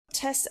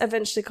 Tests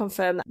eventually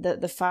confirmed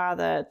that the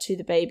father to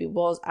the baby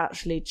was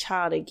actually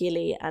Charlie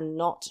Gilly and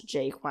not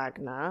Jake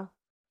Wagner.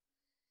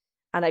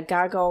 And a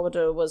gag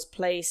order was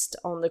placed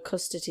on the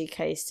custody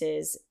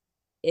cases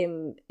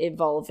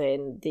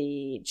involving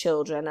the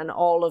children and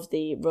all of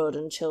the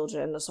Roden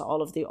children, so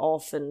all of the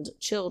orphaned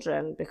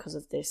children, because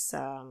of this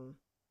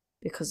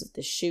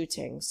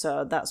shooting.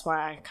 So that's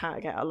why I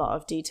can't get a lot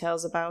of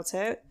details about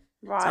it.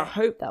 Right. So I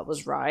hope that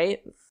was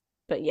right.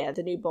 But yeah,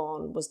 the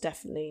newborn was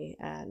definitely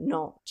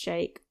not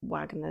Jake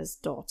Wagner's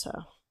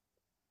daughter.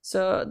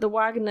 So the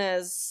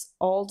Wagners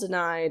all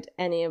denied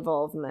any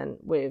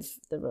involvement with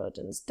the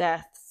Rodens'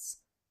 deaths,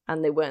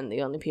 and they weren't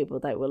the only people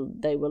that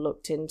they were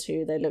looked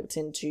into. They looked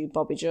into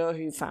Bobby Joe,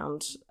 who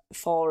found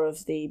 4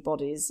 of the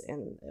bodies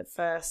at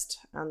first,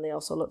 and they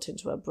also looked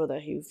into her brother,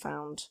 who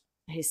found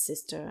his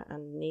sister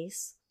and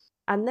niece.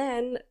 And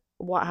then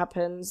what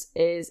happens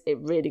is it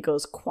really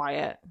goes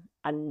quiet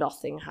and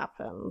nothing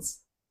happens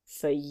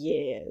for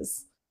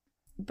years.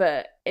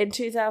 But in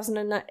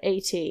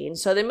 2018,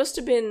 so they must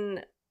have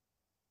been,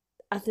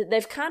 I think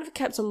they've kind of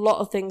kept a lot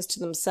of things to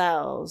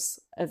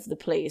themselves of the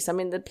police. I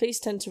mean, the police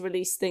tend to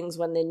release things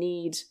when they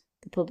need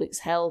the public's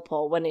help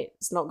or when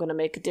it's not going to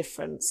make a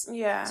difference.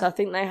 Yeah. So I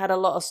think they had a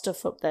lot of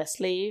stuff up their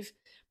sleeve,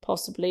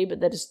 possibly,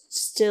 but they're just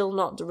still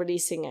not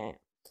releasing it.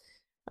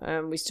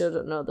 We still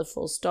don't know the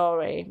full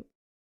story.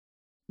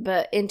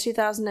 But in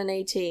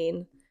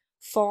 2018,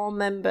 4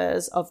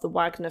 members of the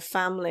Wagner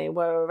family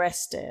were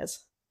arrested.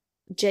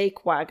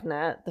 Jake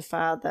Wagner, the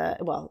father,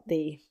 well,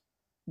 the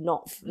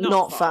not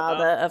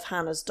father of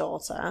Hannah's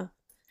daughter,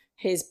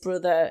 his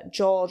brother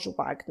George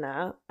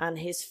Wagner, and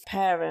his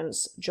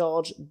parents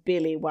George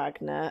Billy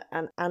Wagner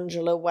and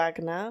Angela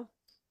Wagner.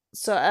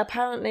 So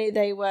apparently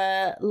they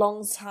were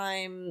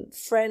longtime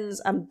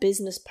friends and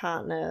business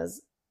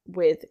partners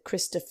with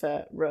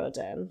Christopher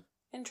Roden.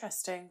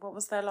 Interesting. What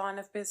was their line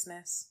of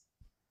business?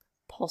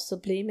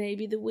 Possibly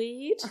maybe the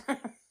weed.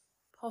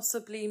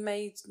 Possibly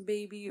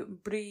maybe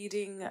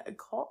breeding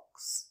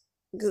cocks.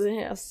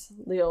 Yes,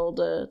 the old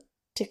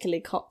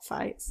tickly cock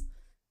fights.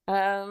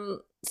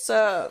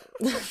 So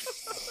What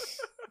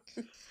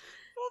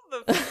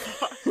the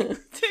fuck?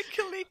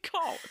 Tickly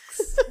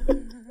cocks.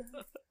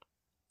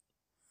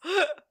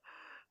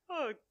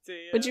 Oh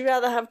dear. would you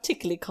rather have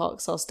tickly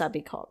cocks or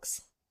stabby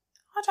cocks?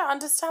 I don't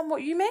understand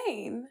what you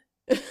mean.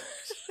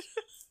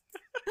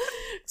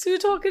 So we were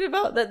talking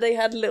about that they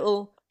had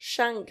little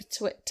shank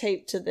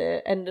taped to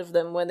the end of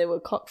them when they were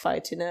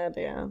cockfighting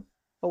earlier.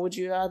 Or would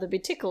you rather be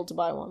tickled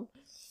by one?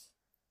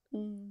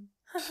 I'm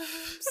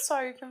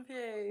so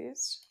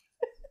confused.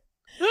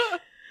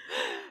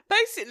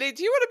 Basically,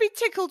 do you want to be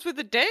tickled with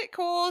a dick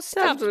or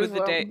stabbed with a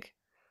one. dick?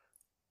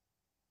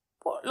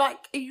 What,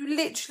 like, are you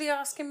literally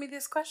asking me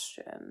this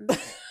question?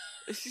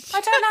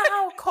 I don't know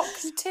how a cock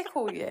can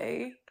tickle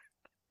you.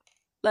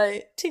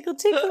 Like, tickle,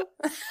 tickle,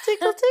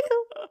 tickle,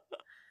 tickle.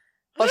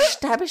 Or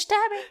stabby,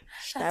 stabby.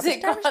 Has Stabby,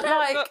 it stabby, got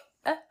stabby.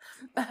 like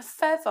a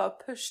feather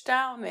pushed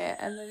down it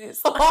and then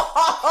it's like...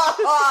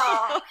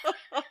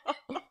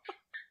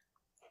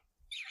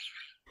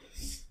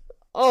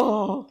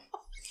 Oh.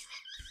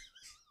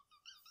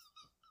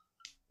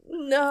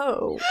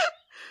 No.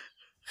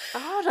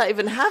 I don't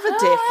even have a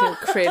dick and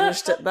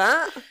cringed at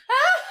that.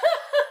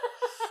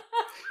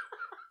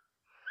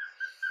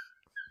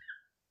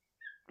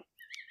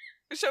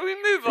 Shall we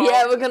move on?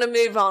 Yeah, we're going to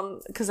move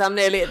on because I'm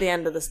nearly at the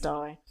end of the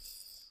story.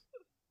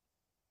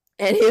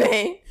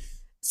 Anyway,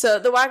 so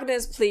the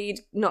Wagners plead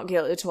not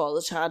guilty to all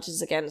the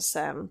charges against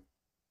them.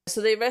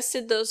 So they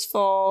arrested those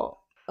 4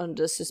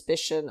 under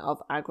suspicion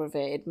of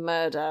aggravated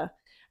murder.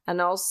 And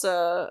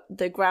also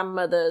the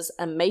grandmothers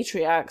and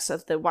matriarchs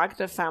of the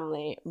Wagner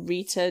family,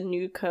 Rita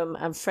Newcomb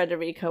and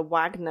Frederica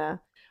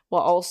Wagner, were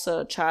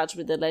also charged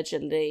with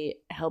allegedly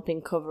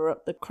helping cover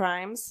up the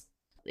crimes.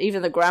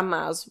 Even the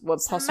grandmas were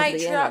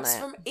possibly in on it. Matriarchs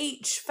from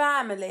each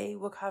family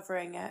were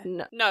covering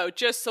it. No,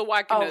 just the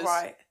Wagners. Oh,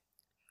 right.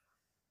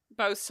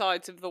 Both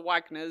sides of the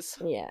Wagners.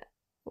 Yeah.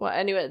 Well,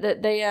 anyway,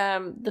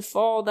 the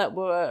 4 that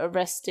were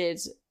arrested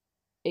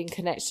in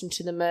connection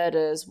to the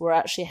murders were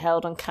actually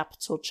held on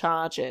capital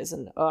charges,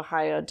 and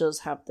Ohio does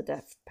have the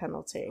death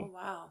penalty. Oh,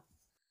 wow.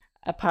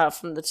 apart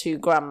from the two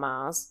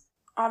grandmas.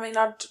 I mean,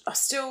 I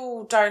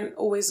still don't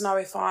always know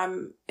if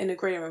I'm in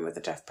agreement with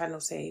the death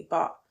penalty,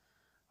 but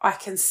I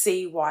can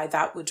see why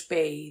that would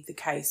be the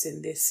case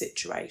in this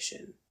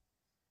situation.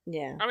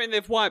 Yeah. I mean,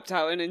 they've wiped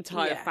out an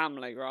entire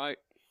family, right?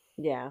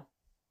 Yeah.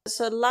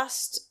 So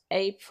last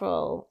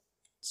April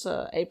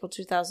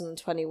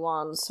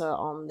 2021, so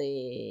on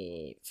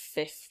the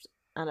 5th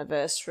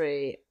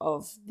anniversary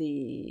of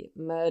the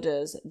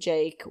murders,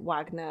 Jake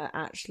Wagner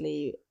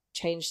actually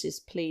changed his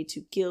plea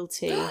to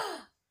guilty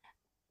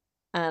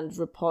and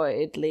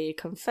reportedly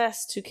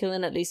confessed to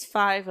killing at least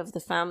 5 of the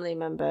family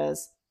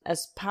members.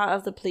 As part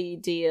of the plea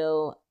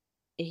deal,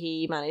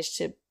 he managed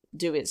to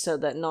do it so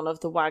that none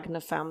of the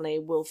Wagner family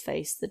will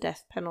face the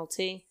death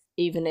penalty,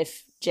 even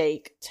if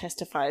Jake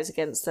testifies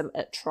against them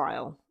at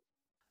trial.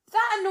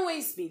 That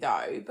annoys me,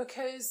 though,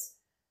 because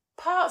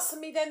parts of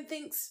me then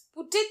thinks,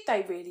 well, did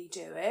they really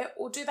do it?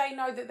 Or do they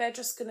know that they're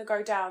just going to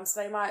go down,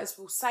 so they might as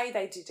well say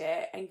they did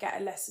it and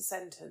get a lesser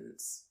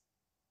sentence?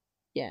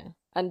 Yeah.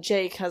 And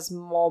Jake has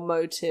more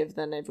motive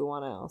than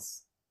everyone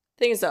else.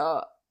 Things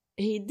are,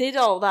 he did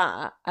all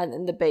that, and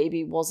then the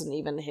baby wasn't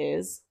even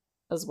his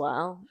as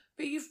well.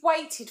 But you've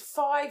waited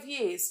 5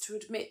 years to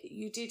admit that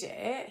you did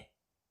it,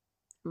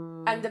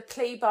 and the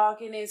plea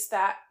bargain is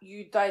that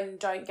you then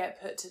don't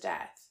get put to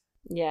death.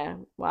 Yeah.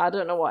 Well, I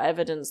don't know what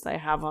evidence they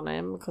have on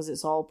him, because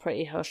it's all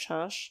pretty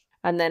hush-hush.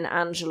 And then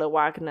Angela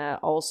Wagner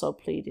also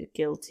pleaded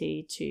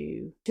guilty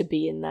to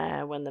being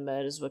there when the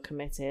murders were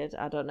committed.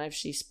 I don't know if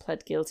she's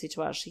pled guilty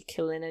to actually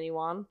killing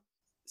anyone.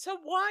 So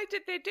why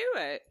did they do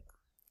it?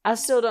 I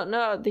still don't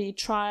know. The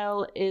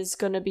trial is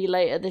going to be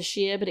later this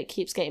year, but it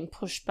keeps getting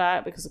pushed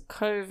back because of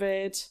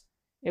COVID.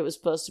 It was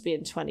supposed to be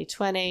in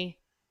 2020,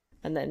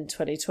 and then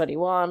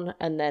 2021,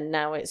 and then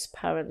now it's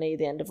apparently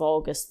the end of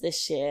August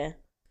this year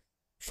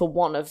for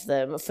one of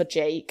them, for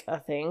Jake, I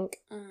think.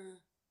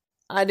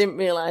 I didn't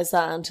realise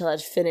that until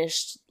I'd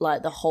finished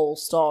like the whole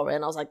story,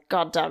 and I was like,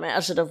 God damn it, I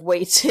should have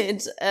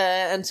waited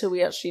until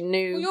we actually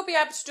knew. Well, you'll be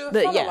able to do a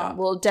follow-up. Yeah,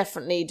 we'll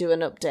definitely do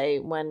an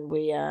update when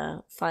we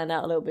find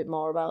out a little bit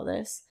more about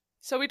this.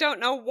 So we don't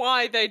know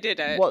why they did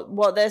it.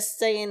 What they're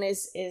saying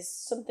is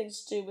something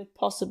to do with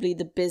possibly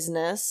the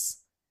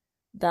business,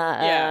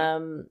 that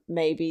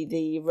maybe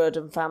the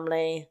Roden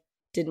family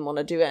didn't want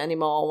to do it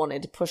anymore,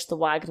 wanted to push the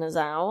Wagners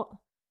out.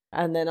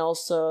 And then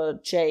also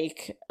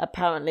Jake,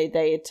 apparently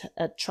they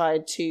had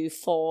tried to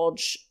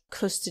forge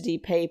custody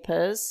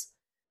papers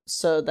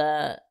so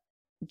that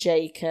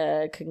Jake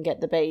can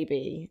get the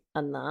baby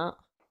and that.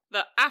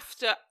 That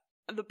after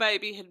the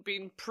baby had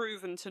been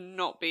proven to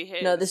not be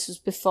his? No, this was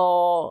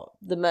before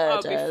the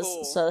murders,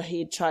 before. So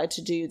he'd tried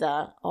to do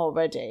that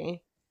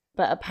already.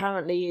 But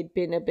apparently he'd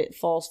been a bit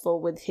forceful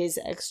with his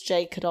ex.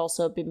 Jake had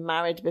also been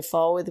married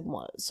before with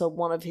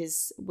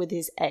his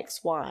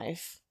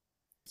ex-wife.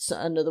 So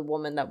another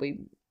woman that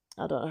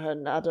I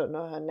don't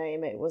know her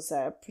name. It was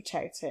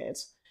protected.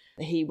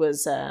 He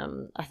was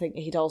I think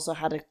he'd also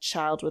had a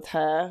child with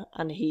her,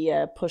 and he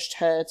pushed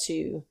her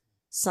to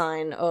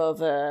sign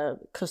over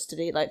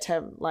custody, like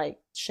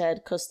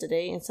shared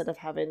custody instead of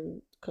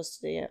having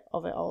custody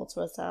of it all to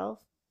herself.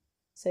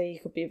 So he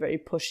could be very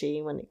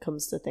pushy when it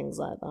comes to things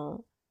like that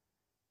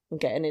and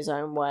getting his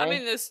own way. I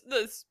mean, there's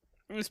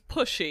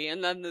pushy,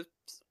 and then there's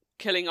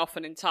killing off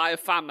an entire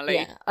family.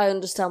 Yeah, I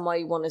understand why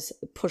you want to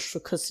push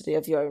for custody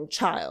of your own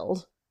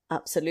child,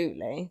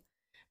 absolutely.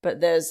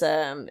 But there's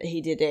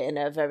he did it in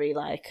a very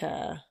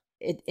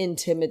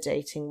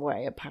intimidating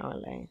way,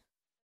 apparently.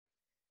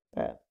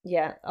 But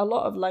yeah, a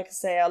lot of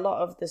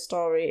the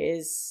story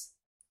is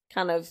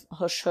kind of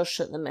hush hush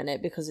at the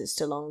minute because it's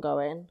still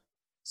ongoing.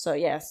 So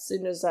yeah, as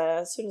soon as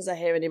I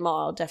hear any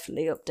more, I'll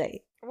definitely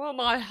update. Well,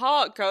 my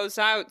heart goes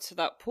out to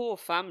that poor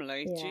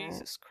family. Yeah,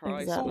 Jesus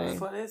Christ. exactly.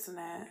 It's awful, isn't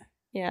it?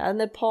 Yeah, and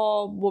the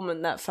poor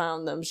woman that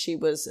found them, she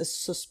was a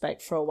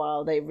suspect for a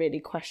while. They really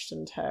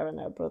questioned her and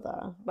her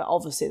brother. But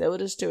obviously they were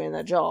just doing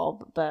their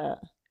job, but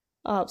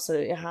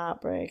absolutely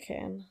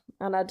heartbreaking.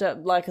 And I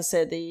don't, like I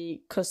said,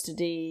 the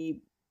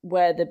custody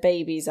where the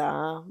babies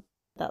are,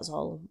 that's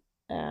all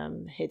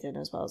hidden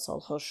as well. It's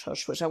all hush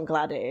hush, which I'm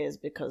glad it is,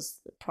 because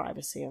the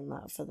privacy and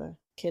that for the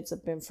kids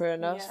have been through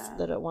enough. Yeah.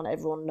 They don't want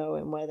everyone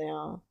knowing where they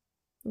are.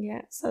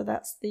 Yeah, so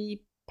that's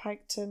the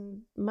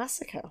Piketon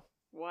massacre.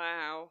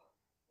 Wow.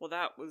 Well,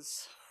 that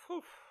was...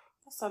 Whew.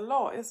 That's a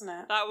lot, isn't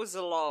it? That was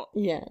a lot.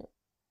 Yeah.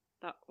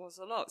 That was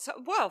a lot. So,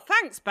 well,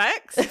 thanks,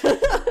 Bex.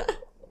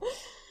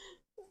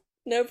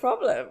 No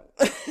problem.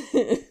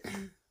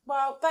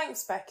 Well,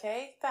 thanks,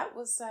 Becky. That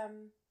was a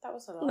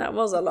lot. That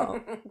was a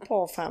lot.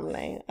 Poor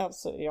family.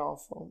 Absolutely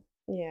awful.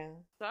 Yeah.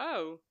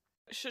 So,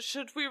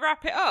 should we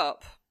wrap it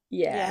up?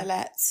 Yeah,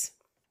 let's.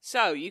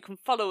 So, you can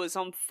follow us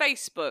on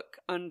Facebook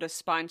under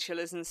Spine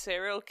Chillers and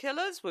Serial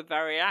Killers. We're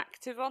very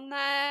active on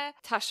there.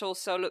 Tash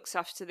also looks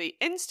after the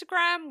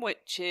Instagram,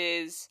 which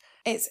is...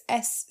 It's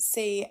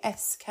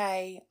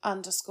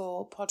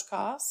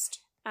SCSK_podcast.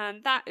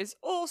 And that is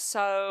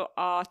also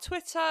our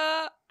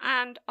Twitter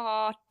and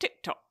our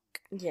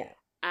TikTok. Yeah.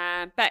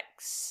 And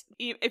Bex,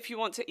 if you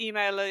want to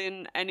email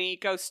in any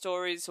ghost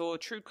stories or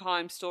true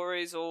crime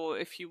stories, or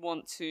if you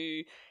want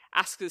to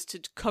ask us to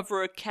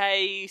cover a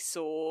case,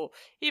 or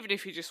even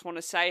if you just want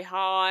to say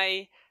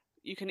hi,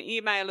 you can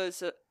email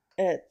us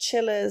at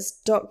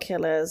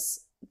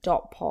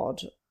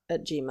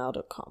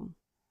chillers.killers.pod@gmail.com.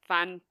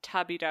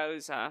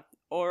 Fantabidosa.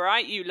 All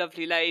right, you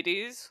lovely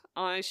ladies.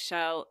 I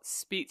shall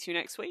speak to you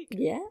next week.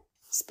 Yeah.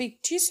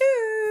 Speak to you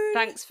soon.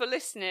 Thanks for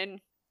listening.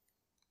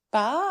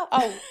 Bye.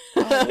 Oh,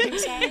 what did he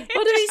say?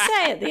 What did he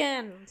say at the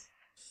end?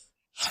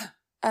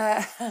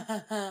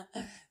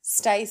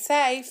 Stay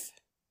safe.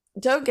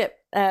 Don't get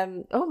I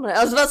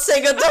was about to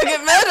say don't get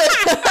murdered.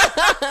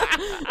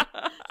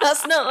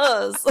 That's not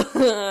us.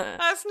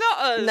 That's not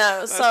us. No,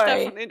 That's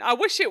sorry. I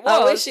wish it was,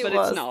 I wish it but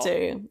was it's not.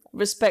 too.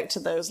 Respect to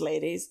those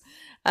ladies.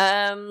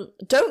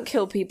 Don't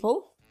kill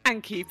people.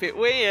 And keep it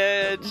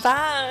weird.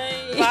 Bye.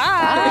 Bye.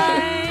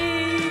 Bye.